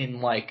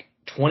in like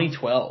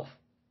 2012.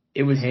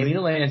 It was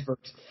Lena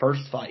Landsberg's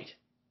first fight.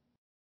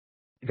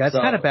 That's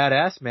kind of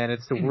badass, man.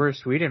 It's the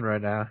worst Sweden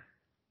right now.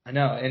 I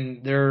know,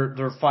 and they're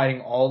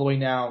fighting all the way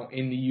now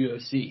in the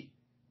UFC.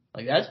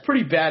 Like that's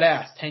pretty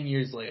badass. 10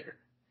 years later,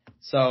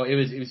 so it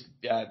was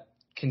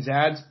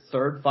Kinzad's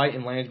third fight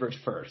and Landsberg's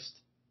first.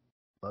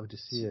 Love to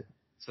see it.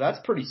 So that's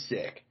pretty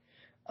sick.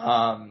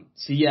 So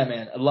yeah,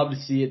 man, I'd love to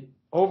see it.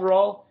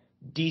 Overall,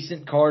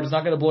 decent card. It's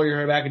not going to blow your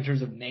hair back in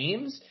terms of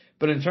names,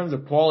 but in terms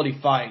of quality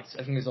fights, I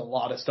think there's a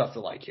lot of stuff to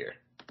like here.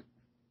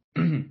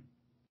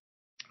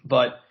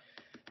 But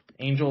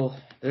Angel,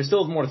 there's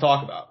still more to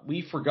talk about.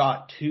 We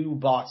forgot 2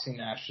 boxing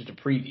matches to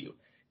preview.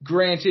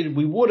 Granted,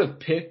 we would have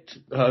picked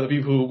the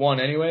people who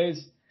won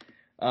anyways.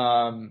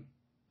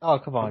 Oh,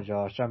 come on,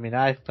 Josh. I mean,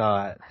 I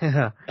thought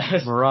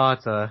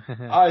Murata.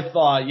 I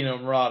thought,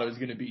 Murata was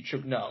going to beat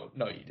Triple. No,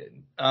 you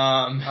didn't.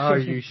 Are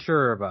you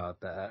sure about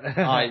that?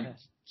 I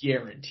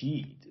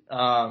guaranteed.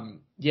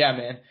 Yeah,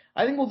 man.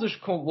 I think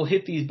we'll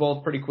hit these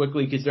both pretty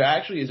quickly because there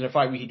actually is a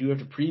fight we do have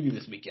to preview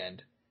this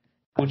weekend,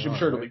 which I'm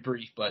sure it'll be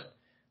brief, but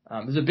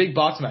there's a big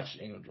box match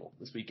in Angel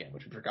this weekend,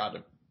 which we forgot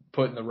to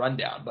put in the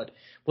rundown. But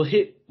we'll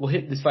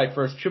hit this fight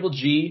first. Triple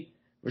G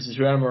versus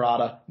Rana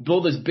Murata.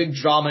 Build this big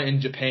drama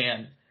in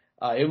Japan.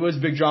 It was a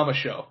big drama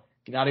show.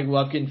 Gennadiy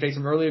Golovkin faced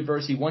some early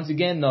adversity. Once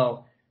again,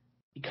 though,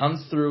 he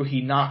comes through.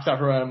 He knocks out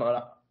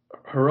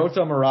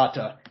Hirota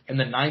Murata in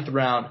the 9th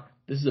round.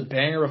 This is a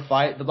banger of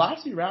fight. The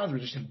last 3 rounds were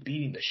just him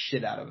beating the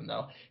shit out of him,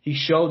 though. He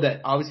showed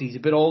that, obviously, he's a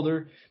bit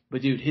older,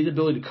 but, dude, his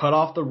ability to cut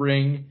off the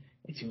ring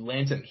and to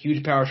land some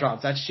huge power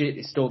shots, that shit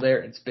is still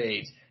there in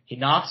spades. He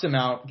knocks him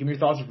out. Give me your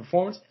thoughts on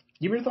performance.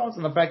 Give me your thoughts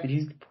on the fact that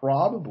he's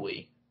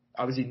probably,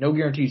 obviously, no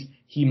guarantees,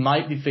 he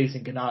might be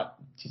facing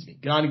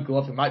Gennadiy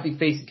Golovkin might be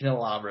facing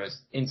Canelo Alvarez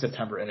in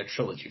September in a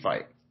trilogy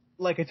fight.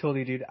 Like I told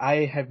you, dude,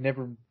 I have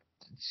never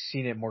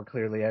seen it more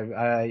clearly.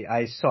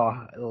 I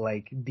saw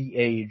like the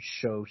age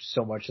show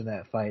so much in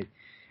that fight,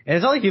 and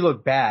it's not like he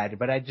looked bad,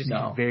 but I just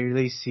can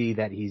barely see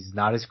that he's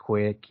not as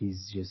quick.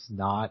 He's just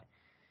not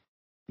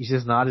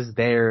as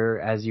there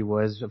as he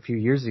was a few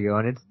years ago,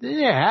 and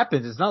it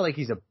happens. It's not like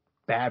he's a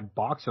bad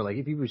boxer. Like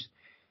if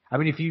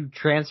you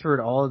transferred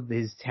all of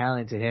his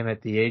talent to him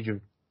at the age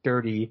of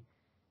 30,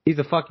 he's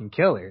a fucking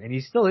killer, and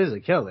he still is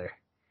a killer.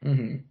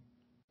 Mm-hmm.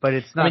 But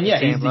it's not the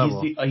same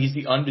level. He's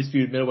the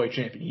undisputed middleweight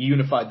champion. He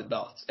unified the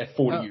belts at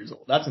 40 years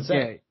old. That's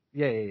insane.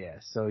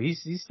 Yeah. So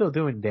he's still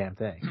doing the damn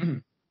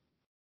thing.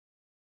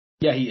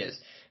 Yeah, he is.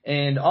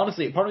 And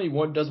honestly, part of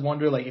me does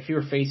wonder, like, if you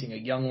were facing a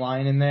young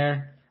lion in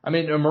there. I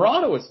mean,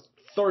 Murata was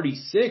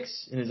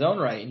 36 in his own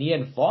right, and he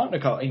hadn't fought in a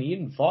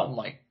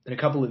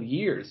couple of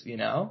years,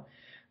 Yeah,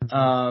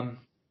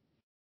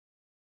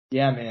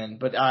 man.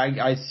 But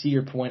I see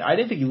your point. I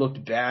didn't think he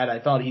looked bad.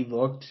 I thought he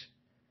looked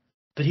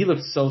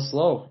so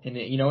slow. And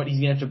you know what? He's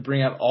gonna have to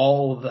bring out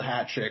all of the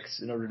hat tricks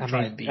in order to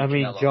try and beat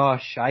Canelo.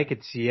 Josh, I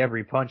could see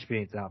every punch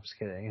being. No, I'm just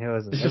kidding.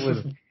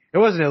 It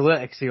wasn't a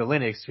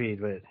Linux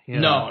speed, but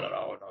No.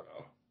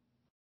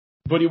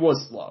 But he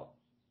was slow.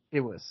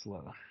 It was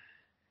slow.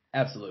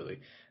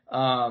 Absolutely.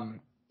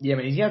 Yeah,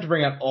 man. He's gonna have to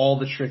bring out all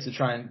the tricks to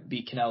try and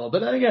beat Canelo. But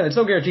then again, it's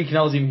no guarantee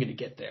Canelo's even gonna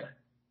get there.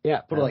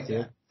 Yeah, put it like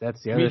that.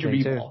 That's the other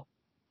thing too.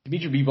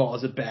 Dimitri Bivol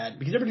is a bad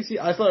because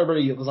I thought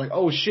everybody was like,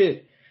 oh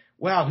shit,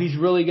 wow, he's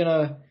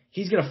gonna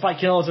fight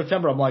Canelo in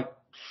September. I'm like,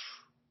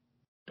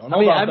 don't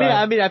know about that.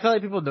 I mean, I feel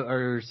like people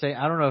are saying,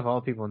 I don't know if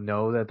all people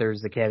know that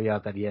there's the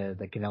caveat that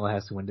that Canelo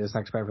has to win this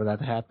next fight for that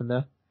to happen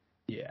though.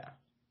 Yeah,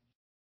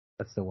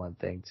 that's the one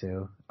thing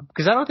too.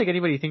 Because I don't think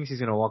anybody thinks he's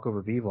gonna walk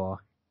over Bivol.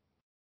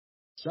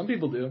 Some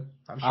people do.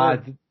 I'm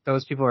sure.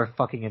 Those people are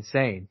fucking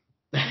insane.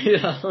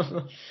 Yeah.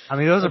 I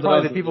mean, those are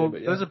probably the people.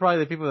 Those are probably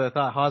the people that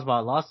thought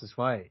Hosbot lost this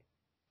fight.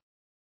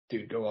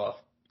 Dude, go off,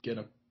 get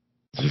him.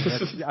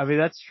 I mean,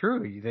 that's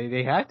true.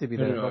 They have to be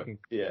fucking.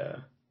 Yeah.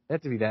 They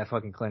have to be that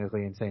fucking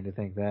clinically insane to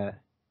think that.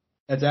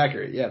 That's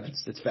accurate. Yeah,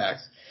 that's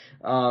facts.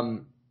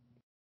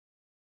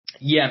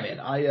 Yeah, man.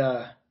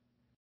 I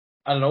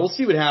don't know. We'll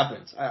see what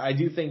happens. I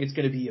do think it's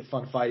going to be a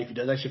fun fight if he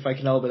does actually fight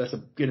Canelo, but he's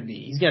going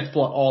to have to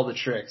pull out all the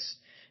tricks.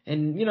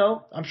 And,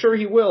 I'm sure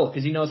he will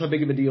because he knows how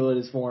big of a deal it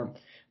is for him.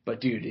 But,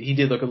 dude, he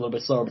did look a little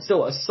bit slower, but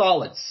still a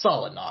solid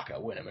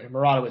knockout win. I mean,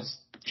 Murata was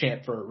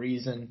champ for a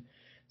reason.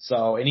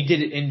 So, and he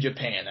did it in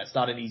Japan. That's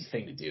not an easy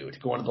thing to do, to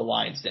go into the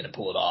lion's den and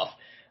pull it off.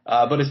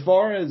 But as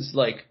far as,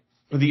 like,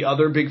 the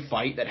other big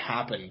fight that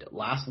happened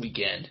last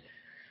weekend,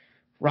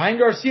 Ryan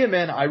Garcia,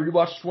 man, I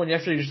rewatched one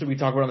yesterday just so we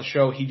talk about it on the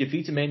show. He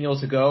defeats Emmanuel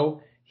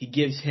Zago. He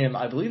gives him,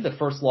 I believe, the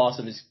second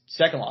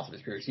loss of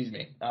his career,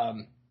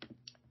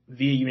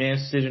 via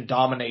unanimous decision,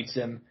 dominates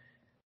him.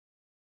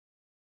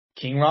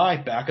 King Rye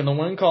back in the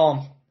win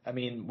column. I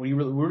mean, what do you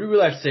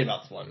really have to say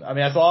about this one? I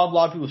mean, I saw a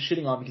lot of people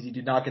shitting on him because he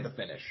did not get the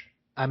finish.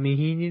 I mean,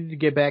 he needed to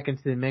get back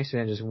into the mix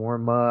and just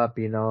warm up,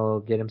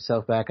 get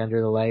himself back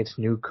under the lights,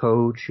 new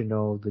coach,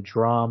 the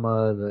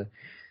drama,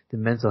 the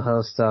mental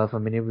health stuff. I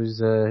mean, it was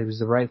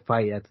the right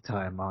fight at the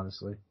time,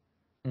 honestly.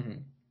 Mm-hmm.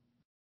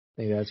 I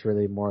think that's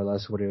really more or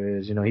less what it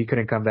is. He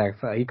couldn't come back.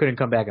 He couldn't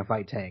come back and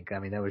fight Tank. I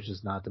mean, that was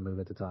just not the move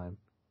at the time.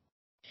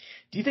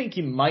 Do you think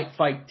he might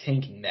fight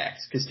Tank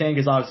next? Because Tank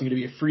is obviously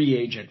going to be a free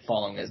agent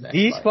following his next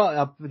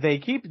fight. They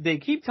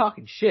keep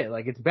talking shit.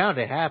 Like, it's bound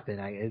to happen.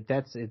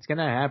 It's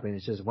gonna happen.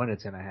 It's just when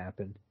it's gonna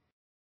happen.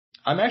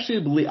 I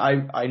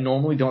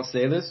normally don't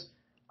say this.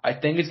 I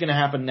think it's gonna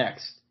happen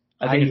next.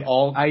 I think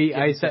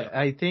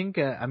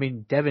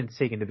Devin's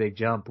taking the big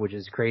jump, which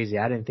is crazy.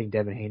 I didn't think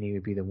Devin Haney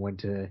would be the one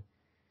to.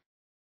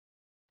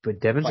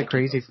 But Devin's a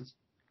crazy.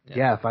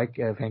 Yeah,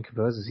 if Hank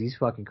composes, he's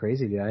fucking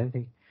crazy,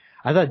 dude.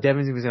 I thought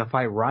Devin was going to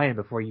fight Ryan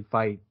before he'd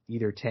fight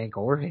either Tank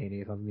or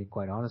Haney, if I'm being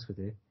quite honest with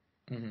you.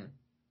 Mm-hmm.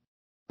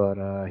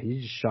 But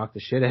he just shocked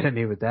the shit out of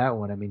me with that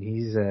one. I mean,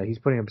 he's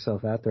putting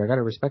himself out there. I got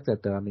to respect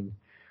that, though. I mean,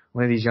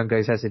 one of these young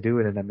guys has to do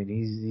it, and I mean,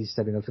 he's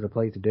stepping up to the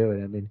plate to do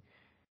it. I mean,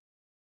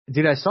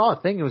 dude, I saw a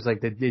thing. It was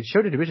like it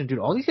showed a division. Dude,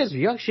 all these guys are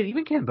young. Shit,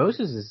 even Kambosos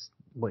is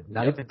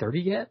not even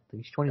 30 yet. I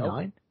think he's 29.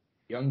 Nope.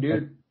 Young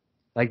dude.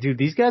 Like, dude,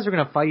 these guys are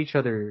gonna fight each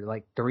other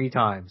like 3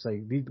 times.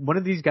 Like, one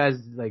of these guys,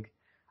 like,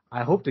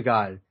 I hope to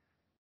God.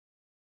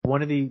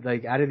 One of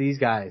out of these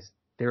guys,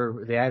 they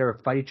either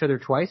fight each other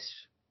twice,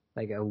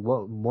 like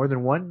more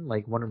than one,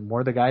 like one or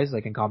more of the guys,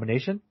 like in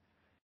combination,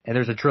 and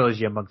there's a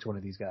trilogy amongst one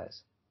of these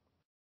guys.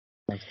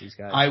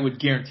 I would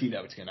guarantee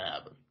that what's gonna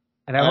happen,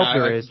 and I hope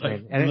there is,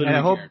 man. And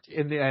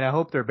I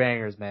hope they're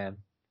bangers, man.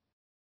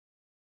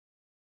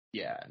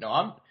 Yeah,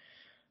 no,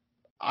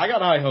 I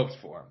got high hopes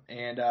for him,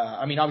 and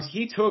I mean,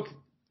 obviously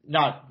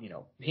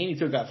Haney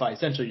took that fight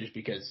essentially just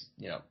because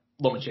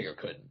Lomachenko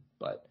couldn't,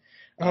 but.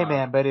 Hey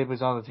man, but it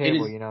was on the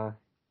table,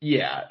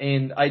 Yeah,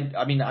 and like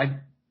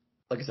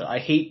I said, I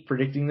hate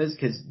predicting this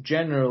because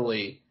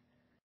generally,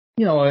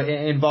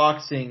 in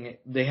boxing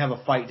they have a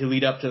fight to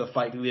lead up to the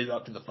fight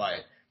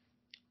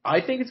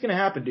I think it's gonna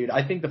happen, dude.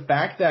 I think the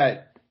fact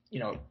that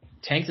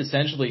Tank's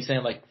essentially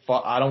saying like,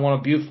 I don't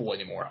want to be a fool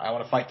anymore. I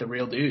want to fight the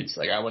real dudes.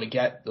 Like I want to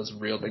get those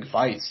real big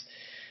fights.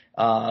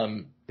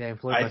 Damn,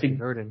 I think.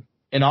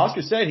 And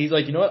Oscar said, he's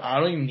like, you know what? I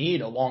don't even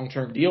need a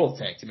long-term deal with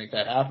Tank to make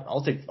that happen.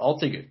 I'll take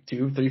a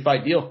 2-3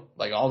 fight deal.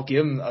 Like, I'll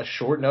give him a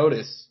short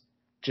notice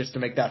just to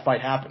make that fight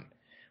happen,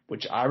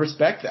 which I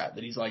respect that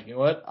he's like, you know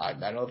what? I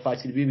know the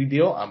fight's going to be a big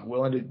deal. I'm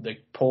willing to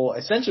pull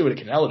essentially what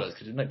a Canelo does,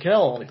 because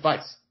Canelo only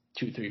fights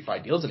 2-3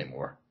 fight deals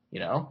anymore,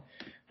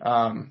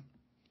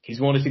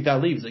 He's willing to take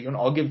that lead. He's like,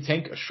 I'll give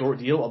Tank a short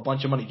deal, a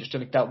bunch of money just to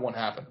make that one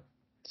happen.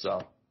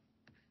 So.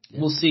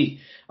 We'll see.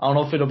 I don't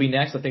know if it'll be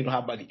next. I think it'll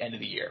happen by the end of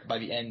the year, by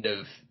the end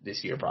of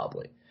this year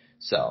probably.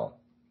 So,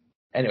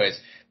 anyways,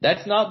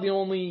 that's not the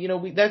only,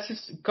 that's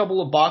just a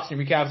couple of boxing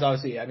recaps.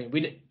 Obviously, I mean,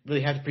 we didn't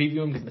really have to preview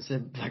them because,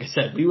 like I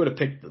said, we would have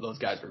picked those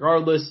guys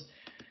regardless.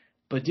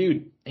 But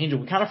dude, Angel,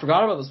 we kind of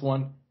forgot about this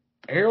one.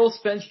 Errol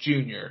Spence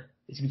Jr.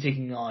 is going to be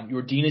taking on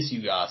Yordenis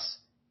Ugas,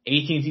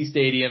 AT&T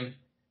Stadium,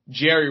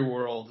 Jerry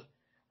World,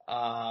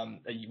 a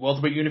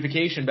welterweight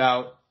unification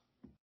bout.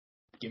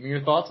 Give me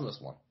your thoughts on this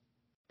one.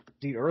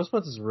 Dude, Errol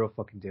Spence is a real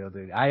fucking deal,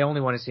 dude. I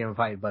only want to see him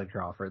fight Bud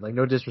Crawford. Like,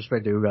 no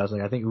disrespect to Ugas.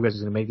 Like, I think Ugas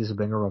is going to make this a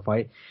banger of a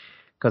fight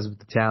because of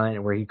the talent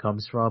and where he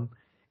comes from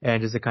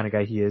and just the kind of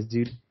guy he is,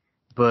 dude.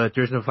 But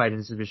there's no fight in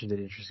this division that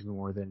interests me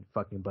more than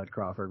fucking Bud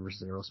Crawford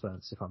versus Errol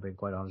Spence, if I'm being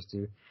quite honest,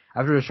 dude.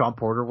 After the Sean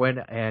Porter win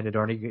and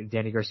the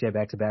Danny Garcia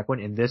back-to-back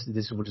win, and this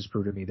will just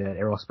prove to me that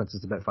Errol Spence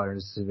is the best fighter in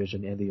this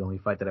division, and the only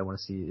fight that I want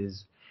to see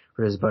is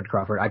versus Bud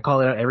Crawford. I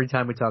call it out every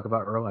time we talk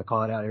about Earl. I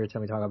call it out every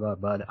time we talk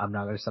about Bud. I'm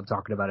not going to stop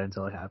talking about it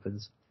until it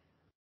happens.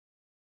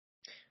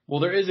 Well,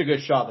 there is a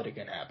good shot that it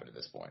can happen at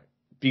this point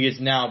because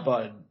now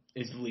Bud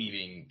is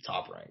leaving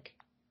Top Rank.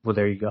 Well,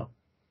 there you go.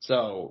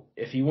 So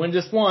if he wins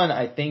this one,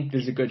 I think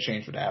there's a good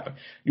chance for it to happen.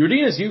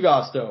 Yordenis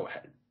Ugas, though,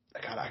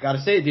 I gotta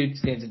say, dude,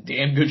 stands a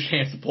damn good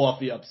chance to pull off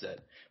the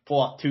upset.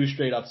 Pull off 2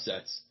 straight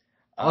upsets.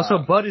 Also,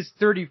 Bud is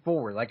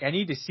 34. Like, I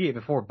need to see it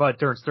before Bud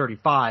turns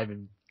 35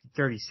 and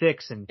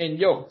 36. And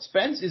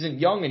Spence isn't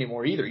young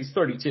anymore either. He's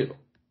 32.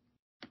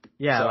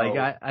 Yeah, so,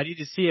 like, I need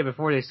to see it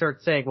before they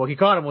start saying, well, he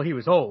caught him when he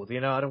was old.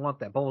 I don't want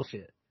that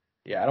bullshit.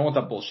 Yeah, I don't want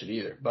that bullshit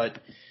either. But,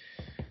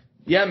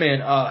 yeah, man,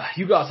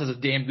 Ugas has a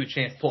damn good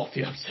chance to pull off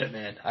the upset,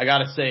 man. I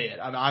gotta say it.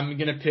 I'm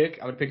gonna pick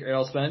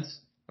Errol Spence.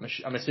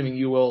 I'm assuming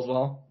you will as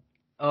well.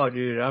 Oh,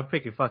 dude, I'm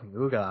picking fucking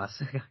Ugas.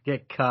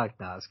 Get cocked.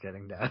 No, I was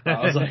kidding. No.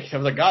 I was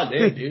like, God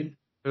damn, dude.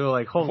 We were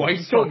like, holy why are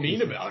you so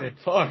mean about it?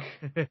 Fuck.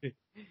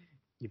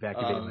 You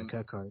activated my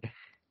cut card.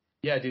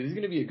 Yeah, dude, this is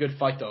gonna be a good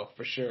fight though,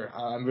 for sure.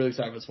 I'm really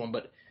excited for this one,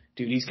 but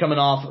dude, he's coming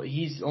off.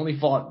 He's only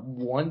fought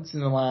once in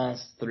the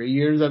last 3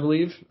 years, I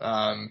believe.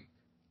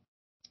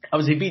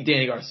 Obviously, he beat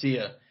Danny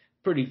Garcia,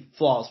 pretty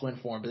flawless win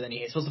for him. But then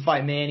he was supposed to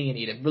fight Manny, and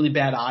he had a really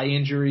bad eye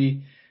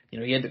injury.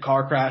 He had the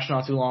car crash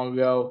not too long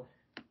ago.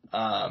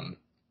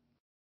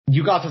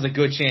 Ugas has a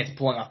good chance of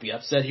pulling off the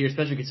upset here,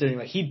 especially considering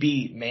like he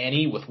beat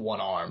Manny with one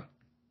arm.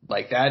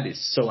 Like that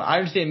is so. I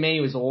understand Manny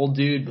was an old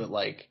dude, but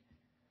like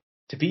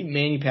to beat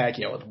Manny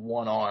Pacquiao with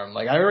one arm,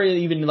 like I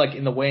already even like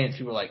in the weigh-ins,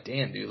 people were like,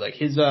 "Damn, dude, like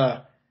his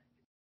Ugas'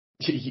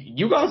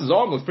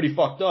 arm was pretty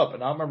fucked up."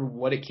 And I don't remember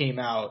what it came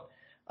out,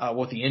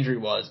 what the injury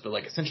was, but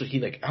like essentially he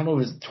like I don't know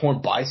if it was a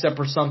torn bicep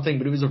or something,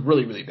 but it was a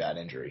really really bad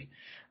injury.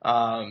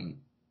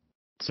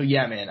 So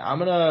yeah, man, I'm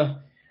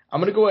gonna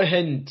go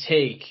ahead and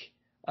take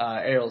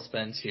Errol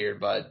Spence here,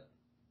 but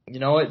you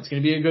know what? It's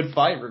gonna be a good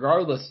fight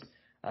regardless.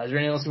 Is there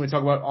anything else you want to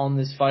talk about on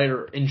this fight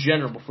or in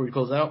general before we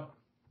close out?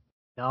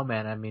 No,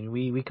 man. I mean,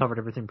 we covered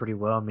everything pretty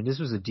well. I mean, this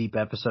was a deep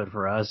episode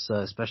for us,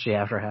 especially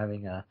after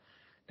having A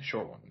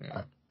short one,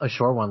 yeah. A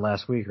short one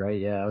last week, right?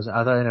 Yeah,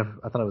 I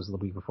thought it was the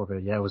week before,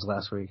 but yeah, it was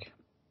last week.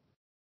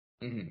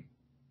 Mm-hmm.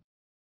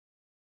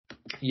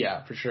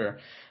 Yeah, for sure.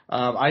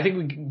 I think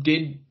we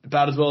did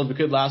about as well as we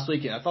could last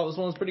week, and I thought this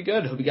one was pretty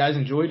good. Hope you guys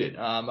enjoyed it.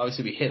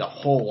 Obviously, we hit a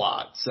whole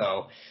lot,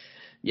 so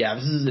yeah,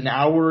 this is an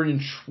hour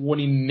and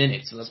 20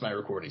 minutes unless my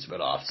recording's a bit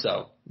off.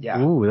 So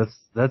yeah. Ooh,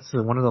 that's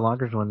one of the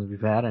longest ones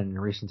we've had in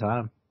recent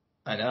time.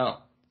 I know.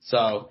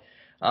 So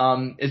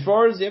as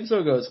far as the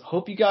episode goes,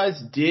 hope you guys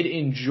did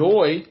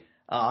enjoy.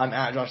 I'm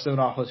at Josh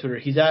Soundoff on Twitter.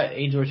 He's at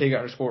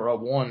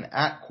Ortega_1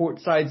 at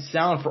Courtside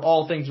Sound for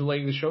all things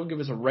relating to the show. Give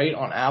us a rate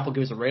on Apple.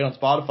 Give us a rate on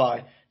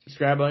Spotify.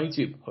 Subscribe on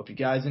YouTube. Hope you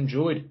guys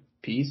enjoyed.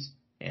 Peace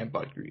and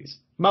butt grease.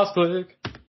 Mouse click.